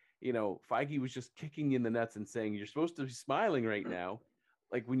like, you know, Feige was just kicking you in the nuts and saying, you're supposed to be smiling right now.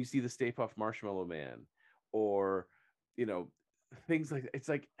 Like when you see the Stay Puft Marshmallow Man, or, you know, things like, it's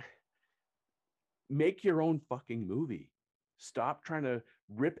like, make your own fucking movie. Stop trying to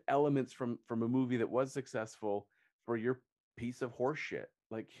rip elements from a movie that was successful for your piece of horse shit.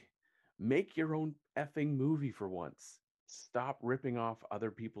 Like, make your own effing movie for once. Stop ripping off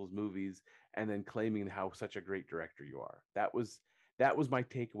other people's movies and then claiming how such a great director you are. That was my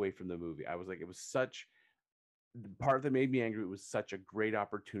takeaway from the movie. I was like, it was such, the part that made me angry. It was such a great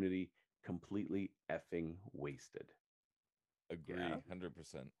opportunity, completely effing wasted. Agree, Yeah.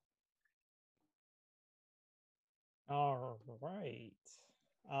 100%. All right.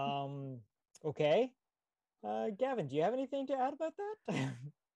 Okay. Gavin, do you have anything to add about that?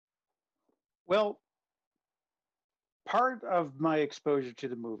 Well, part of my exposure to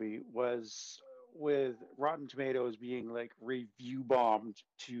the movie was with Rotten Tomatoes being like review bombed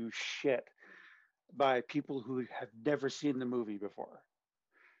to shit by people who have never seen the movie before.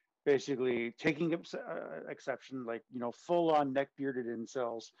 Basically, taking exception, like, you know, full on neck bearded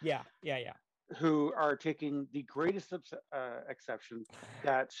incels yeah. who are taking the greatest exception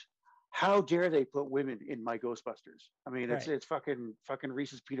that how dare they put women in my Ghostbusters? I mean, Right. it's fucking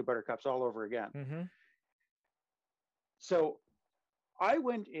Reese's peanut butter cups all over again. Mm-hmm. So I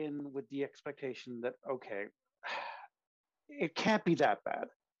went in with the expectation that, okay, it can't be that bad.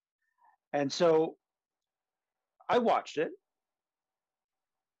 And so I watched it.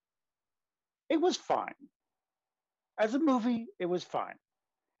 It was fine. As a movie, it was fine.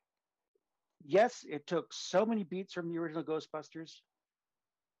 Yes, it took so many beats from the original Ghostbusters.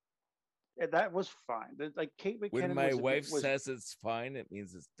 That was fine. Like Kate McKinnon. When my wife says it's fine, it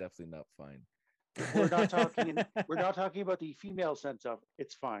means it's definitely not fine. We're not talking about the female sense of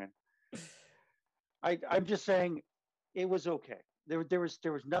it's fine. I'm just saying it was okay. There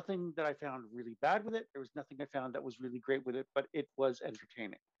was nothing that I found really bad with it. There was nothing I found that was really great with it, but it was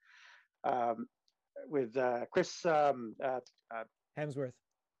entertaining. With Chris Hemsworth.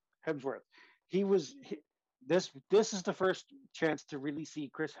 This is the first chance to really see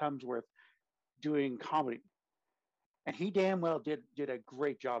Chris Hemsworth doing comedy, and he damn well did a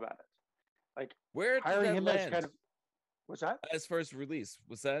great job at it. Like, where did hiring that him land? as kind of, what's that? As far as release,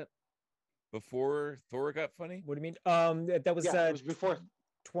 was that before Thor got funny? What do you mean? That was, it was before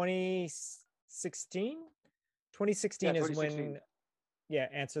 2016. 2016 is 2016. when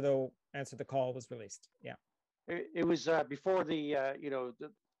Answer the Call was released. Yeah. It was before the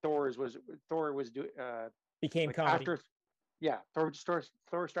Thor was doing Became like comedy. after,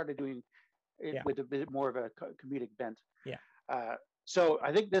 Thor started doing it with a bit more of a comedic bent. Yeah. So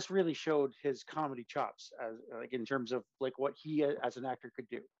I think this really showed his comedy chops as like in terms of like what he as an actor could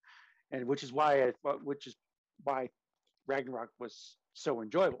do, and which is why Ragnarok was so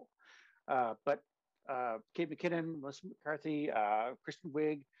enjoyable. But Kate McKinnon, Melissa McCarthy, Kristen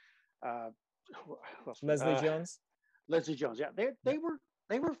Wiig, uh, who else? Leslie Jones. Leslie Jones. Yeah, they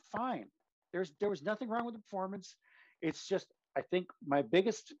were fine. There was nothing wrong with the performance. It's just I think my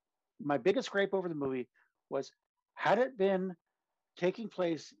biggest gripe over the movie was had it been taking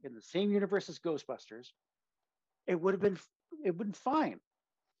place in the same universe as Ghostbusters, it would have been it would been fine.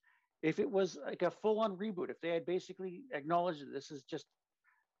 If it was like a full-on reboot, if they had basically acknowledged that this is just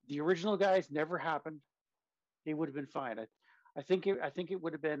the original guys never happened, it would have been fine. I think it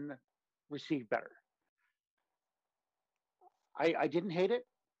would have been received better. I didn't hate it.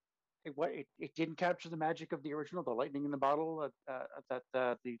 It didn't capture the magic of the original, the lightning in the bottle that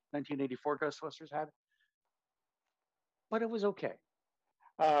the 1984 Ghostbusters had, but it was okay.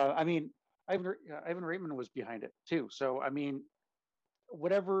 I mean, Ivan Reitman was behind it too, so I mean,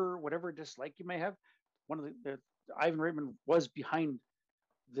 whatever dislike you may have, one of the Ivan Reitman was behind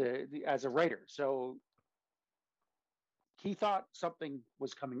the as a writer, so he thought something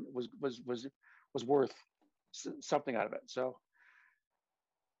was coming was worth something out of it. So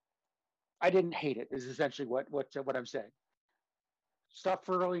I didn't hate it. Is essentially what I'm saying. Stop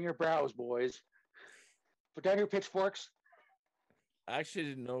furrowing your brows, boys. Put down your pitchforks. I actually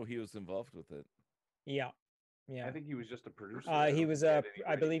didn't know he was involved with it. Yeah. I think he was just a producer. I He don't was think he had any I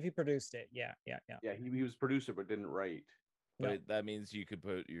writing. believe he produced it. Yeah. Yeah, he was producer but didn't write. No. But that means you could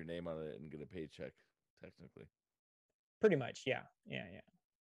put your name on it and get a paycheck, technically. Pretty much, yeah.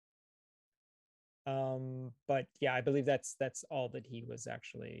 But yeah, I believe that's all that he was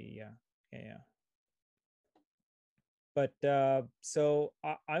actually. Yeah. But so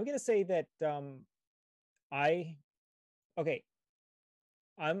I'm gonna say that I okay.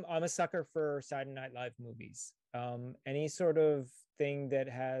 I'm a sucker for Saturday Night Live movies. Any sort of thing that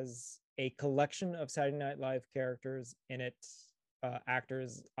has a collection of Saturday Night Live characters in it,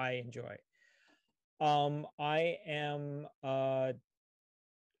 actors, I enjoy. I am a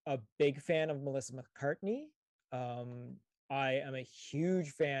big fan of Melissa McCartney. I am a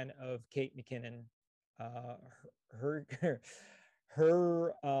huge fan of Kate McKinnon. Her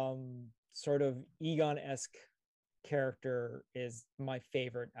her sort of Egon-esque character is my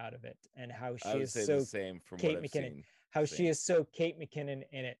favorite out of it, and how she is so the same from Kate what I've McKinnon. seen. How she is so Kate McKinnon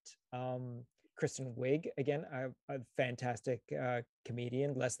in it. Kristen Wiig, again, a fantastic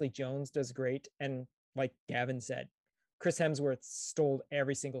comedian. Leslie Jones does great, and like Gavin said, Chris Hemsworth stole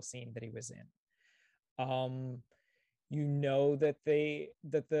every single scene that he was in. You know that a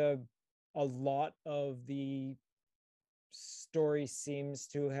lot of the story seems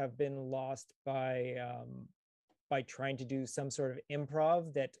to have been lost by trying to do some sort of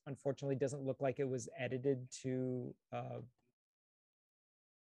improv that unfortunately doesn't look like it was edited to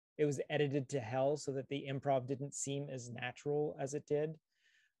hell, so that the improv didn't seem as natural as it did.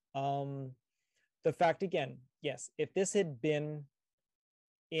 The fact, again, yes, if this had been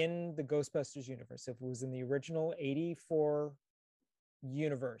in the Ghostbusters universe, if it was in the original 84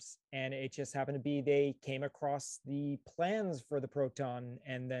 universe, and it just happened to be they came across the plans for the proton,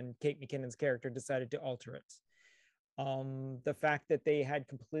 and then Kate McKinnon's character decided to alter it. The fact that they had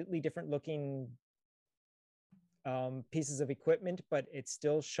completely different looking pieces of equipment, but it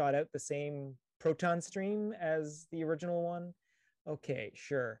still shot out the same proton stream as the original one. Okay,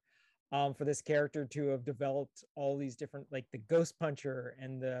 sure. For this character to have developed all these different, like the Ghost Puncher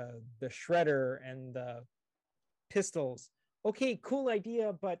and the Shredder and the pistols. Okay, cool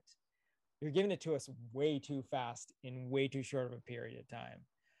idea, but you're giving it to us way too fast in way too short of a period of time.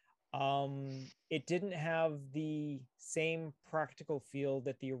 It didn't have the same practical feel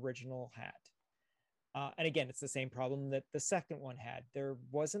that the original had. And again, it's the same problem that the second one had. There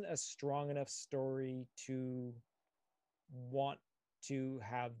wasn't a strong enough story to want to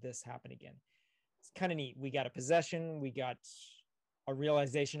have this happen again. It's kind of neat. We got a possession, we got a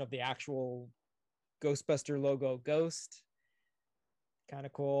realization of the actual Ghostbuster logo ghost. Kind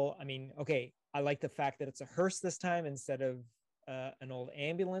of cool. I mean, okay, I like the fact that it's a hearse this time instead of an old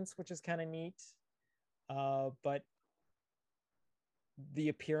ambulance, which is kind of neat. But the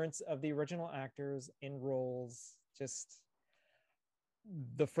appearance of the original actors in roles, just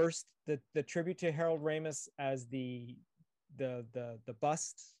the tribute to Harold Ramis as the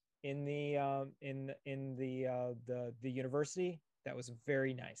bust in the university, that was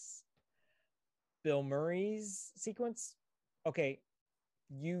very nice. Bill Murray's sequence, okay,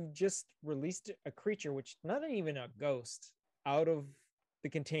 you just released a creature, which not even a ghost, out of the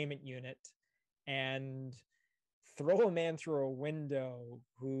containment unit, and throw a man through a window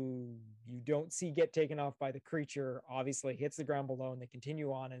who you don't see get taken off by the creature, obviously hits the ground below, and they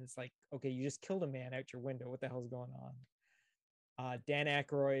continue on, and it's like, okay, you just killed a man out your window. What the hell's going on? Dan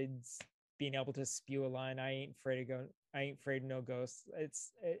Aykroyd's being able to spew a line, I ain't afraid of no ghosts.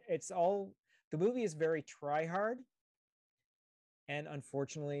 It's all, the movie is very try hard, and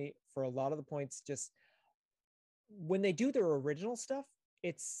unfortunately for a lot of the points, just when they do their original stuff,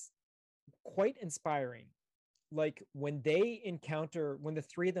 it's quite inspiring. Like when the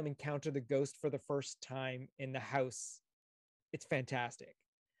three of them encounter the ghost for the first time in the house, it's fantastic.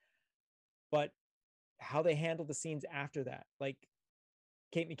 But how they handle the scenes after that, like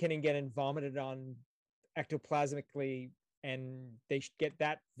Kate McKinnon getting vomited on ectoplasmically, and they get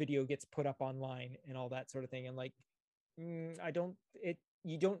that video gets put up online and all that sort of thing. And like, you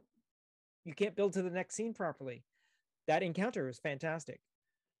can't build to the next scene properly. That encounter is fantastic.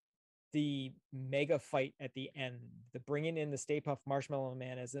 The mega fight at the end, the bringing in the Stay Puft Marshmallow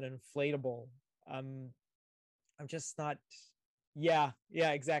Man as an inflatable. I'm just not. Yeah,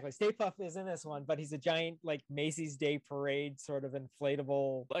 exactly. Stay Puft is in this one, but he's a giant, like Macy's Day Parade sort of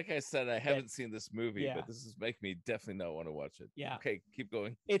inflatable. Like I said, I haven't seen this movie, Yeah. but this is making me definitely not want to watch it. Yeah. Okay, keep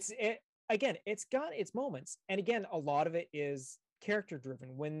going. It's got its moments, and again, a lot of it is character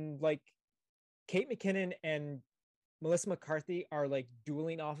driven. When like Kate McKinnon and Melissa McCarthy are like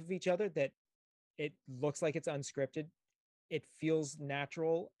dueling off of each other, that it looks like it's unscripted. It feels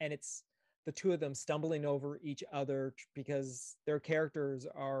natural, and it's the two of them stumbling over each other because their characters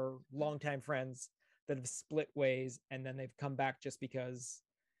are longtime friends that have split ways, and then they've come back just because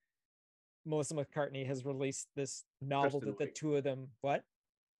Melissa McCartney has released this novel Kristen that the Wiig. two of them, what?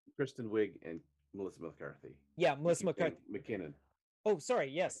 Kristen Wiig and Melissa McCarthy. Yeah, Melissa McCarthy. McKinnon. Oh, sorry.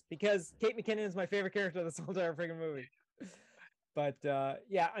 Yes, because Kate McKinnon is my favorite character of this whole entire freaking movie. But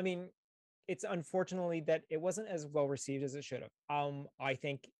yeah, I mean, it's unfortunately that it wasn't as well received as it should have. I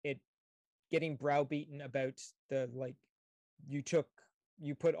think it getting browbeaten about the like, you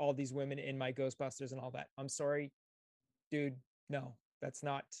put all these women in my Ghostbusters and all that. I'm sorry, dude. No, that's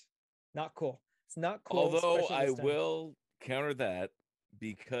not cool. It's not cool. Although especially I this time. will counter that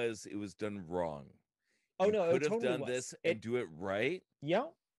because it was done wrong. Oh You no, could it have totally done was. this and do it right, Yeah.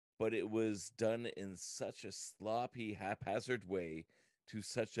 but it was done in such a sloppy, haphazard way to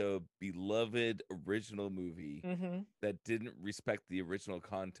such a beloved original movie Mm-hmm. that didn't respect the original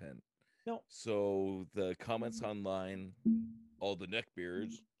content. No. So the comments online, all the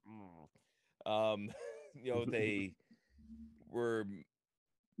neckbeards, they were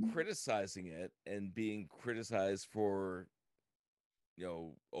criticizing it and being criticized for,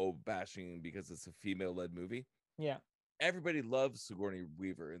 bashing because it's a female-led movie. Yeah. Everybody loves Sigourney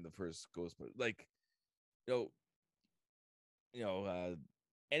Weaver in the first Ghostbusters. Like,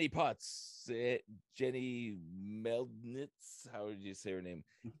 Annie Potts, Jenny Meldnitz. How did you say her name?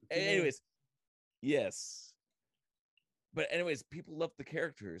 Anyways, yes. But anyways, people love the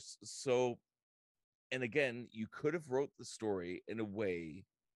characters. So, and again, you could have wrote the story in a way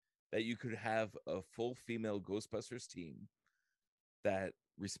that you could have a full female Ghostbusters team that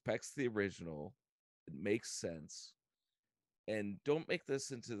respects the original, it makes sense, and don't make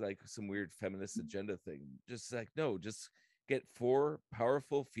this into like some weird feminist agenda thing. Just like, no, just get 4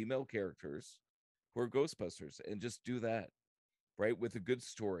 powerful female characters who are Ghostbusters and just do that, right? With a good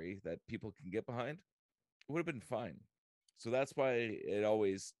story that people can get behind, it would have been fine. So that's why it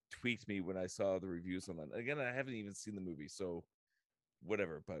always tweaked me when I saw the reviews on that. Again, I haven't even seen the movie, so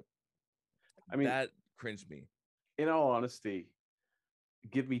whatever, but I mean, that cringed me. In all honesty,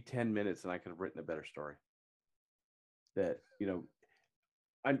 give me 10 minutes and I could have written a better story. That,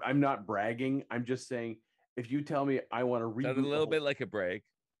 I'm not bragging. I'm just saying, if you tell me I want to reboot Sounded a little bit like a brag.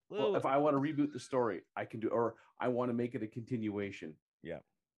 Well, if I want to reboot the story, I can do, or I want to make it a continuation. Yeah.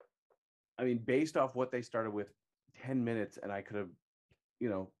 I mean, based off what they started with, 10 minutes, and I could have,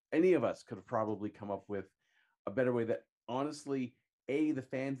 any of us could have probably come up with a better way that honestly, A, the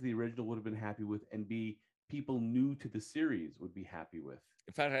fans of the original would have been happy with, and B, people new to the series would be happy with.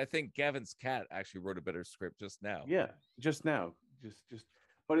 In fact, I think Gavin's cat actually wrote a better script just now. Yeah, just now. Just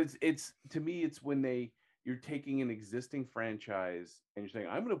but it's to me, it's when you're taking an existing franchise and you're saying,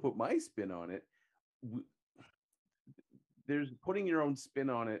 I'm going to put my spin on it. There's putting your own spin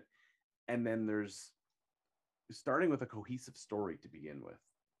on it, and then there's starting with a cohesive story to begin with.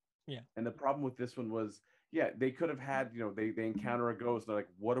 Yeah. And the problem with this one was, they could have had, they encounter a ghost. They're like,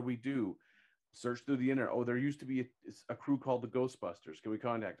 what do we do? Search through the internet. Oh, there used to be a crew called the Ghostbusters. Can we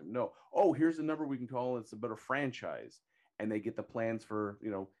contact them? No. Oh, here's a number we can call. It's about a franchise. And they get the plans for,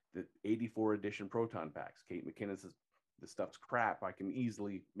 the 84 edition Proton packs. Kate McKinnon says, the stuff's crap. I can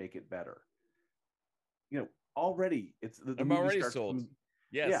easily make it better. already. It's the I'm movie already starts sold. coming-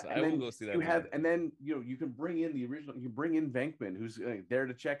 Yes, and I will then go see that. you have, movie. and then you can bring in the original. You bring in Venkman, who's there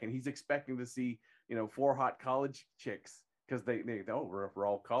to check, and he's expecting to see four hot college chicks because they oh we're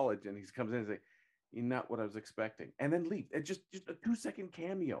all college, and he comes in and say, "You're not what I was expecting," and then leave. It's just a 2-second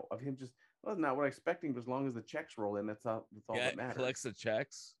cameo of him just well, not what I was expecting, but as long as the checks roll in, that's all Yeah, that matters. collects the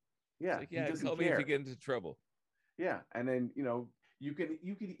checks. Yeah, It's like, he yeah, doesn't call me if care. you get into trouble. Yeah, and then you could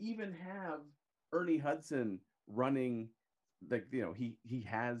even have Ernie Hudson running he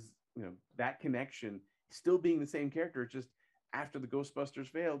has that connection still being the same character. Just after the Ghostbusters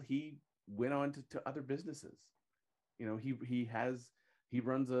failed, he went on to other businesses. He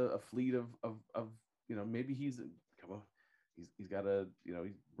runs a fleet of maybe he's got he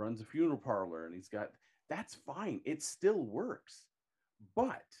runs a funeral parlor, and that's fine. It still works,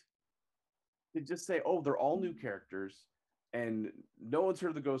 but to just say, oh, they're all new characters and no one's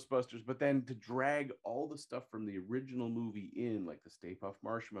heard of the Ghostbusters, but then to drag all the stuff from the original movie in, like the Stay Puft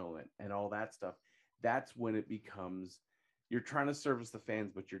Marshmallow and all that stuff, that's when it becomes you're trying to service the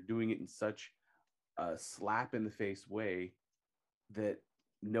fans, but you're doing it in such a slap in the face way that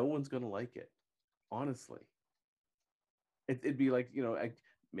no one's going to like it, honestly. It'd be like,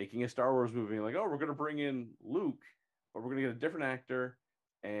 making a Star Wars movie, like, oh, we're going to bring in Luke, but we're going to get a different actor,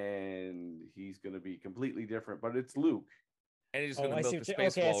 and he's going to be completely different, but it's Luke. And he's going to milk the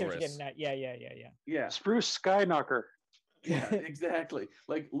space okay, I see what walrus. you're getting at. Yeah. Yeah. Spruce Skyknocker. Yeah, exactly.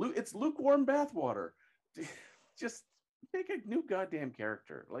 Like it's lukewarm bathwater. Just make a new goddamn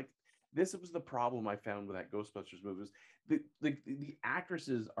character. Like this was the problem I found with that Ghostbusters movie. The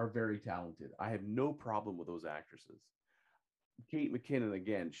actresses are very talented. I have no problem with those actresses. Kate McKinnon,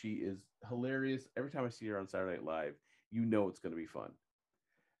 again, she is hilarious. Every time I see her on Saturday Night Live, it's going to be fun.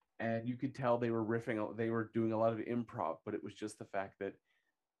 And you could tell they were riffing, they were doing a lot of improv, but it was just the fact that,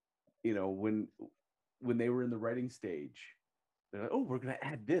 when they were in the writing stage, they're like, oh, we're going to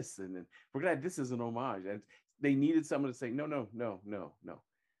add this, and then we're going to add this as an homage. And they needed someone to say, no.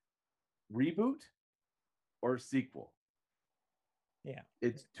 Reboot or sequel. Yeah.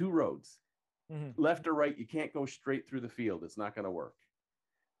 It's two roads. Mm-hmm. Left or right, you can't go straight through the field. It's not going to work.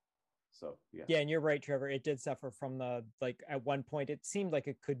 So yeah, and you're right, Trevor. It did suffer from at one point it seemed like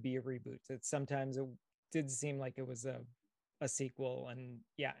it could be a reboot. Sometimes it did seem like it was a sequel, and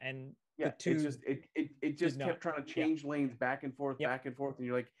the two it just kept trying to change lanes back and forth, and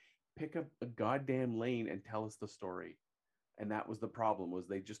you're like, pick up a goddamn lane and tell us the story. And that was the problem. Was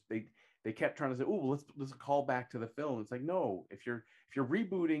they kept trying to say, oh, let's call back to the film. It's like, no, if you're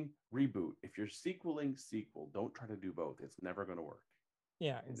rebooting, reboot. If you're sequeling, sequel. Don't try to do both. It's never going to work.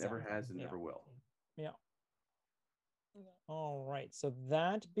 Yeah, it never has and never will. Yeah. All right. So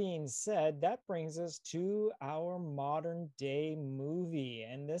that being said, that brings us to our modern day movie,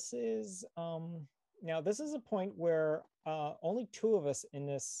 and this is now this is a point where only two of us in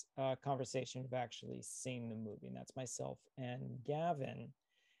this conversation have actually seen the movie, and that's myself and Gavin.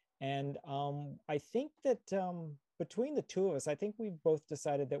 And I think that between the two of us, I think we've both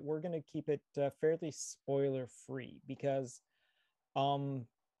decided that we're going to keep it fairly spoiler free, because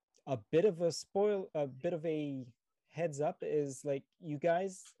a bit of a heads up is, like, you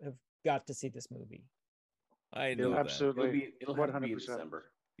guys have got to see this movie. I know absolutely. It'll have to be in December.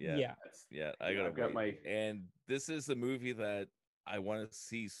 Yeah. I gotta wait. And this is a movie that I want to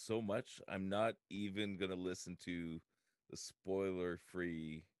see so much. I'm not even gonna listen to the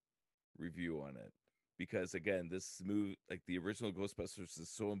spoiler-free review on it, because again, this movie, like the original Ghostbusters, is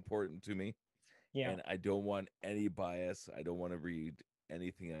so important to me. Yeah. And I don't want any bias. I don't want to read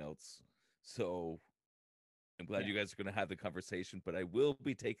anything else. So I'm glad you guys are going to have the conversation, but I will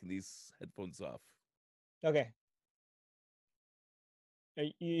be taking these headphones off. Okay.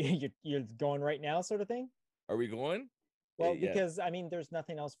 You're going right now, sort of thing? Are we going? Well, because I mean, there's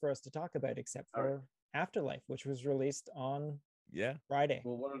nothing else for us to talk about except for Afterlife, which was released on Friday.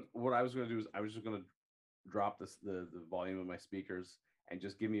 Well, what I was going to do is I was just going to drop the volume of my speakers and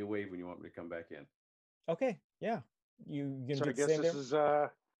just give me a wave when you want me to come back in. Okay. Yeah. You can so I guess this is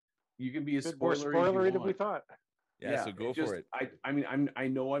you can be as more spoilery than we thought. Yeah, so go for it. I mean, I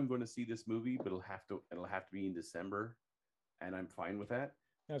know I'm going to see this movie, but it'll have to be in December, and I'm fine with that.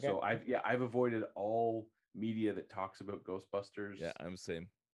 Okay. So I've avoided all media that talks about Ghostbusters. Yeah, I'm the same.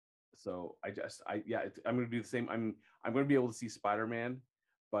 So I'm going to do the same. I'm going to be able to see Spider-Man,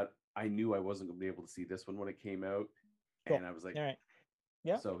 but I knew I wasn't going to be able to see this one when it came out, and I was like, all right,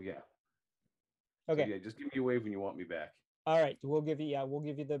 yeah. So yeah. Okay. So, yeah, just give me a wave when you want me back. All right, we'll give you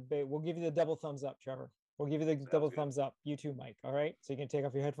the double thumbs up, Trevor. We'll give you the double thumbs up. You too, Mike. All right, so you can take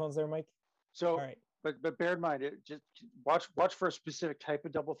off your headphones there, Mike. So, all right, but bear in mind, just watch for a specific type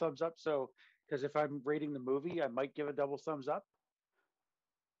of double thumbs up. So, Because if I'm rating the movie, I might give a double thumbs up.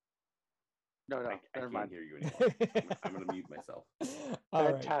 No, I never can't mind. hear you anymore. I'm going to mute myself. All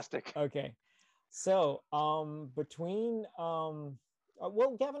right. Fantastic. Okay. So, between well,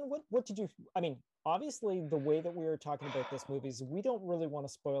 Gavin, what did you? I mean, obviously, the way that we were talking about this movie is we don't really want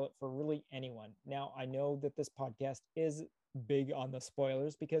to spoil it for really anyone. Now, I know that this podcast is big on the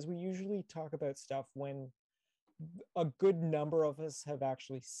spoilers because we usually talk about stuff when a good number of us have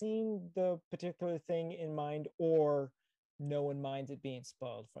actually seen the particular thing in mind, or no one minds it being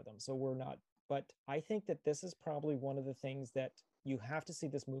spoiled for them. So we're not. But I think that this is probably one of the things that you have to see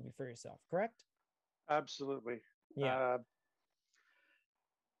this movie for yourself. Correct? Absolutely. Yeah.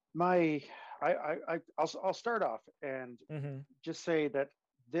 I'll start off and Mm-hmm. just say that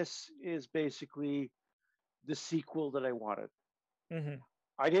this is basically the sequel that I wanted. Mm-hmm.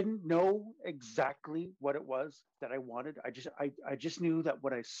 I didn't know exactly what it was that I wanted. I just knew that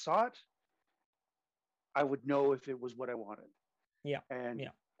when I saw it, I would know if it was what I wanted. Yeah. And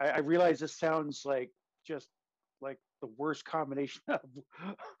Yeah. I realize this sounds like just like the worst combination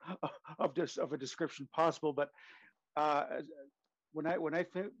of a description possible, but uh, when I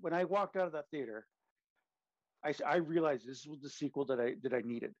walked out of that theater, I realized this was the sequel that I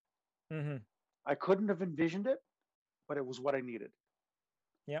needed. Mm-hmm. I couldn't have envisioned it, but it was what I needed.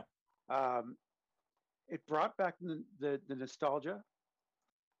 Yeah. Um, it brought back the nostalgia.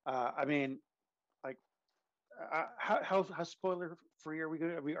 I mean, like, how spoiler free are we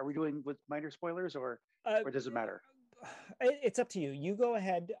going? Are we doing with minor spoilers, or does it matter? It's up to you. You go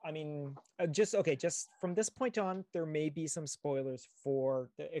ahead. I mean, just from this point on, there may be some spoilers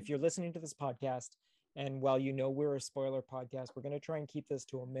if you're listening to this podcast. And while you know we're a spoiler podcast, we're going to try and keep this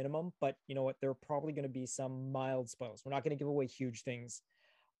to a minimum. But you know what? There are probably going to be some mild spoilers. We're not going to give away huge things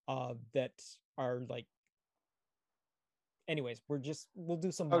that are like. Anyways, we'll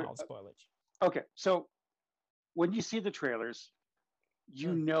do some mild spoilage. Okay, so when you see the trailers,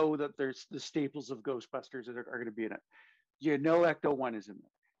 you know that there's the staples of Ghostbusters that are going to be in it. You know Ecto-1 is in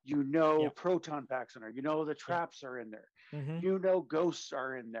there. You know proton packs in there. You know the traps are in there. Mm-hmm. You know ghosts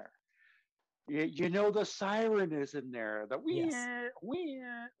are in there. You know the siren is in there. The wee.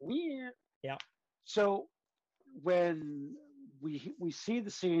 Yeah. So when we see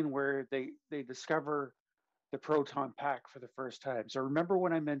the scene where they discover the proton pack for the first time. So remember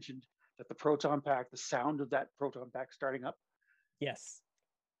when I mentioned that the proton pack, the sound of that proton pack starting up? Yes.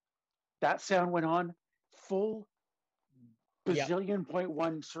 That sound went on full bazillion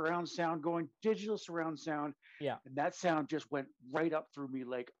 0.1 surround sound going, digital surround sound. Yeah. And that sound just went right up through me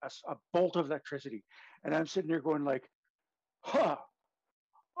like a bolt of electricity. And I'm sitting there going like, huh,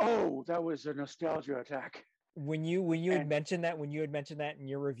 oh, that was a nostalgia attack. When you had mentioned that in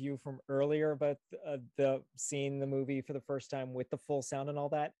your review from earlier about the seeing the movie for the first time with the full sound and all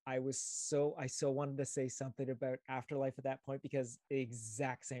that, I so wanted to say something about Afterlife at that point, because the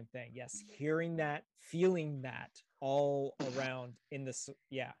exact same thing. Yes, hearing that, feeling that all around in this.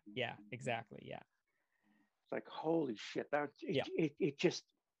 Yeah, exactly. Yeah. It's like, holy shit! It just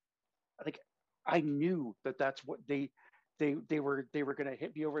like, I knew that's what they were going to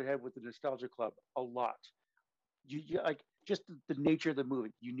hit me over the head with the Nostalgia Club a lot. You like just the nature of the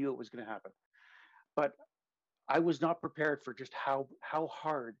movie. You knew it was going to happen, but I was not prepared for just how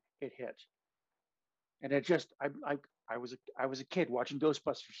hard it hit. And it just I was a kid watching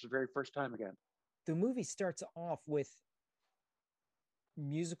Ghostbusters for the very first time again. The movie starts off with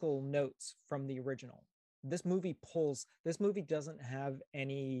musical notes from the original. This movie doesn't have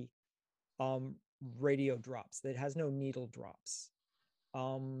any radio drops. It has no needle drops.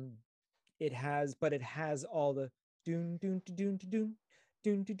 It has all the doon doon doon doon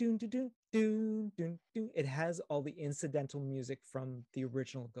doon doon doon doon doon doon. It has all the incidental music from the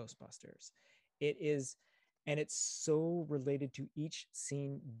original Ghostbusters. It is, and it's so related to each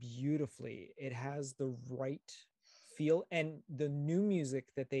scene beautifully. It has the right feel, and the new music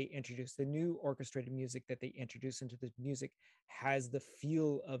that they introduce, the new orchestrated music that they introduce into the music, has the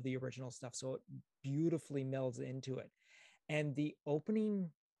feel of the original stuff. So it beautifully melds into it. And the opening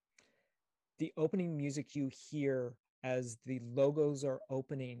music you hear as the logos are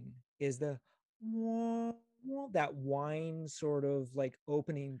opening is that whine sort of like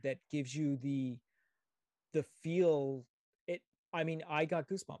opening that gives you the feel. I mean, I got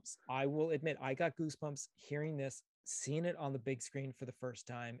goosebumps. I will admit, I got goosebumps hearing this, seeing it on the big screen for the first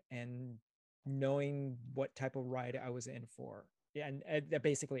time, and knowing what type of ride I was in for. Yeah, and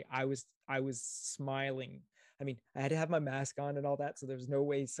basically, I was smiling. I mean, I had to have my mask on and all that, so there's no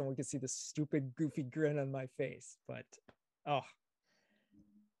way someone could see the stupid, goofy grin on my face. But, oh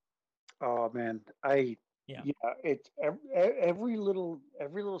man, Yeah. It's every little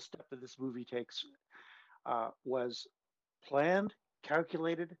step that this movie takes was planned,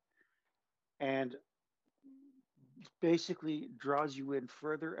 calculated, and basically draws you in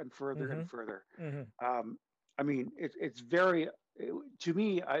further and further Mm-hmm. and further. Mm-hmm. I mean, it's very to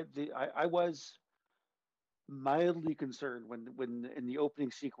me. I was mildly concerned when in the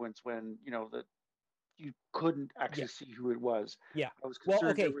opening sequence when that you couldn't Yeah. actually see who it was. Yeah. I was Well,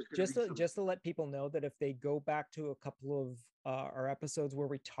 concerned there okay, was going to just be to some. just to let people know that if they go back to a couple of our episodes where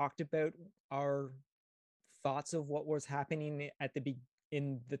we talked about our thoughts of what was happening at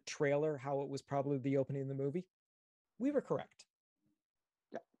in the trailer, how it was probably the opening of the movie, we were correct.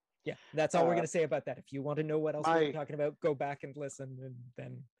 Yeah. Yeah, that's all we're going to say about that. If you want to know what else we were My talking about, go back and listen, and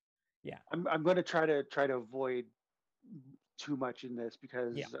then yeah, I'm going to try to avoid too much in this yeah,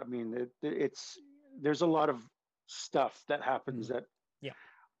 because I mean it's there's a lot of stuff that happens mhm, that yeah,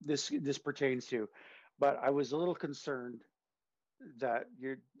 this pertains to, but I was a little concerned that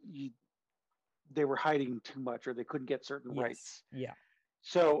you they were hiding too much or they couldn't get certain yes, rights. yeah,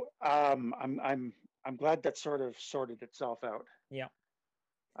 So I'm glad that sort of sorted itself out. yeah.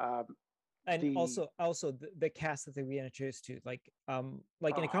 Um, And the also the cast that we introduced to, like in a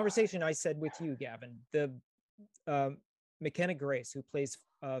oh, conversation I said with you, Gavin, the um McKenna Grace, who plays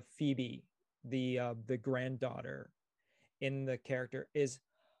Phoebe, the granddaughter in the character, is,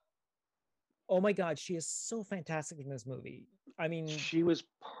 oh my god, she is so fantastic in this movie. I mean, she was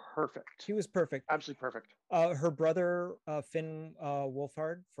perfect, she was perfect. absolutely perfect. Her brother, Finn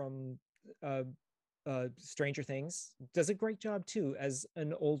Wolfhard from uh, Stranger Things, does a great job too as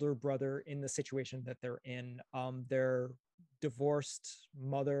an older brother in the situation that they're in. Their divorced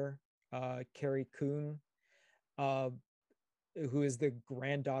mother, Carrie Coon, uh, who is the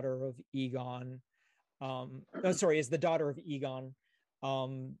granddaughter of Egon. Sorry, is the daughter of Egon.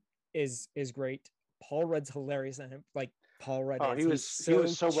 Um, is great. Paul Rudd's hilarious, and like Paul Rudd Oh, is, he's he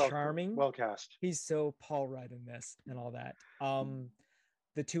was so so charming. well cast. He's so Paul Rudd in this and all that.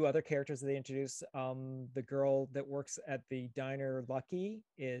 The two other characters that they introduce, the girl that works at the diner, Lucky,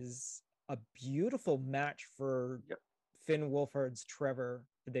 is a beautiful match for Yep. Finn Wolfhard's Trevor.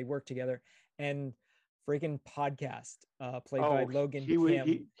 They work together, and freaking Podcast, played by Oh, Logan he was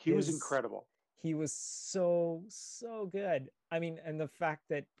Kim, he was incredible. he was so good. I mean, and the fact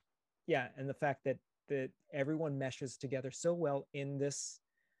that yeah, and the fact that everyone meshes together so well in this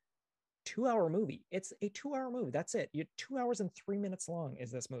 2 hour movie. It's a 2 hour movie. That's it. You're 2 hours and 3 minutes long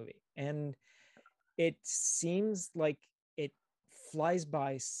is this movie. And it seems like it flies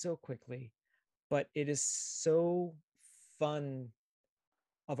by so quickly, but it is so fun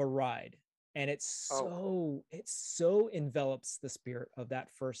of a ride. And Oh, it so envelops the spirit of that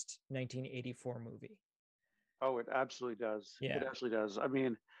first 1984 movie. oh, it absolutely does. It Yeah. absolutely does.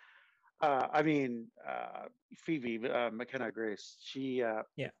 Phoebe McKenna Grace. She Yeah.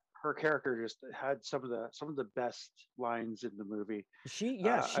 her character just had some of the best lines in the movie.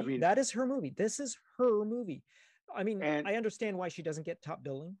 I mean, That is her movie. This is her movie. I mean, and I understand why she doesn't get top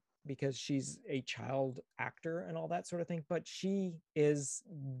billing because she's a child actor and all that sort of thing, but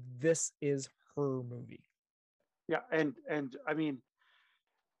this is her movie. yeah, and I mean,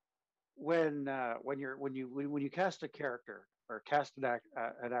 when you cast a character or cast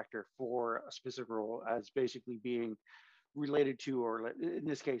an actor for a specific role as basically being related to, or in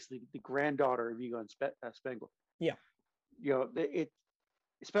this case, the granddaughter of Egon Spengler, Yeah. it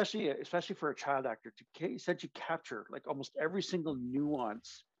especially for a child actor to essentially capture like almost every single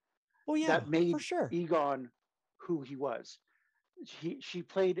nuance Oh yeah, that for made sure. Egon who he was. She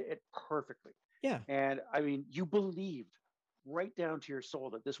played it perfectly, Yeah. and I mean, you believed right down to your soul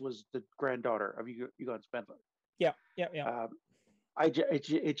that this was the granddaughter of Egon Spengler. Yeah. Yeah. Yeah. Um,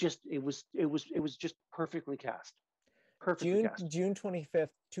 it was just perfectly cast, perfectly cast. June 25th,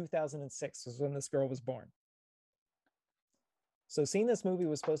 2006 was when this girl was born. So seeing this movie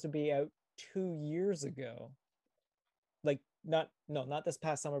was supposed to be out 2 years ago. Like not this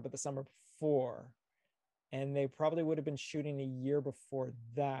past summer, but the summer before. And they probably would have been shooting a year before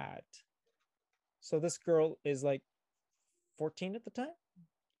that. So this girl is like 14 at the time,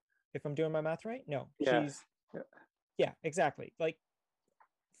 if I'm doing my math right. No, Yeah, yeah, exactly. Like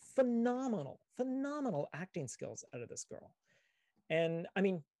phenomenal acting skills out of this girl. And I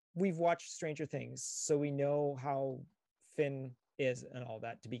mean, we've watched Stranger Things, so we know how Finn is and all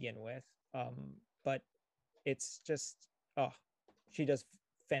that to begin with. But it's just, oh, she does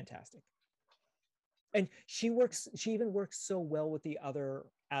fantastic. And she even works so well with the other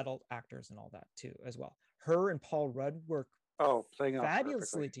adult actors and all that too, as well. Her and Paul Rudd work playing off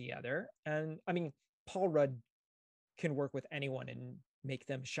fabulously perfectly. together. And I mean, Paul Rudd can work with anyone in make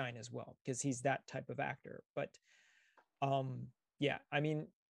them shine as well, because he's that type of actor. But yeah, I mean,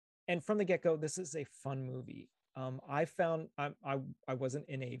 and from the get-go, this is a fun movie. I found I wasn't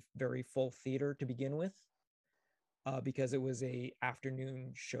in a very full theater to begin with, because it was a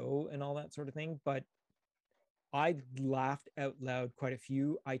afternoon show and all that sort of thing. But I laughed out loud quite a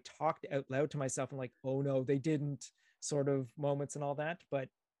few. I talked out loud to myself and like, oh no, they didn't, sort of moments and all that. But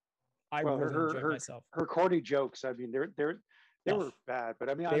I Well, really enjoyed myself. her corny jokes. I mean, they Oh, were bad, but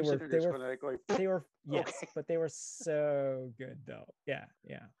I mean, they I'm were sitting they there were just going, they were yes, okay. but they were so good though. Yeah,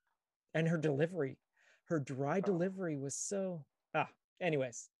 yeah. And her delivery, her dry Oh. delivery was so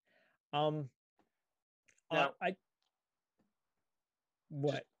anyways. Now, I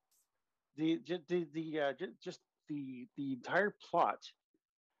what? Just the entire plot.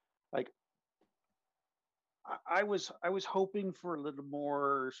 Like, I was hoping for a little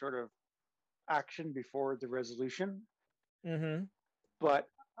more sort of action before the resolution, Mm-hmm. but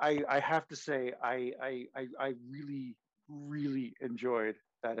I have to say I really enjoyed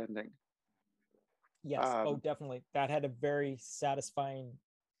that ending. Yes. Oh, definitely. That had a very satisfying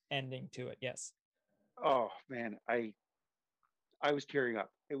ending to it. Yes. Oh man, I was tearing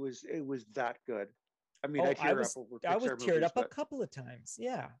up. It was that good. I mean, Oh, I tear up over I was Pixar teared movies, up a but couple of times.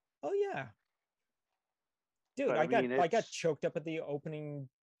 Yeah. Oh yeah. Dude, but I I mean, got it's choked up at the opening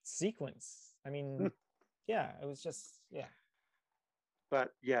sequence. I mean, yeah, it was just yeah.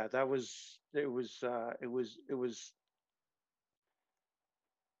 but yeah, that was it was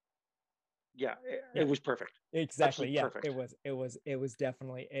yeah, Yeah. it was perfect. Exactly. Absolutely Yeah, perfect. it was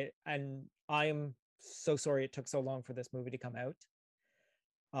definitely it. And I'm so sorry it took so long for this movie to come out.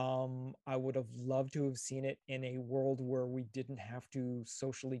 I would have loved to have seen it in a world where we didn't have to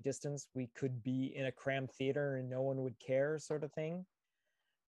socially distance. We could be in a crammed theater and no one would care, sort of thing.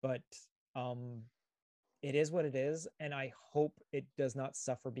 But um it is what it is, and I hope it does not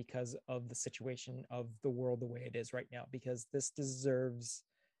suffer because of the situation of the world the way it is right now, because this deserves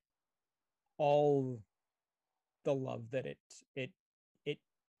all the love that it it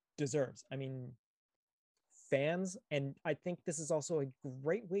deserves. I mean, fans, and I think this is also a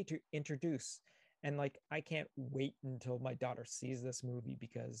great way to introduce, and like I can't wait until my daughter sees this movie,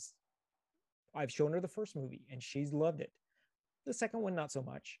 because I've shown her the first movie and she's loved it. The second one not so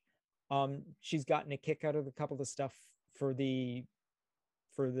much. She's gotten a kick out of a couple of the stuff for the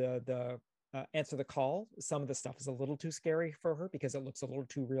answer the call. Some of the stuff is a little too scary for her because it looks a little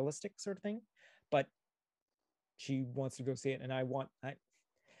too realistic, sort of thing. But she wants to go see it, and I want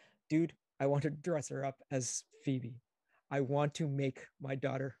to dress her up as Phoebe. I want to make my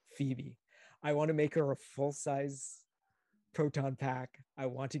daughter Phoebe. I want to make her a full size proton pack. I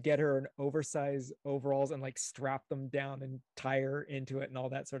want to get her an oversized overalls and like strap them down and tie her into it and all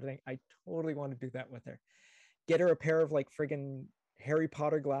that sort of thing. I totally want to do that with her. Get her a pair of like friggin' Harry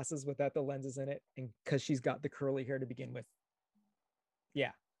Potter glasses without the lenses in it, and because she's got the curly hair to begin with.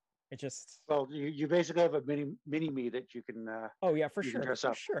 Yeah, it just. Well, you basically have a mini me that you can Oh yeah, for you can sure, dress for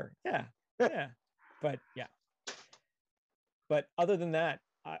up. sure. Yeah, yeah. But yeah. But other than that,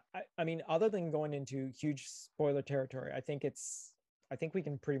 I mean, other than going into huge spoiler territory, I think we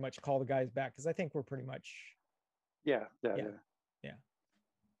can pretty much call the guys back, because I think we're pretty much Yeah. yeah.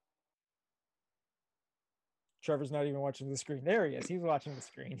 Trevor's not even watching the screen. There he is. He's watching the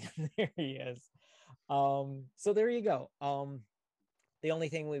screen. There he is. So there you go. The only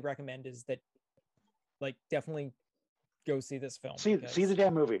thing we recommend is that, like, definitely go see this film. See the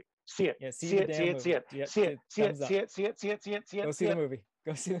damn movie. See it. Yeah, See it. Go see the movie.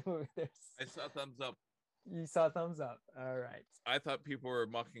 Go see the movie. I saw thumbs up. You saw thumbs up. All right. I thought people were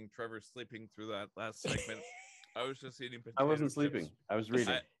mocking Trevor sleeping through that last segment. I was just eating potatoes. I wasn't sleeping. I was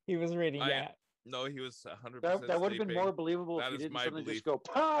reading. He was reading. Yeah. No, he was 100%. That would have been more believable if you didn't suddenly just go,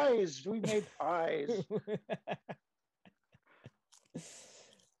 pies. We made pies.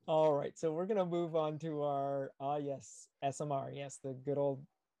 All right, so we're gonna move on to our yes, SMR. Yes, the good old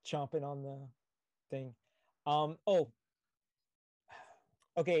chomping on the thing.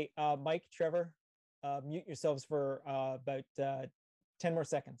 Okay, Mike, Trevor, mute yourselves for about 10 more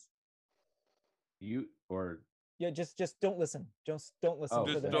seconds. You or yeah, just don't listen. Just don't listen Oh,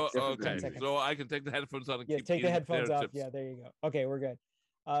 for Just the don't, next okay, 10 seconds. so I can take the headphones on and Yeah, keep take the eating headphones potato off. chips. Yeah, there you go. Okay, we're good.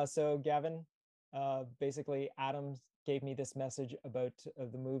 So Gavin, basically Adam gave me this message about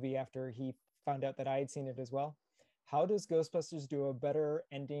the movie after he found out that I had seen it as well. How does Ghostbusters do a better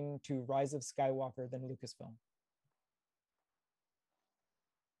ending to Rise of Skywalker than Lucasfilm?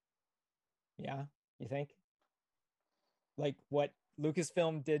 Yeah, you think? Like what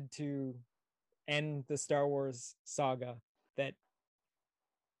Lucasfilm did to end the Star Wars saga, that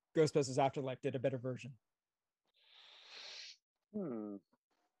Ghostbusters Afterlife did a better version.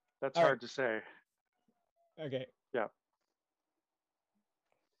 That's All right. hard to say. Okay. Yeah.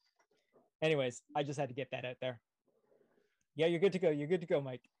 Anyways, I just had to get that out there. Yeah, you're good to go. You're good to go,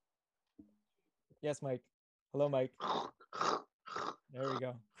 Mike. Yes, Mike. Hello, Mike. There we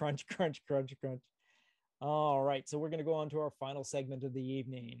go. Crunch, crunch, crunch, crunch. All right, so we're going to go on to our final segment of the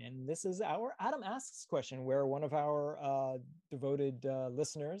evening, and this is our Adam Asks question, where one of our devoted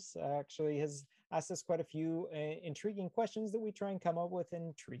listeners actually has asked us quite a few intriguing questions that we try and come up with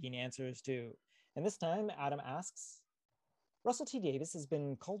intriguing answers to. And this time, Adam asks, Russell T. Davies has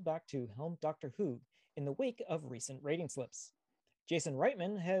been called back to helm Doctor Who in the wake of recent rating slips. Jason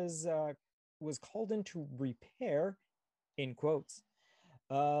Reitman was called in to repair, in quotes,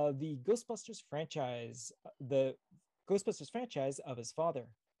 the Ghostbusters franchise of his father.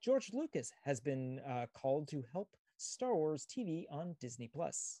 George Lucas has been called to help Star Wars TV on Disney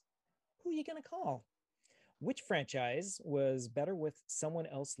Plus. Who are you going to call? Which franchise was better with someone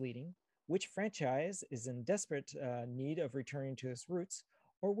else leading? Which franchise is in desperate need of returning to its roots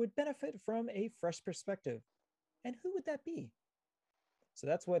or would benefit from a fresh perspective? And who would that be? So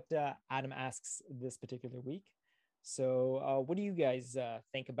that's what Adam asks this particular week. So what do you guys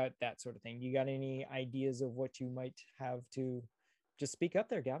think about that sort of thing? You got any ideas of what you might have to just speak up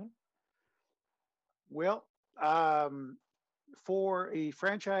there, Gavin? Well, for a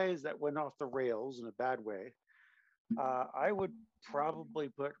franchise that went off the rails in a bad way, I would probably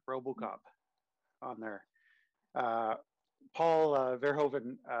put RoboCop on there. Paul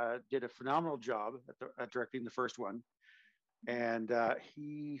Verhoeven did a phenomenal job at directing the first one. And did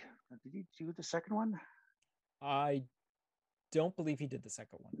he do the second one? I don't believe he did the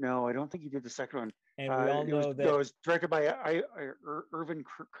second one. No, I don't think he did the second one. And we all know that it was directed by Irvin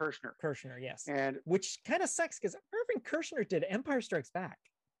Kershner. Kershner, yes. And which kind of sucks because Irvin Kershner did Empire Strikes Back.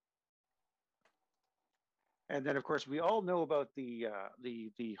 And then, of course, we all know about the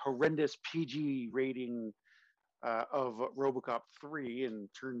horrendous PG rating of RoboCop 3 and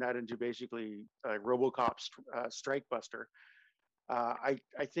turned that into basically RoboCop Strike Buster. I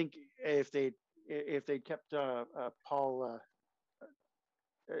think if they kept Paul,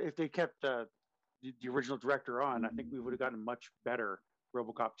 if they kept the original director on, I think we would have gotten a much better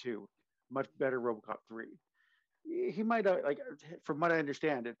RoboCop 2, much better RoboCop 3. He might have, like, from what I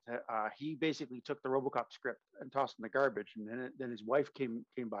understand, he basically took the RoboCop script and tossed it in the garbage, and then his wife came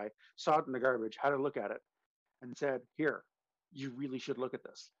by, saw it in the garbage, had a look at it, and said, "Here, you really should look at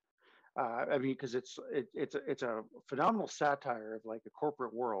this." I mean, because it's a phenomenal satire of like a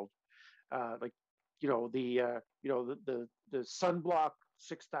corporate world, like the Sunblock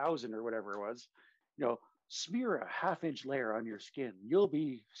 6000 or whatever it was, smear a half-inch layer on your skin, you'll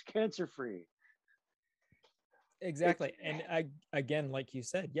be cancer free. Exactly. And again, like you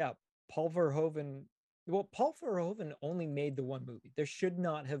said, yeah, Paul Verhoeven only made the one movie. There should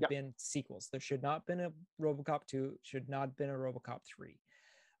not have been sequels. There should not have been a RoboCop 2, should not have been a RoboCop 3.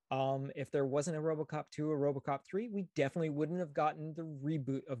 If there wasn't a RoboCop 2 or RoboCop 3, we definitely wouldn't have gotten the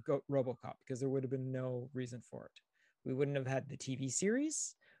reboot of RoboCop because there would have been no reason for it. We wouldn't have had the TV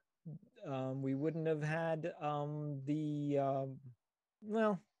series. We wouldn't have had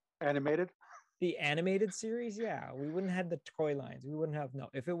the animated series. Yeah, we wouldn't have the toy lines. We wouldn't have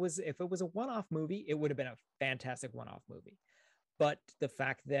if it was a one-off movie, it would have been a fantastic one-off movie. But the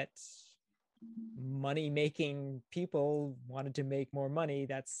fact that money-making people wanted to make more money,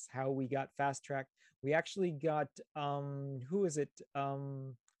 that's how we got fast-tracked. We actually got Frank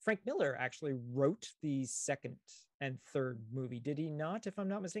Miller actually wrote the second and third movie, did he not, if I'm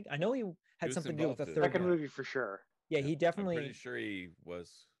not mistaken? I know he had something to do with the third second movie for sure. Yeah, he definitely, I'm pretty sure he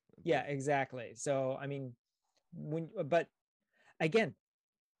was. Yeah, exactly. So I mean, but again,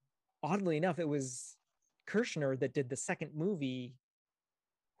 oddly enough, it was Kershner that did the second movie,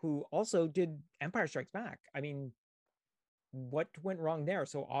 who also did Empire Strikes Back. I mean, what went wrong there?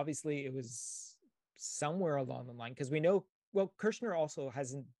 So obviously it was somewhere along the line, because we know, well, Kershner also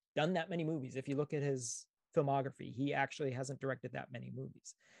hasn't done that many movies. If you look at his filmography, he actually hasn't directed that many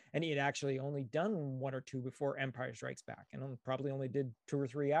movies, and he had actually only done one or two before Empire Strikes Back, and probably only did 2 or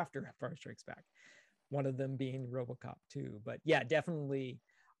 3 after Empire Strikes Back, one of them being RoboCop 2. But yeah, definitely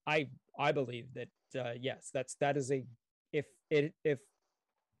I believe that yes, that is a, if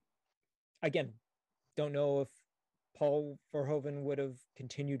again, don't know if Paul Verhoeven would have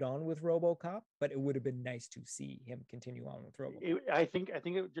continued on with RoboCop, but it would have been nice to see him continue on with RoboCop. I think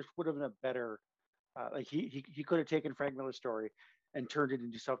it just would have been a better, like he could have taken Frank Miller's story and turned it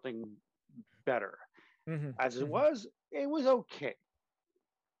into something better. Mm-hmm. As it was okay.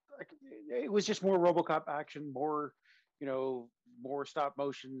 Like, it was just more RoboCop action, more stop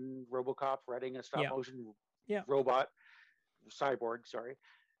motion RoboCop riding a stop motion robot. Cyborg, sorry,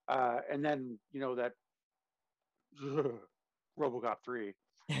 and then that RoboCop 3.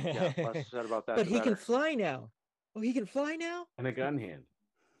 Yeah, less said about that, But the he can better. fly now. Oh, he can fly now? And a gun hand.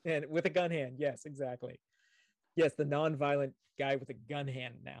 And with a gun hand. Yes, exactly. Yes, the non-violent guy with a gun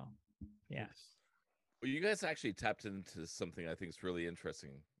hand now. Yeah. Well, you guys actually tapped into something I think is really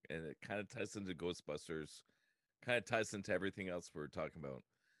interesting, and it kind of ties into Ghostbusters, kind of ties into everything else we're talking about.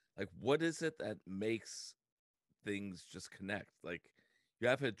 Like, what is it that makes things just connect? Like, you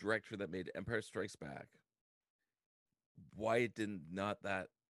have a director that made Empire Strikes Back. Why did not that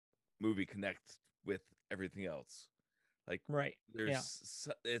movie connect with everything else? Like, Right. Yeah.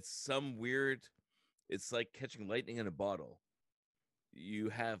 it's some weird. It's like catching lightning in a bottle. You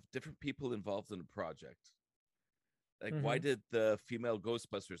have different people involved in a project. Like, why Mhm. did the female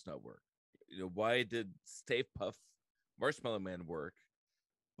Ghostbusters not work? Why did Stay Puff Marshmallow Man work,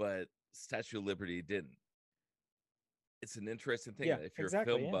 but Statue of Liberty didn't? It's an interesting thing. Yeah, If you're a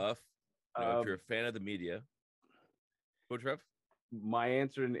exactly. film Yeah. buff, if you're a Um, fan of the media, go Trev. my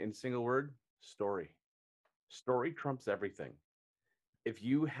answer in single word: story. Story trumps everything. If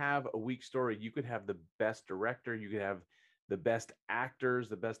you have a weak story, you could have the best director, you could have the best actors,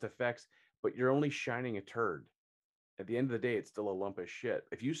 the best effects, but you're only shining a turd. At the end of the day, it's still a lump of shit.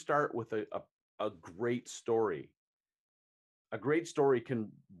 If you start with a a great story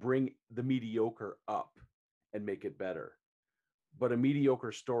can bring the mediocre up and make it better. But a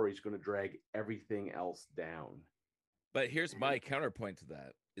mediocre story is going to drag everything else down. But here's my counterpoint to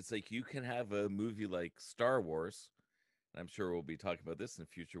that. It's like you can have a movie like Star Wars. And I'm sure we'll be talking about this in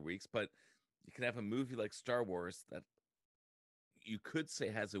future weeks, but you can have a movie like Star Wars that you could say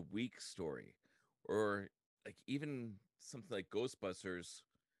has a weak story, or like even something like Ghostbusters.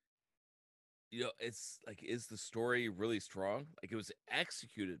 It's like, is the story really strong? Like, it was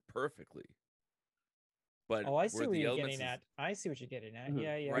executed perfectly, but Oh, I see were what the you're elements getting at. I see what you're getting at. Mhm.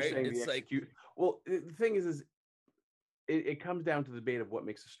 Yeah, yeah, You're right? yeah. saying the It's like, execute. Well, the thing is it comes down to the debate of what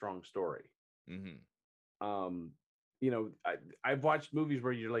makes a strong story. mhm, Um, I've watched movies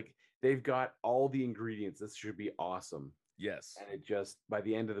where you're like, they've got all the ingredients. This should be awesome, yes, and it just by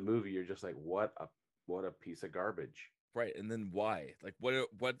the end of the movie, you're just like, what a piece of garbage. right. And then why? Like,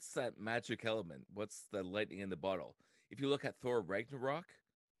 what's that magic element? What's the lightning in the bottle? If you look at Thor Ragnarok,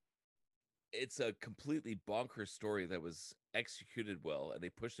 it's a completely bonkers story that was executed well, and they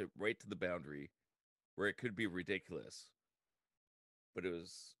pushed it right to the boundary where it could be ridiculous, but it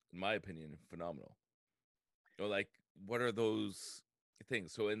was, in my opinion, phenomenal. Like, what are those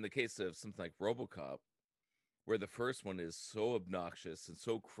things? So in the case of something like RoboCop, where the first one is so obnoxious and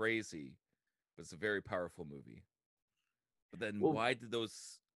so crazy, but it's a very powerful movie. But then Well, why did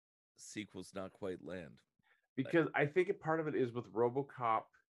those sequels not quite land? because I think a part of it is with RoboCop,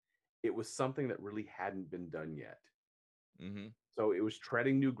 it was something that really hadn't been done yet. Mm-hmm. So it was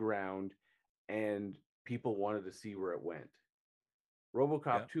treading new ground, and people wanted to see where it went. Yeah.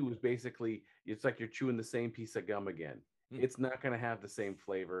 RoboCop 2 was basically, it's like you're chewing the same piece of gum again. Hmm. It's not going to have the same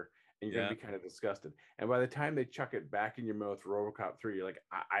flavor, and you're going Yeah. to be kind of disgusted. And by the time they chuck it back in your mouth, RoboCop 3, you're like,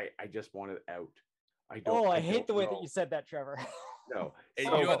 I just want it out. Oh, I I hate don't the way that know. you said that, Trevor. No. And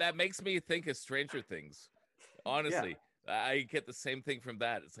So, you know what? That makes me think of Stranger Things. yeah. Honestly, I get the same thing from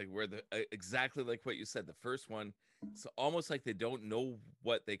that. It's like where exactly like what you said. The first one, it's almost like they don't know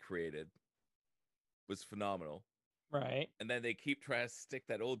what they created was phenomenal, Right. and then they keep trying to stick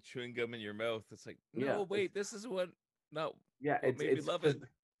that old chewing gum in your mouth. It's like, Yeah. no, wait, this is what not Yeah. what made me love it.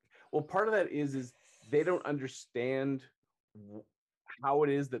 Well, part of that is they don't understand how it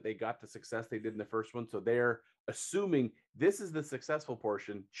is that they got the success they did in the first one. So they're assuming this is the successful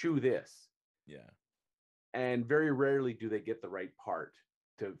portion, chew this. Yeah. And very rarely do they get the right part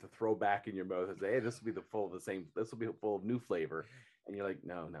to throw back in your mouth and say, hey, this will be this will be full of new flavor. And you're like,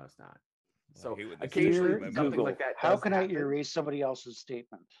 no, it's not. Well, I So hate when they say occasionally chew my mouth. something Google, like that how does can I happen. erase somebody else's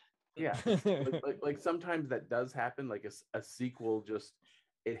statement? Yeah. like sometimes that does happen, like a sequel just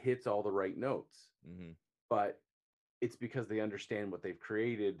it hits all the right notes. Mm-hmm. But it's because they understand what they've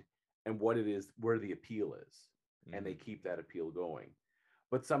created and what it is, where the appeal is, and they keep that appeal going.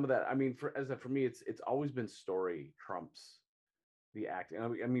 But some of that, I mean, for me, it's always been story trumps the acting. I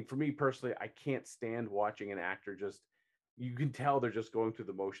mean, for me personally, I can't stand watching an actor just. You can tell they're just going through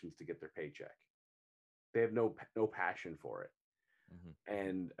the motions to get their paycheck. They have no passion for it, Mm-hmm.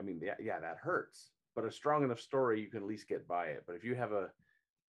 and I mean, yeah, that hurts. But a strong enough story, you can at least get by it. But if you have a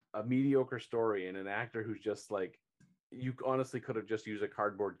mediocre story and an actor who's just like, you honestly could have just used a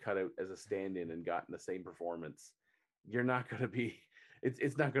cardboard cutout as a stand-in and gotten the same performance, you're not going to be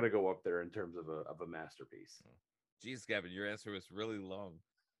it's not going to go up there in terms of a masterpiece. Geez, Gavin, your answer was really long.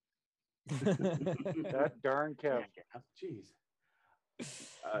 That darn Kev. Jeez.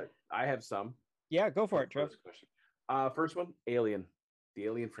 I have some. Yeah, go for it, Trev. First question. First one, Alien, the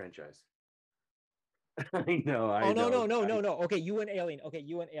Alien franchise. I know. Oh, no. Okay, you went Alien.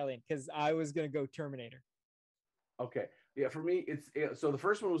 Because I was gonna go Terminator. Okay, yeah. For me, so the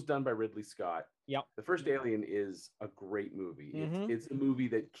first one was done by Ridley Scott. Yep. The first Alien is a great movie. Mhm. It's a movie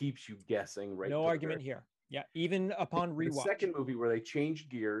that keeps you guessing. Right. No argument here. Yeah, even upon The rewatch. second movie where they changed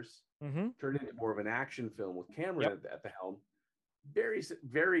gears, Mm-hmm. turned into more of an action film with Cameron Yep. at the helm. Very,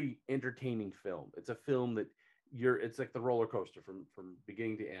 very entertaining film. It's a film that it's like the roller coaster from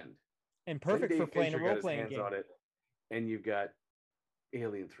beginning to end. And Then perfect for Dave playing a Fincher got role his playing hands game. on it, and you've got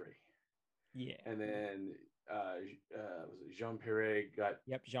Alien 3. Yeah. And then was it Jean Pierre got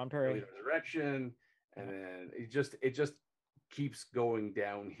Yep, Jean Pierre. Alien Resurrection, and then it just keeps going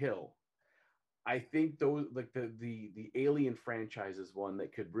downhill. I think those, like the Alien franchise, is one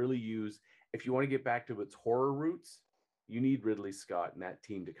that could really use, if you want to get back to its horror roots, you need Ridley Scott and that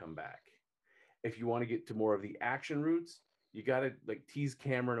team to come back. If you want to get to more of the action roots, you got to like tease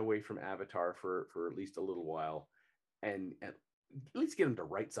Cameron away from Avatar for at least a little while, and at least get him to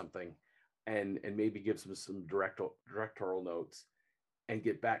write something, and maybe give some directorial notes, and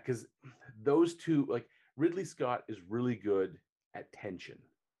get back, because those two, like Ridley Scott is really good at tension.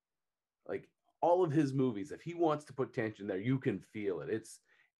 Like all of his movies, if he wants to put tension there, you can feel it.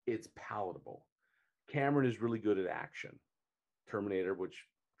 It's palatable. Cameron is really good at action. Terminator, which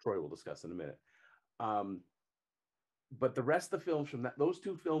Troy will discuss in a minute. But the rest of the films from those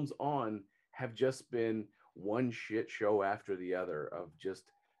two films on have just been one shit show after the other of just,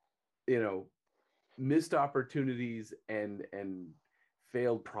 missed opportunities and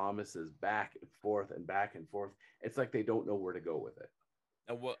failed promises back and forth and back and forth. It's like they don't know where to go with it.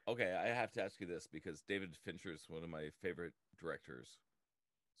 Okay, I have to ask you this because David Fincher is one of my favorite directors.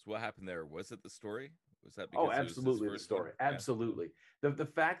 So what happened there? Was it the story? Was that because absolutely it was his the story? one? Absolutely. The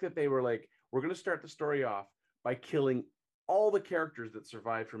fact that they were like, we're going to start the story off by killing all the characters that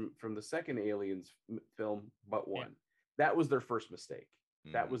survived from the second Aliens film, but one. Yeah. That was their first mistake.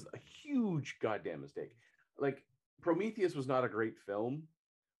 Mm. That was a huge goddamn mistake. Like Prometheus was not a great film,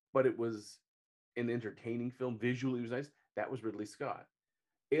 but it was an entertaining film. Visually, it was nice. That was Ridley Scott.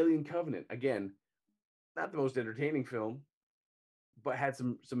 Alien Covenant, again, not the most entertaining film, but had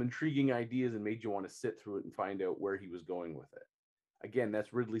some intriguing ideas and made you want to sit through it and find out where he was going with it. Again,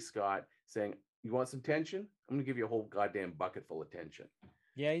 that's Ridley Scott saying, you want some tension? I'm going to give you a whole goddamn bucket full of tension.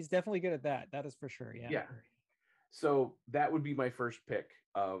 Yeah, he's definitely good at that. That is for sure. Yeah. Yeah. So that would be my first pick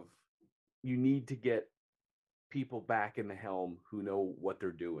of, you need to get people back in the helm who know what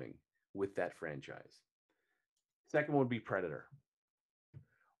they're doing with that franchise. Second one would be Predator.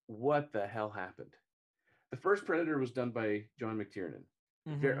 What the hell happened? The first Predator was done by John McTiernan.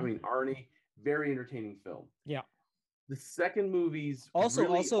 Mm-hmm. Arnie, very entertaining film. Yeah. The second movie's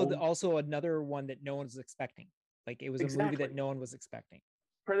also another one that no one was expecting. Like it was a movie that no one was expecting.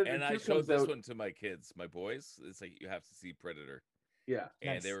 Predator, and I showed this one to my kids, my boys. It's like, you have to see Predator. Yeah.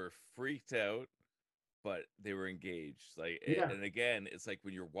 And they were freaked out, but they were engaged. And again, it's like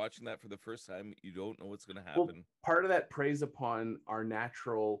when you're watching that for the first time, you don't know what's going to happen. Well, part of that preys upon our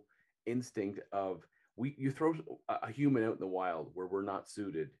natural instinct of, you throw a human out in the wild where we're not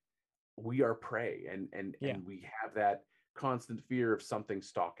suited, we are prey, and we have that constant fear of something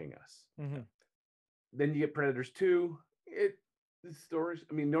stalking us. Mm-hmm. Then you get Predators 2. The stories,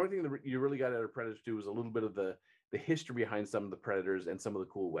 the only thing that you really got out of Predators 2 was a little bit of the history behind some of the Predators and some of the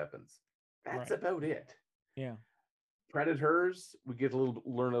cool weapons. That's about it. Yeah. Predators, we get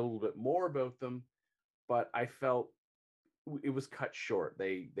learn a little bit more about them, but I felt it was cut short.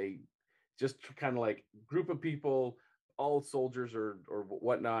 They just kind of like group of people, all soldiers or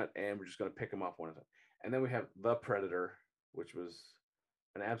whatnot, and we're just going to pick them off one at a time. And then we have The Predator, which was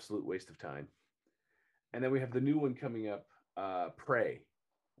an absolute waste of time. And then we have the new one coming up, Prey,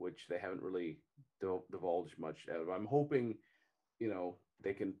 which they haven't really divulged much out of. I'm hoping,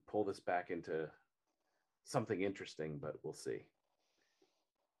 they can pull this back into something interesting, but we'll see.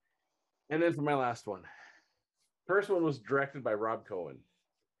 And then for my last one, first one was directed by Rob Cohen.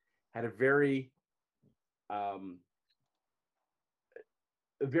 Had a very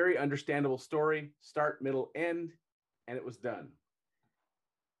understandable story, start, middle, end, and it was done.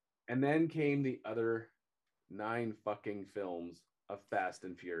 And then came the other 9 fucking films of Fast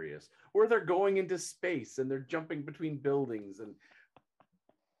and Furious, where they're going into space and they're jumping between buildings and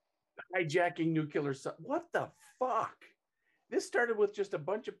hijacking nuclear stuff. What the fuck? This started with just a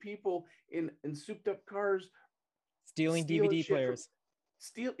bunch of people in souped up cars stealing DVD players.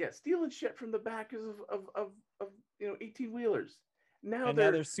 Stealing shit from the back of 18 wheelers. Now And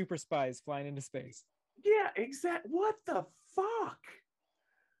now there's super spies flying into space. yeah, exact. What the fuck?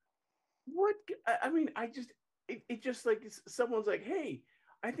 What? I mean, it just like someone's like, hey,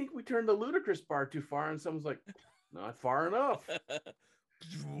 I think we turned the ludicrous bar too far, and someone's like, not far enough.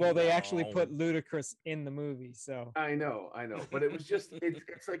 Well, they actually put Ludacris in the movie, so I know, but it was just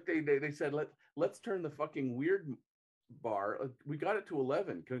it's like they said let's turn the fucking weird bar. We got it to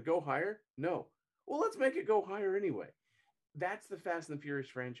 11. Can it go higher? No. Well, let's make it go higher anyway. That's the Fast and the Furious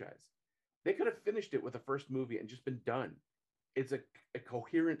franchise. They could have finished it with the first movie and just been done. It's a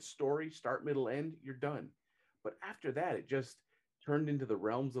coherent story, start, middle, end. You're done. But after that, it just turned into the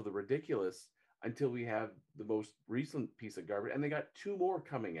realms of the ridiculous until we have the most recent piece of garbage, and they got 2 more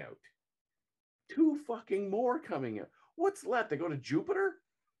coming out. 2 fucking more coming out. What's left? They go to Jupiter?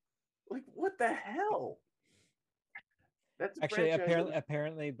 Like, what the hell? That's actually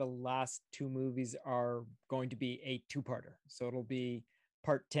apparently the last 2 movies are going to be a 2-parter. So it'll be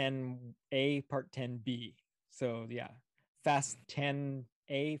part 10A, part 10B. So yeah, Fast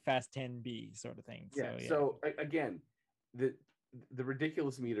 10A, Fast 10B sort of thing. Yeah. So again, the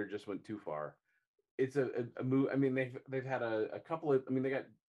ridiculous meter just went too far. It's a move. I mean, they've had a couple of. I mean, they got.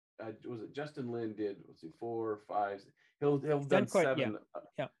 Was it Justin Lin did? Let's see, 4, 5. He'll done 7.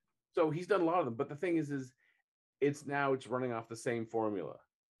 Yeah. So he's done a lot of them. But the thing is it's running off the same formula,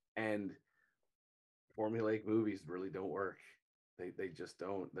 and formulaic movies really don't work. They just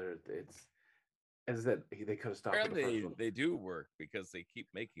don't. It's as I said, they could have stopped. Apparently, they do work because they keep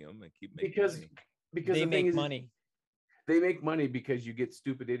making them and keep making money. Because they make money. They make money because you get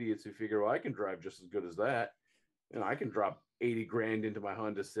stupid idiots who figure, well, I can drive just as good as that. And I can drop 80 grand into my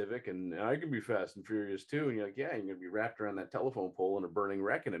Honda Civic and I can be fast and furious too. And you're like, yeah, you're going to be wrapped around that telephone pole in a burning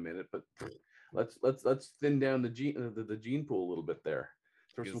wreck in a minute. But let's thin down the gene pool a little bit there.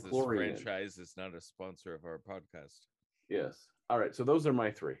 Throw some chlorine. This franchise is not a sponsor of our podcast. Yes. All right. So those are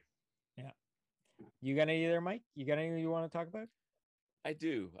my 3. Yeah. You got any there, Mike? You got anything you want to talk about? I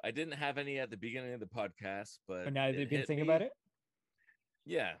do. I didn't have any at the beginning of the podcast, but now you've been thinking about it?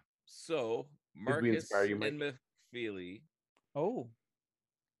 Yeah. So Marcus and McFeely. Oh.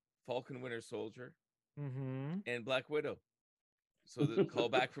 Falcon Winter Soldier. Mm-hmm. And Black Widow. So the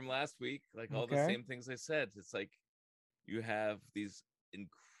callback from last week, like all the same things I said. It's like you have these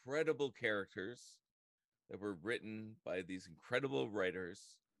incredible characters that were written by these incredible writers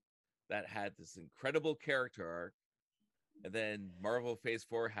that had this incredible character arc. And then Marvel Phase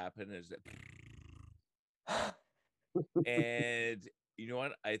 4 happened. And you know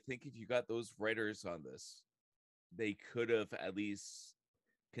what? I think if you got those writers on this, they could have at least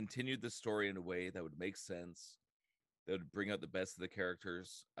continued the story in a way that would make sense, that would bring out the best of the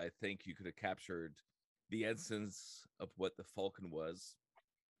characters. I think you could have captured the essence of what the Falcon was.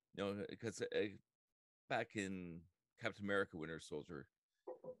 You know, because back in Captain America Winter Soldier,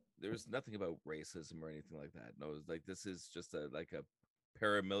 there was nothing about racism or anything like that. No, it was like, this is just a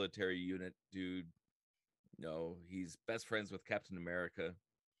paramilitary unit dude. You know, he's best friends with Captain America,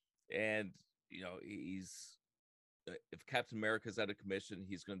 and you know, he's if Captain America's out of commission,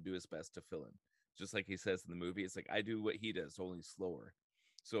 he's going to do his best to fill in. Just like he says in the movie, it's like, I do what he does, only slower.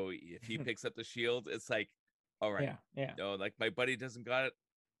 So if he picks up the shield, it's like, all right, yeah. You know, like my buddy doesn't got it.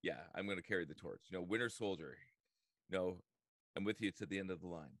 Yeah, I'm going to carry the torch. You know, Winter Soldier. You know, I'm with you to the end of the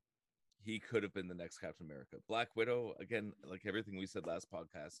line. He could have been the next Captain America. Black Widow, again, like everything we said last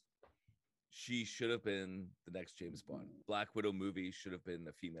podcast, she should have been the next James Bond. Black Widow movie should have been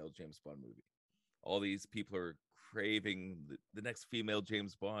a female James Bond movie. All these people are craving the next female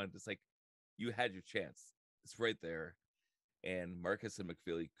James Bond. It's like, you had your chance. It's right there. And Marcus and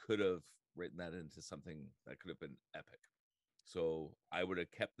McFeely could have written that into something that could have been epic. So I would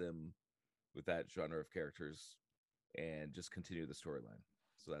have kept them with that genre of characters and just continue the storyline.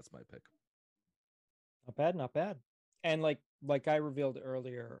 So that's my pick. Not bad. And like I revealed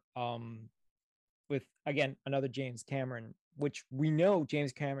earlier, with again another James Cameron, which we know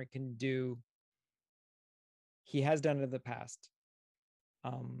James Cameron can do. He has done it in the past.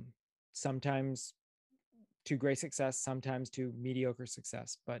 Sometimes to great success, sometimes to mediocre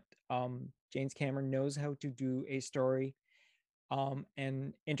success. But James Cameron knows how to do a story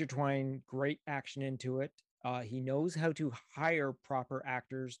and intertwine great action into it. He knows how to hire proper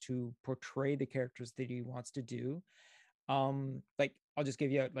actors to portray the characters that he wants to do. Like I'll just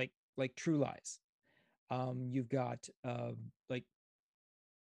give you like True Lies. You've got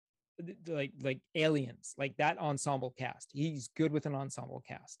like Aliens, like that ensemble cast. He's good with an ensemble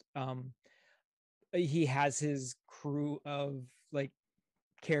cast. He has his crew of like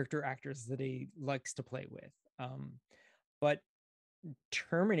character actors that he likes to play with. But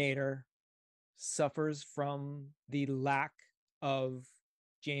Terminator suffers from the lack of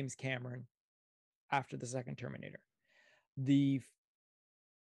James Cameron after the second Terminator. The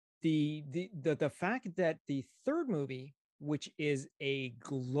fact that the third movie, which is a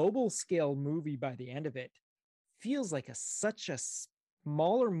global scale movie by the end of it, feels like such a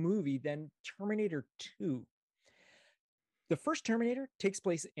smaller movie than Terminator 2. The first Terminator takes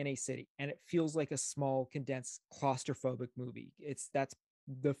place in a city, and it feels like a small, condensed, claustrophobic movie. That's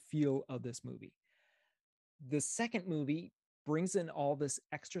the feel of this movie. The second movie brings in all this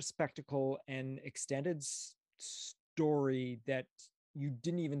extra spectacle and extended story that you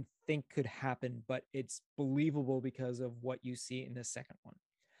didn't even think could happen, but it's believable because of what you see in the second one.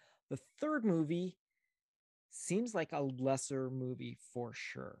 The third movie seems like a lesser movie for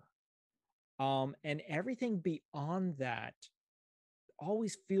sure. And everything beyond that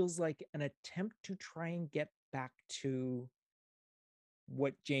always feels like an attempt to try and get back to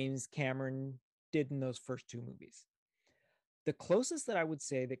what James Cameron did in those first two movies. The closest that I would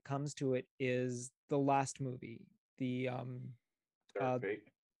say that comes to it is the last movie, the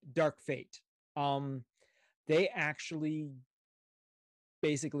Dark Fate. They actually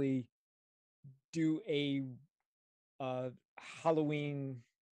basically do a Halloween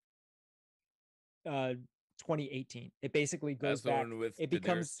 2018. It basically goes back. With it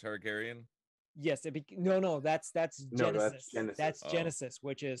becomes Targaryen. Yes, that's Genesis. That's Genesis,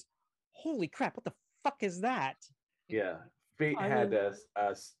 which is holy crap. What the fuck is that? Yeah, Fate had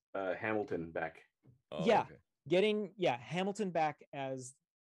Hamilton back. Okay. Getting Hamilton back as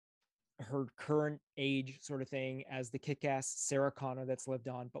her current age sort of thing, as the kick-ass Sarah Connor that's lived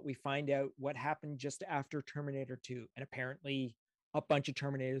on. But we find out what happened just after Terminator 2, and apparently a bunch of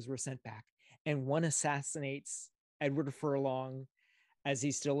Terminators were sent back, and one assassinates Edward Furlong as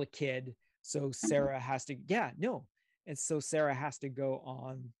he's still a kid. So Sarah has to and so Sarah has to go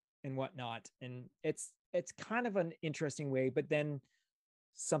on and whatnot, and it's kind of an interesting way. But then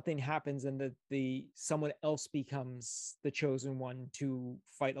something happens, and the someone else becomes the chosen one to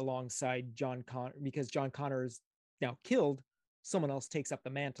fight alongside John Connor, because John Connor is now killed. Someone else takes up the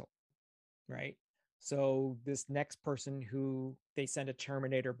mantle, right? So this next person who they send a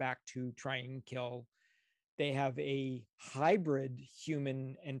Terminator back to try and kill, they have a hybrid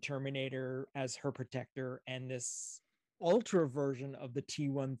human and Terminator as her protector, and this ultra version of the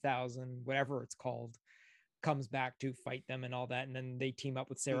T-1000, whatever it's called, comes back to fight them and all that. And then they team up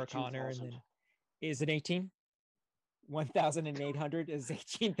with Sarah Connor. And then is it 18? 1,800 is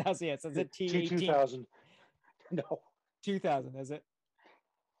 18,000. Yes, is it T-18? 2,000. No. 2,000, is it?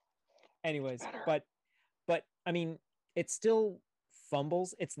 Anyways, but I mean, it still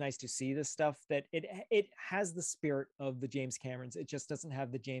fumbles. It's nice to see this stuff, that it has the spirit of the James Camerons. It just doesn't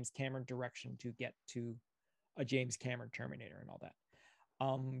have the James Cameron direction to get to a James Cameron Terminator and all that.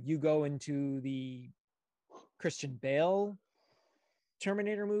 You go into the Christian Bale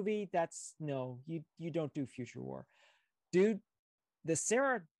Terminator movie, that's no, you don't do Future War. Dude, the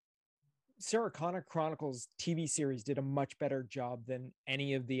Sarah Connor Chronicles TV series did a much better job than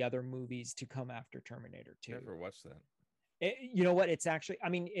any of the other movies to come after Terminator 2. Never watched that. You know what? It's actually, I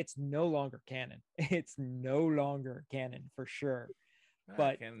mean, it's no longer canon. It's no longer canon for sure.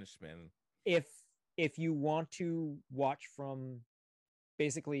 But if you want to watch from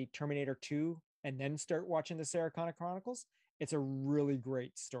basically Terminator 2 and then start watching the Sarah Connor Chronicles, it's a really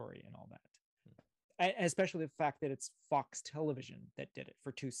great story and all that. And especially the fact that it's Fox Television that did it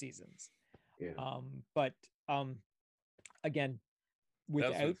for 2 seasons. Yeah. But again,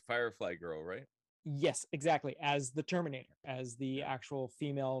 without that was with Firefly Girl, right? Yes, exactly. As the Terminator, as the actual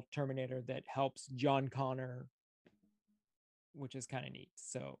female Terminator that helps John Connor, which is kind of neat.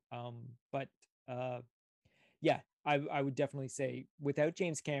 So, yeah, I would definitely say without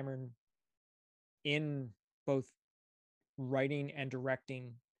James Cameron in both writing and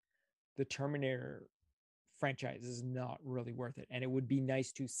directing, the Terminator franchise is not really worth it. And it would be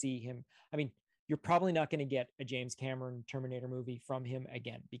nice to see him. I mean, you're probably not going to get a James Cameron Terminator movie from him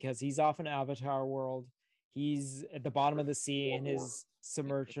again, because he's off in Avatar world. He's at the bottom of the sea in his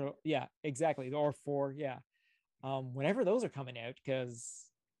submersible. Yeah, exactly. Or 4. Yeah. Whenever those are coming out, because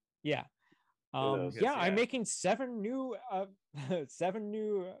I'm making 7 new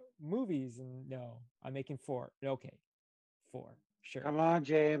movies, and no, I'm making 4. Okay. 4. Sure. Come on,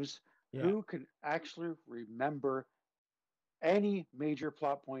 James. Yeah. Who can actually remember any major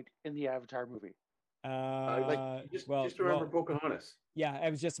plot point in the Avatar movie? Just remember Pocahontas. Yeah, I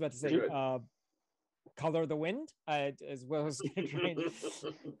was just about to say Color of the Wind, as well as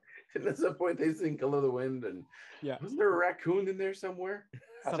And at some point they sing Color of the Wind, and wasn't there a raccoon in there somewhere?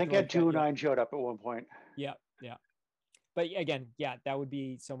 I think Ed 209 showed up at one point. Yeah. But again, that would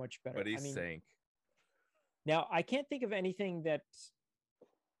be so much better. But he sank. Now, I can't think of anything that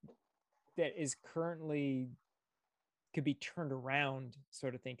is currently could be turned around,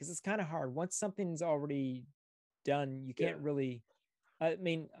 sort of thing, because it's kind of hard. Once something's already done, you can't really. I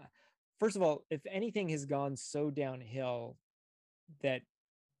mean, first of all, if anything has gone so downhill that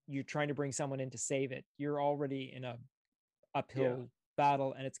you're trying to bring someone in to save it, you're already in a uphill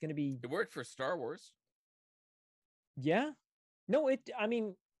battle, and it's going to be. It worked for Star Wars. Yeah, no, I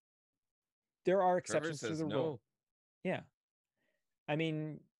mean, there are exceptions to the rule. Yeah, I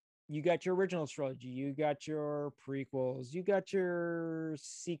mean, you got your original trilogy, you got your prequels, you got your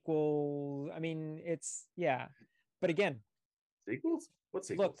sequels. I mean, it's but again, sequels. What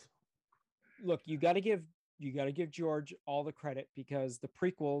sequels? Look, you got to give George all the credit, because the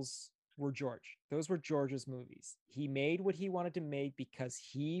prequels were George. Those were George's movies. He made what he wanted to make because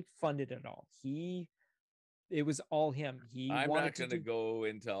he funded it all. It was all him. I'm not going to go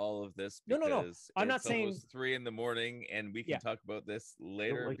into all of this because no. I'm not saying it's 3 a.m, and we can talk about this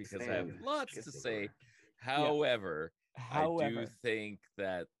later because I have lots to say. However, I do think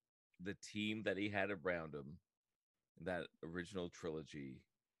that the team that he had around him, that original trilogy,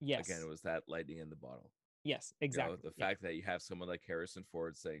 again, it was that lightning in the bottle. Yes, exactly. The fact that you have someone like Harrison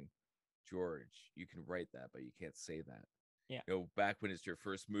Ford saying, George, you can write that, but you can't say that. Yeah. Back when it's your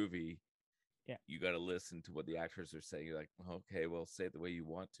first movie, yeah, you got to listen to what the actors are saying. You're like, okay, well, say it the way you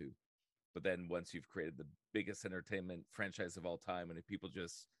want to. But then once you've created the biggest entertainment franchise of all time, and if people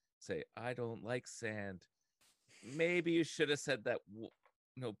just say, I don't like sand, maybe you should have said that.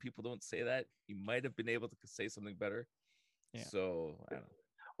 No, people don't say that. You might have been able to say something better. Yeah. So, I don't know.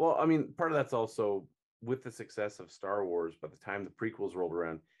 Well, I mean, part of that's also with the success of Star Wars. By the time the prequels rolled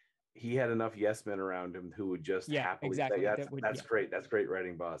around, he had enough yes men around him who would just happily say, that's great. That's great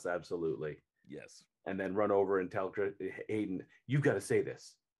writing, boss. Absolutely. Yes. And then run over and tell Hayden, you've got to say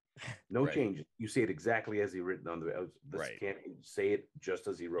this. No change. You say it exactly as he written on the can't say it just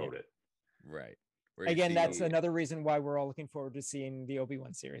as he wrote it. Right. Again, that's another reason why we're all looking forward to seeing the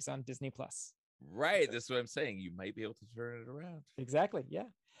Obi-Wan series on Disney Plus. Right. That's what I'm saying. You might be able to turn it around. Exactly. Yeah.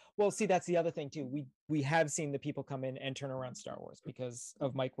 Well, see, that's the other thing too. We have seen the people come in and turn around Star Wars because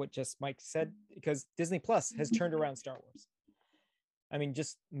of Mike said, because Disney Plus has turned around Star Wars. I mean,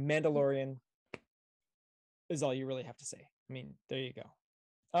 just Mandalorian is all you really have to say. I mean, there you go.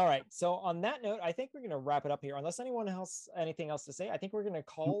 All right. So on that note, I think we're going to wrap it up here. Unless anyone else, anything else to say, I think we're going to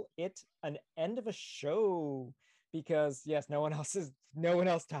call it an end of a show because yes, no one else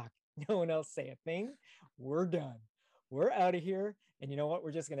talk. No one else say a thing. We're done. We're out of here. And you know what?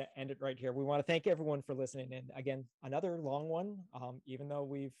 We're just going to end it right here. We want to thank everyone for listening. And again, another long one. Even though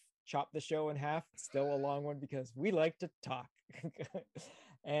we've chopped the show in half, it's still a long one because we like to talk.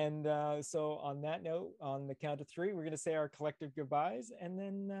 And so on that note, on the count of 3, we're going to say our collective goodbyes, and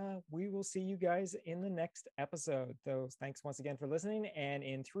then we will see you guys in the next episode. So thanks once again for listening. And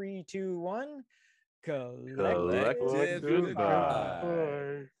in 3, 2, 1, collective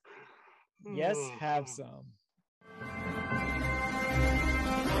goodbye. Yes, have some.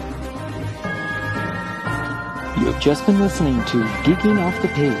 You have just been listening to Geeking Off the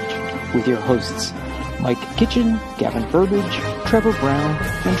Page with your hosts, Mike Kitchen, Gavin Burbage, Trevor Brown,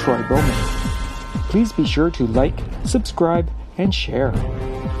 and Troy Bowman. Please be sure to like, subscribe, and share.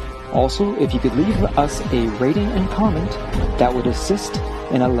 Also, if you could leave us a rating and comment, that would assist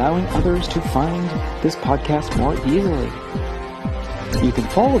in allowing others to find this podcast more easily. You can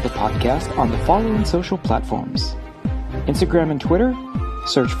follow the podcast on the following social platforms. Instagram and Twitter,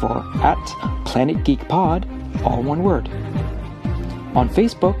 search for @PlanetGeekPod, all one word. On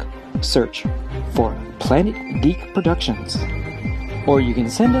Facebook, search for Planet Geek Productions. Or you can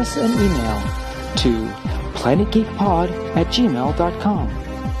send us an email to planetgeekpod@gmail.com.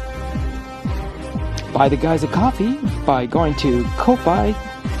 Buy the guys a coffee by going to Ko-Fi,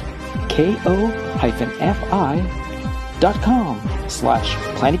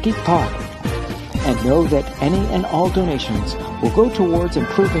 ko-fi.com/PlanetGeekPod. And know that any and all donations will go towards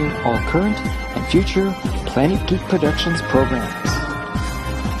improving all current and future Planet Geek Productions programs.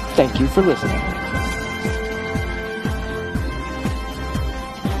 Thank you for listening.